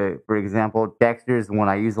one for example. Dexter is the one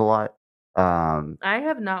I use a lot. I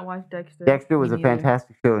have not watched Dexter. Dexter was a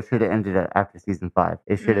fantastic show. It should have ended after season 5.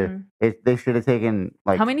 It should have. They should have taken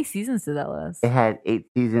like. How many seasons did that last? It had 8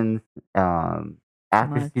 seasons.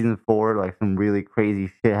 After season 4, like some really crazy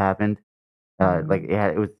shit happened. Like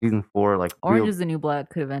it was season 4. Like Orange is the New Black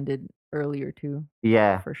could have ended earlier too.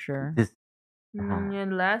 Yeah, for sure. Just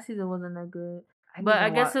and last season wasn't that good. But I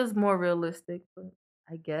guess it was more realistic. But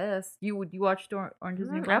I guess you watched Orange is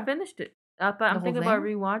the New Black. I finished it. I'm thinking about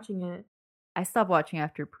rewatching it. I stopped watching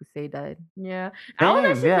after Poussey died. Yeah. I was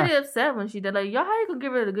actually pretty upset when she died. Like, y'all, how you gonna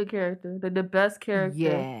give her a good character? Like, the best character.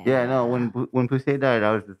 Yeah, no, when Poussey died,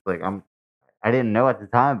 I was just like, I didn't know at the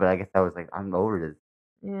time, but I guess I was like, I'm over this.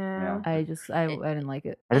 Yeah. You know? I didn't like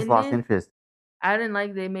it. I just lost interest. I didn't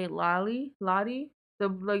like they made Lottie,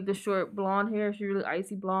 the short blonde hair, she really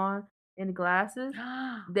icy blonde, and the glasses.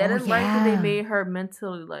 They didn't like that they made her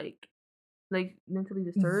mentally mentally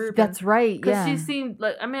disturbed. That's right. Because she seemed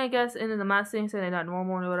like, I mean, I guess, and I'm not saying they're not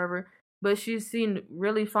normal or whatever, but she seemed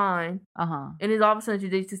really fine. And then all of a sudden,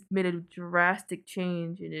 they just made a drastic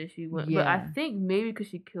change, and then she went. But I think maybe because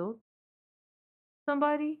she killed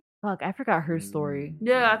somebody. Fuck, I forgot her story.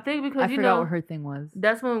 Yeah, I think because I forgot what her thing was.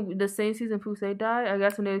 That's when the same season Poussey died. I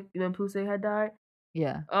guess when Poussey had died.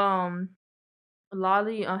 Yeah.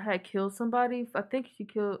 Lolly had killed somebody. I think she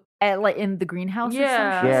killed in the greenhouse.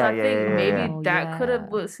 Yeah, or something? So I think maybe that could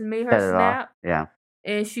have made her snap. Yeah,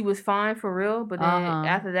 and she was fine for real. But then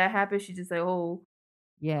after that happened, she just like, oh,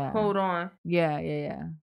 yeah, hold on. Yeah.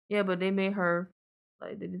 But they made her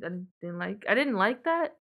like I didn't like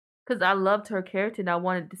that because I loved her character and I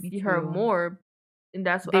wanted to see her more. And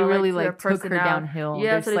that's what they really took her downhill.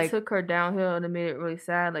 Yeah, so they took her downhill and it made it really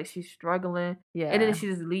sad. Like she's struggling. Yeah, and then she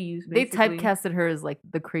just leaves. Basically. They typecasted her as like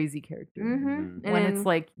the crazy character. When it's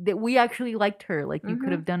like that, we actually liked her. Like you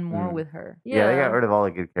could have done more with her. Yeah, they got rid of all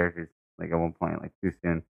the good characters. Like at one point, like too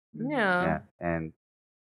soon. Yeah. And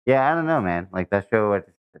I don't know, man. Like that show, I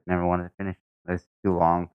just never wanted to finish. It was too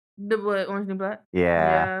long. The Orange New Black.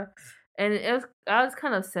 Yeah. And I was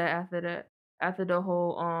kind of sad after that. After the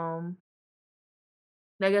whole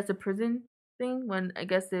I guess the prison thing when I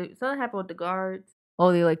guess something happened with the guards.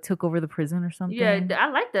 Oh, they took over the prison or something. Yeah,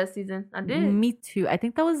 I liked that season. I did. Me too. I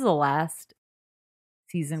think that was the last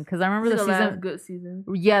season because I remember the season. Last good season.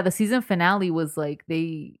 Yeah, the season finale was like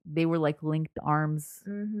they were like linked arms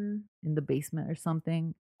in the basement or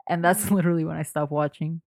something, and that's literally when I stopped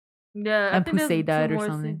watching. Yeah, I And think Pusey died or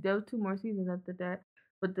something. There were 2 more seasons after that.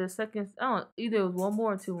 But the second, either it was 1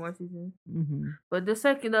 more or 2 more seasons. But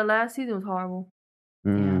the last season was horrible.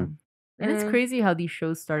 Yeah. And it's crazy how these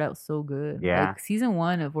shows start out so good. Yeah. Like season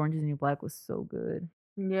 1 of Orange is the New Black was so good.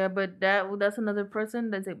 Yeah, but that's another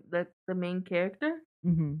person that's the main character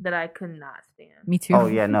that I could not stand. Me too. Oh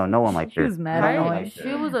yeah, no one liked her. She was mad annoying.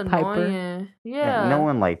 She was annoying. Yeah. No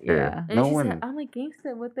one liked her. Yeah. And no she one. said, "I'm a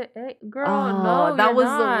gangster with the egg." Girl, Oh, no, that you're was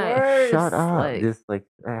not. the worst. Shut up! Just like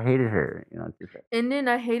I hated her. And then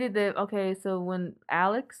I hated that. Okay, so when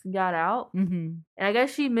Alex got out, and I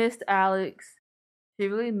guess she missed Alex. She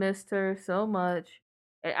really missed her so much,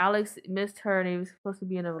 and Alex missed her, and they were supposed to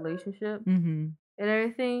be in a relationship and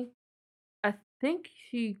everything. I think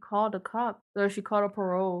she called a cop, or she called a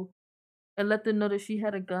parole, and let them know that she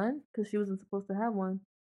had a gun because she wasn't supposed to have one.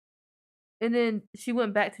 And then she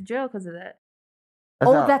went back to jail because of that.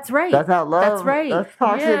 That's right. That's not love. That's right. That's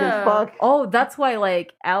toxic as fuck. Oh, that's why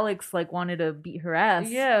like Alex like wanted to beat her ass.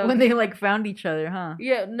 Yeah. When they like found each other, huh?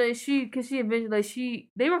 Yeah. No, because she eventually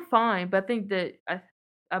they were fine, but I think that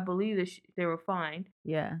I believe that they were fine.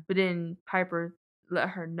 Yeah. But then Piper let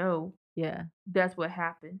her know. Yeah. That's what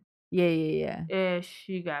happened. Yeah. And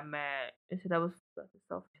she got mad and said that was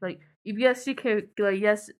selfish. Like, yes, she can. Like,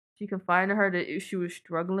 yes, she confided in her that she was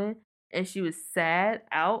struggling and she was sad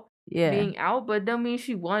being out, but don't mean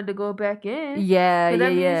she wanted to go back in. Yeah.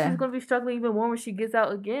 That means she's gonna be struggling even more when she gets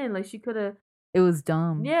out again. Like, she could have. It was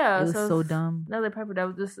dumb. Yeah, it was so dumb. Another Piper, that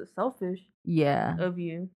was just selfish. Yeah. Of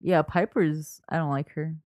you. Yeah, Piper's. I don't like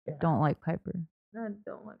her. Yeah. Don't like Piper. I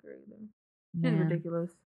don't like her either. She's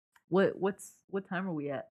ridiculous. What time are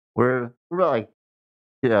we at? We're about like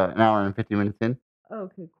an hour and 50 minutes in. Oh,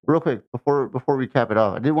 okay, cool. Real quick, before we cap it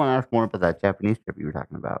off, I did want to ask more about that Japanese trip you were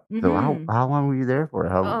talking about. So how long were you there for?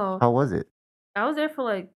 How was it? I was there for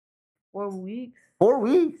like 4 weeks. 4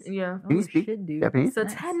 weeks? Yeah. Can you speak Japanese? So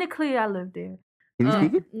technically, I lived there. Can you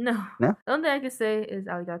speak it? No. The only thing I can say is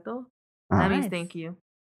arigato. That means thank you.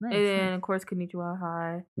 Nice, and then, of course, konnichiwa,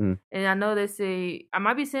 hi. And I know they say, I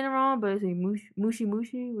might be saying it wrong, but it's a mushi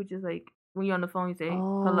mushi, which is like when you're on the phone, you say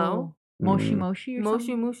hello. Moshi moshi or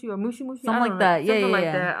moshi mushi or mushi mushi. Something like that. Something like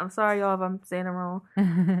that. I'm sorry, y'all, if I'm saying it wrong.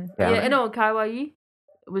 Kawaii,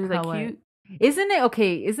 which is like cute. Isn't it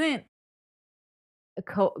okay? Isn't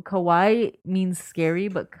kawaii means scary,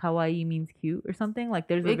 but kawaii means cute or something? Like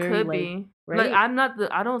there's a very be. Right?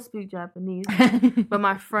 Like I don't speak Japanese, but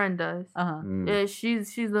my friend does. Yeah,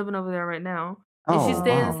 she's living over there right now. And she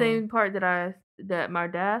stayed in the same part that my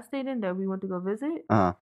dad stayed in, that we went to go visit.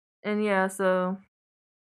 And yeah, so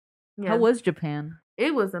how was Japan?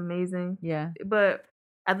 It was amazing. Yeah. But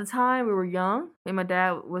at the time we were young and my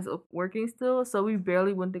dad was working still, so we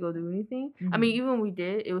barely went to go do anything. I mean, even when we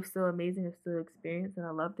did, it was still amazing. It was still an experience and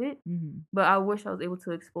I loved it. But I wish I was able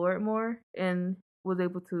to explore it more and was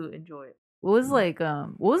able to enjoy it. What was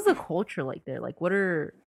what was the culture like there? Like what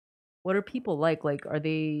are people like? Like are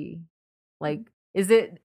they like is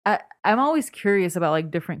it I'm always curious about like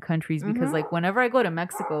different countries because like whenever I go to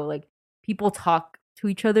Mexico, like people talk to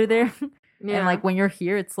each other there. And like when you're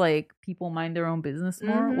here, it's like people mind their own business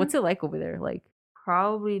more. What's it like over there? Like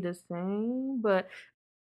probably the same, but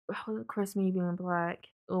of course, me being black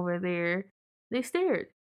over there, they stare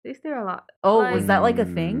a lot. Oh, like, was that like a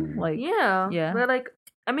thing? Like yeah. But like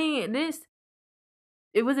I mean,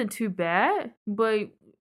 it wasn't too bad, but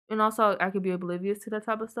and also I could be oblivious to that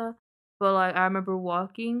type of stuff. But like I remember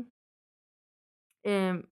walking,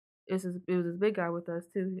 and it was this big guy with us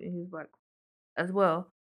too, and he was black as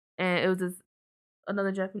well. And it was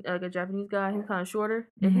a Japanese guy. He's kind of shorter,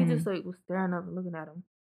 and he just like was staring up and looking at him,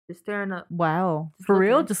 just staring up. Wow, for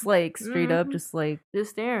real? Just like straight up, just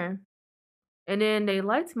staring. And then they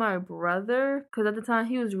liked my brother because at the time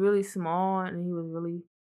he was really small, and he was really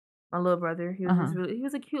my little brother. He was he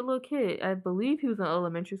was a cute little kid. I believe he was in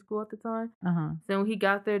elementary school at the time. So when he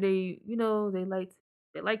got there, they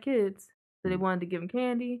like kids, so they wanted to give him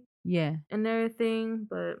candy, and everything.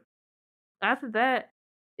 But after that,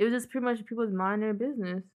 it was just pretty much people mind their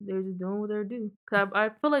business. They were just doing what they do. Cause I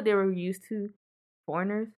feel like they were used to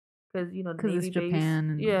foreigners. Because, the Navy it's base.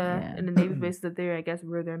 Japan. And the Navy bases up there, I guess,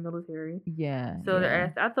 were their military. So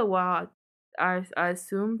after a while, I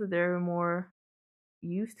assumed that they were more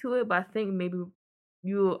used to it. But I think maybe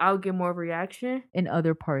I'll get more of a reaction. In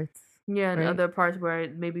other parts. Yeah, in other parts where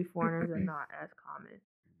maybe foreigners are not as common.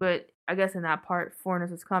 But I guess in that part,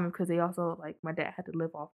 foreigners is common because they also, like, my dad had to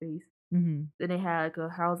live off base. Then they had like a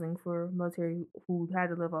housing for military who had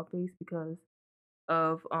to live off base because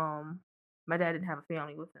of my dad didn't have a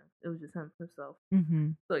family with him. It was just himself.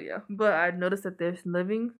 So yeah, but I noticed that their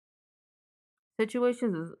living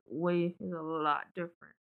situations is a lot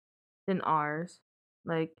different than ours.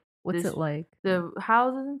 Like, what's it like? The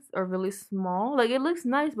houses are really small. Like, it looks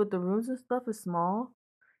nice, but the rooms and stuff is small.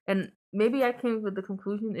 And maybe I came with the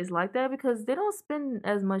conclusion is like that because they don't spend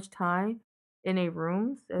as much time in a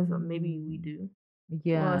rooms as maybe we do.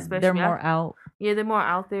 Yeah, well, they're more out. Yeah, they're more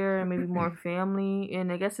out there and maybe more family.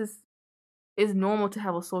 And I guess it's normal to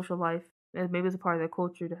have a social life. And maybe it's a part of their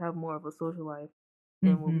culture to have more of a social life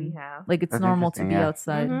than what we have. Like it's normal to be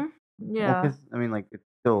outside. Yeah, because I mean, like it's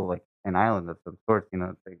still like an island of some sorts. You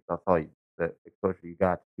know, it's like that's all the exposure you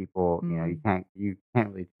got to people. You know, you can't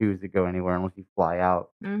really choose to go anywhere unless you fly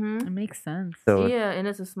out. It makes sense. So yeah, and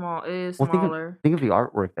it is smaller. Think of the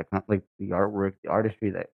artwork the artistry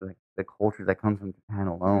that like the culture that comes from Japan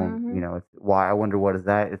alone. You know, it's why I wonder what is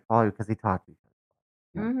that. It's probably because they talk to each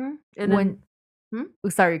other. And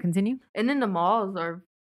sorry, continue. And then the malls are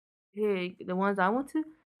big. The ones I went to,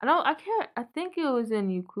 I think it was in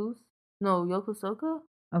Yokosuka.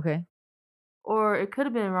 Okay. Or it could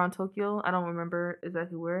have been around Tokyo. I don't remember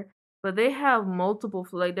exactly where. But they have multiple,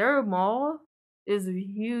 like their mall is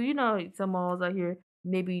huge. You know, some malls out here,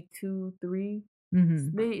 maybe 2, 3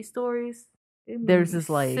 stories. There's this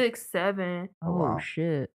like 6, 7. Oh wow.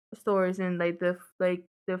 Shit. Stories, and like the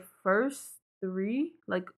first 3,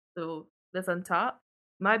 like that's on top,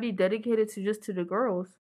 might be dedicated to the girls,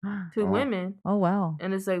 to women. Oh wow.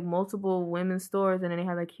 And it's like multiple women's stores, and then they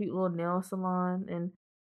have a cute little nail salon. And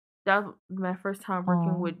that was my first time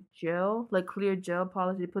working with gel, like clear gel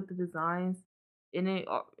polish. They put the designs in it,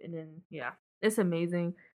 and then yeah, it's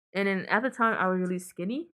amazing. And then at the time, I was really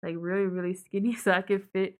skinny, like really, really skinny, so I could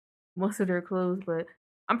fit most of their clothes. But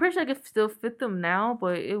I'm pretty sure I could still fit them now,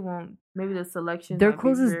 but it won't. Maybe the selection. Their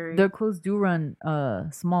clothes do run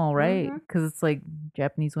small, right? Because it's like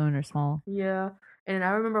Japanese women are small. Yeah, and I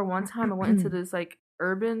remember one time I went into this like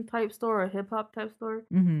urban type store or hip hop type store,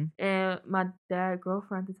 and my dad's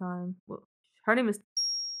girlfriend at the time, her name is,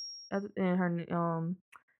 and her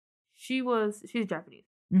she's Japanese,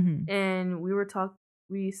 and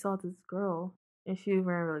we saw this girl, and she was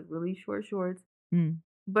wearing like really short shorts,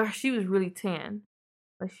 but she was really tan,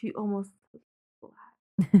 like she almost looked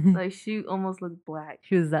black, like she almost looked black.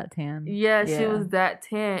 She was that tan. Yeah, she was that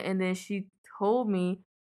tan, and then she told me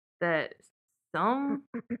that some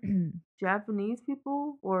Japanese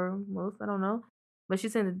people, or most, I don't know, but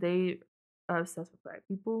she's saying that they are obsessed with black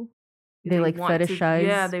people. They like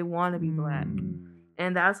fetishize. They want to be black,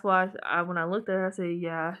 and that's why when I looked at her, I said,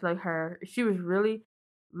 yeah, like her. She was really,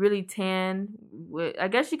 really tan. I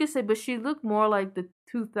guess you could say, but she looked more like the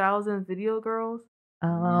 2000 video girls.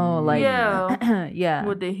 Oh, like yeah,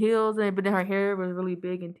 with the heels, but then her hair was really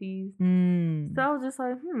big and teased. So I was just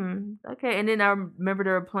like, okay. And then I remember they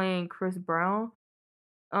were playing Chris Brown,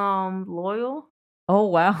 Loyal. Oh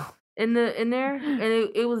wow! In there, and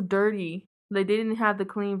it was dirty. Like they didn't have the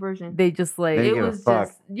clean version. They just like it was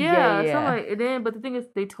just yeah. So like, and then, but the thing is,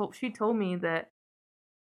 she told me that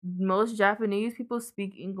most Japanese people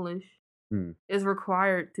speak English. Is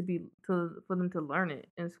required for them to learn it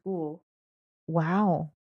in school.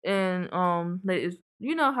 Wow. And like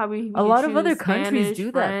you know how we a lot of other countries Spanish,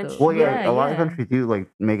 do French. that though. Well, yeah, a lot of countries do like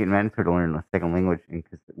make it mandatory to learn a second language,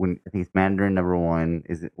 because when I think it's Mandarin #1,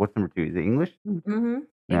 is it what's number 2? Is it English? Yeah.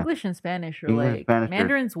 English and Spanish are English, Spanish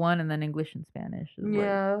Mandarin's 1, and then English and Spanish.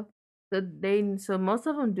 Yeah, so most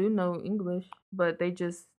of them do know English, but they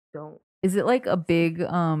just don't. Is it like a big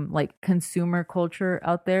like consumer culture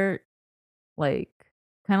out there, like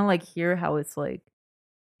kind of like here how it's like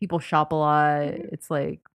people shop a lot? It's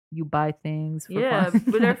like you buy things for fun.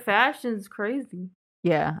 But their fashion's crazy.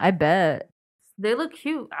 Yeah, I bet. They look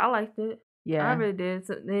cute. I liked it. Yeah, I really did.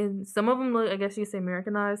 So, some of them look, I guess you could say,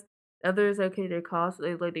 Americanized. Others, okay, they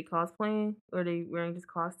cosplaying, or they wearing just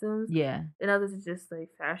costumes. Yeah. And others is just like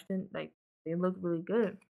fashion, like they look really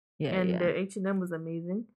good. Yeah. And their H&M was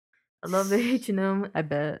amazing. I love the H&M. I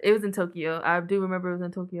bet. It was in Tokyo. I do remember it was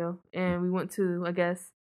in Tokyo. And we went to, I guess,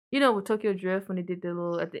 with Tokyo Drift, when they did the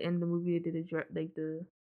little, at the end of the movie, they did the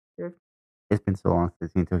drift. It's been so long since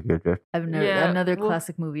I've seen Tokyo Drift. I've never, another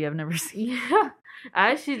classic movie I've never seen. Yeah.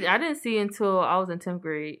 I didn't see it until I was in 10th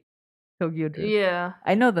grade. Tokyo Drift. Yeah.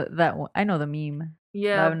 I know that one. I know the meme.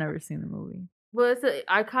 Yeah. But I've never seen the movie. But it's an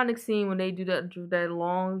iconic scene when they do that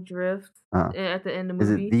long drift at the end of the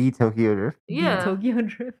movie. Is it the Tokyo Drift? Yeah. The Tokyo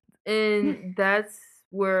Drift. And that's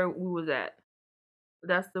where we was at.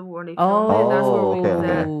 That's the one they filmed it. That's where we was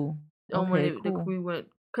at. When we went,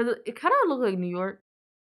 because it kind of looked like New York.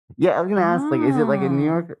 Yeah, I was gonna ask, like, is it like in New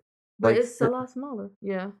York? But it's a lot smaller.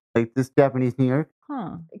 Yeah. Like this Japanese New York?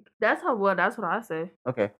 Huh. That's what I say.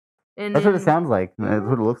 Okay. And that's what it sounds like. That's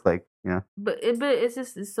what it looks like. Yeah. But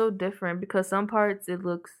it's so different, because some parts it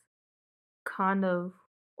looks kind of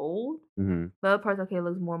old. The other parts, okay, it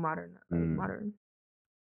looks more modern, like modern.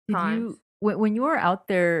 Did you when you were out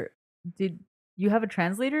there? Did you have a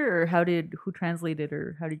translator, or who translated,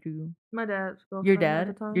 or how did you? My dad's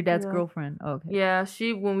girlfriend. Your dad's girlfriend. Oh, okay. Yeah,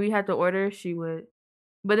 when we had to order, she would.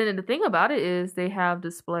 But then the thing about it is they have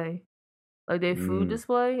display, like they food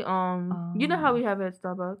display. You know how we have it at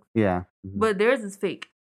Starbucks. Yeah. But theirs is fake.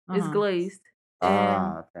 It's glazed.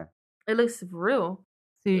 And okay. It looks real.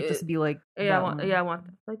 So you just be like, I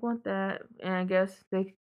want that. And I guess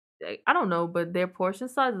I don't know, but their portion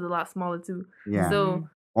size is a lot smaller too. Yeah. So.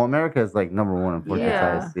 Well, America is like number one in portion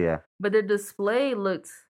size. Yeah. But the display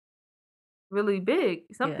looks really big.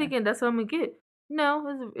 So I'm thinking that's what I'm gonna get.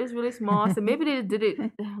 No, it's really small. So maybe they did it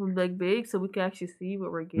like big so we can actually see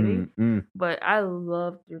what we're getting. But I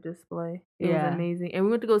loved your display. It was amazing. And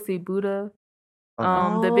we went to go see Buddha,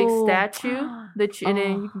 the big statue, and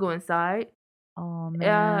then you can go inside. Oh man,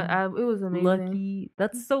 yeah, it was amazing. Lucky,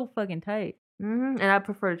 that's so fucking tight. And I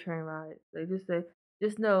prefer the train ride. Like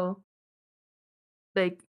just know.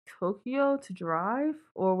 Like Tokyo to drive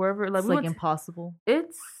or wherever, like it's like impossible.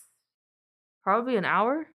 It's probably an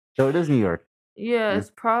hour. So it is New York. Yeah, it's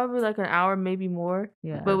probably like an hour, maybe more.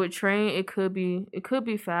 Yeah, but with train, it could be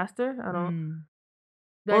faster. I don't.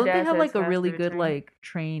 Well, they have like a really good like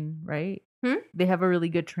train, right? They have a really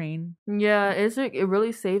good train. Yeah, it's like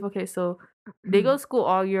really safe. Okay, so they go to school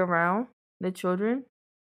all year round, the children,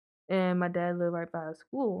 and my dad lived right by the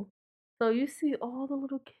school, so you see all the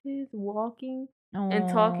little kids walking. And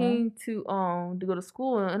talking to go to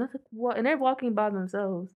school, and I was like, what? And they're walking by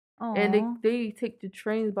themselves, and they take the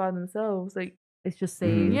trains by themselves. Like it's just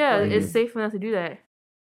safe. Yeah, it's safe enough to do that.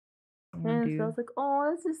 And so I was like,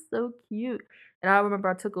 oh, this is so cute. And I remember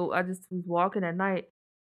I just was walking at night,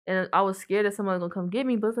 and I was scared that someone was gonna come get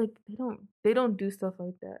me. But it's like they don't do stuff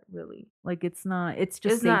like that really. Like it's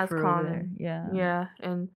just not as common. Yeah,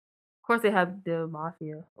 and. Of course, they have the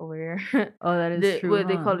mafia over there. Oh, that is true. What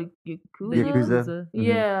they call it, Yakuza.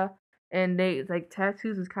 Yeah, and they like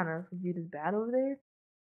tattoos is kind of viewed as bad over there.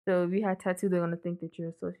 So if you have tattoos, they're gonna think that you're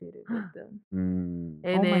associated with them.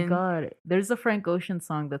 And my god, there's a Frank Ocean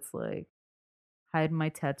song that's like, "Hide my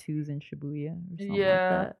tattoos in Shibuya" or something like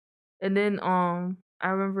that. And then I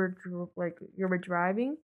remember like you were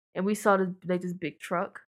driving, and we saw this big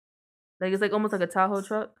truck, like it's like almost like a Tahoe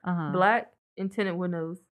truck, black and tinted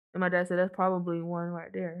windows. And my dad said, that's probably one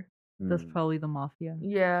right there. That's probably the mafia.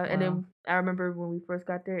 Yeah, and then I remember when we first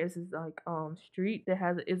got there, it's this like street that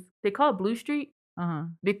has they call it Blue Street.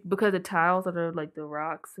 Because the tiles are like the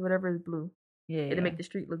rocks, whatever is blue. Yeah. And they make the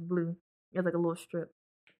street look blue. It's like a little strip.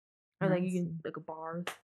 Or like you can like a bar.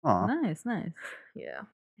 Nice. Yeah.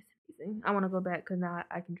 It's amazing. I want to go back because now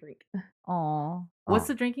I can drink. What's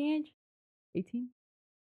the drinking age? 18?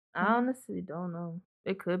 I honestly don't know.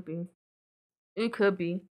 It could be.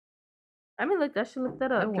 I mean, I should look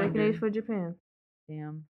that up. Drinking age for Japan.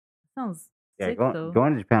 Damn. Sounds sick, though.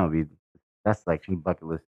 Going to Japan that's like bucket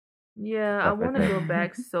list. Yeah, I want to go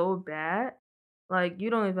back so bad. Like, you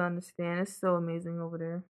don't even understand. It's so amazing over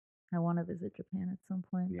there. I want to visit Japan at some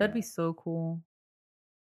point. Yeah. That'd be so cool.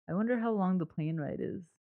 I wonder how long the plane ride is.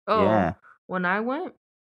 Oh, yeah. When I went,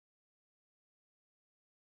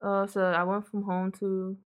 so I went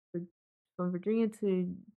from Virginia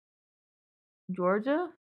to Georgia.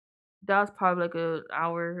 That was probably like an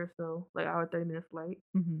hour or so, like hour 30-minute flight.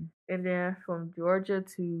 And then from Georgia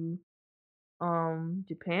to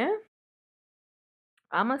Japan,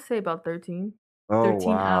 I'm gonna say about 13.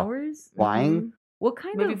 13 hours flying. What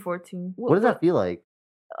kind maybe 14? What does that feel like?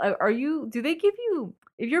 Do they give you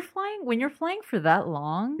when you're flying for that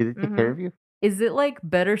long? Do they take care of you? Is it like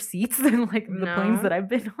better seats than like the planes that I've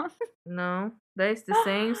been on? No, that's the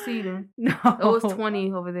same seating. No, it was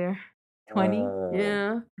 20 over there. 20?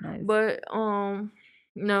 Yeah. Nice. But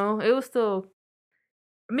no, it was still.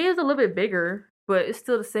 I mean, it was a little bit bigger, but it's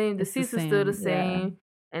still the same. The seats are still the same,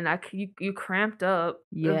 and you cramped up.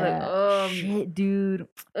 Yeah. Like, shit, dude.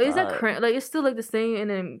 It's not cramped. Like it's still like the same. And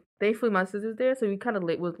then thankfully my sister's there, so we kind of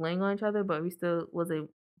was laying on each other, but we still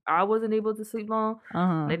wasn't. I wasn't able to sleep long.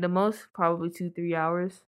 Like the most, probably 2-3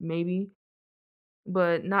 hours, maybe,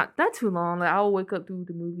 but not too long. Like I'll wake up through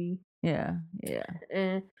the movie. Yeah.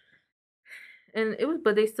 And it was,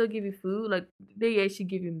 but they still give you food. Like they actually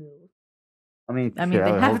give you meals. I mean,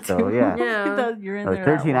 they have to. So, yeah. You're in there.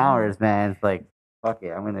 13 hours, man. It's like, fuck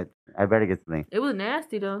it. I better get something. It was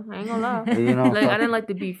nasty though. I ain't gonna lie. Like I didn't like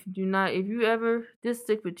the beef. Do not. If you ever just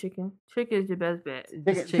stick with chicken. Chicken is your best bet.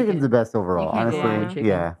 Chicken's the best overall, honestly.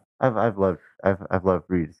 Yeah. I've loved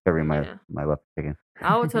rediscovering my love for chicken.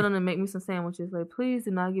 I would tell them to make me some sandwiches. Like, please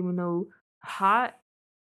do not give me no hot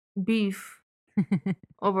beef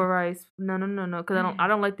over rice. No, because I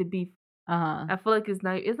don't like the beef. I feel like it's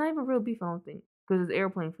not even real beef. I don't think because it's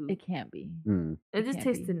airplane food. It can't be. It just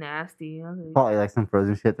tasted nasty. Probably like some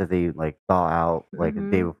frozen shit that they like thaw out like a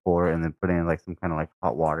day before and then put in like some kind of like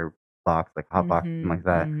hot water box, like hot box, something like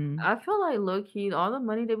that. I feel like low key, all the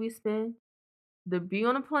money that we spend to be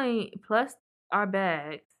on a plane plus our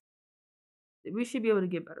bags, we should be able to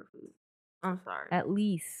get better food. I'm sorry. At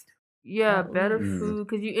least. Yeah, at better food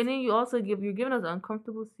because you're giving us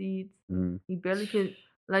uncomfortable seats. You barely can.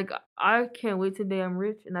 Like, I can't wait till the day I'm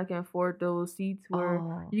rich and I can afford those seats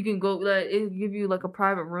where you can go, like, it give you, like, a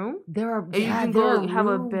private room. You can go have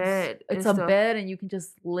a bed. It's a bed and you can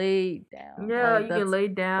just lay down. Yeah, you can lay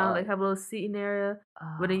down, like, have a little seating area,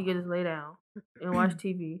 but then you can just lay down and watch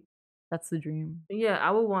TV. That's the dream. Yeah,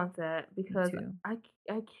 I would want that because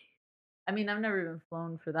I mean, I've never even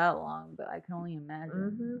flown for that long, but I can only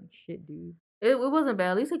imagine. Shit, dude. It wasn't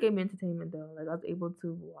bad. At least it gave me entertainment, though. Like, I was able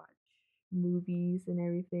to watch movies and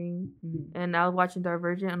everything, and I was watching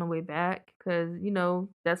Divergent on the way back because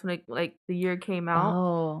that's when the year came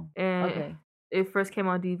out. And it first came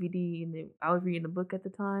on DVD, and I was reading the book at the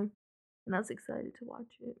time, and I was excited to watch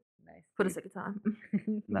it. Nice for the second time.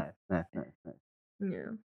 Nice.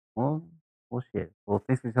 Yeah. Well, shit. Well,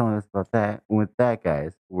 thanks for telling us about that. And with that,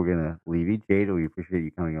 guys, we're gonna leave you. Jade, we appreciate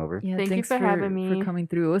you coming over. Yeah, thanks for having me. For coming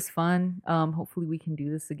through. It was fun. Hopefully we can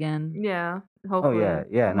do this again. Yeah. Hopefully. Oh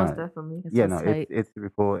yeah. Most definitely. It's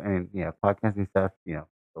super cool. And podcasting stuff, it's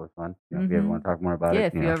always fun. If you ever want to talk more about it. Yeah,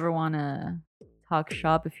 if you ever want to talk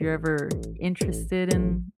shop, if you're ever interested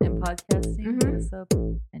in podcasting, hit us up.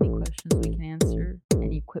 Any questions we can answer.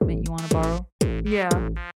 Any equipment you want to borrow. Yeah.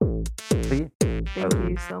 So, Thank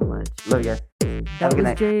you so much. Love you guys. That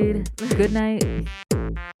was Jade. Good night.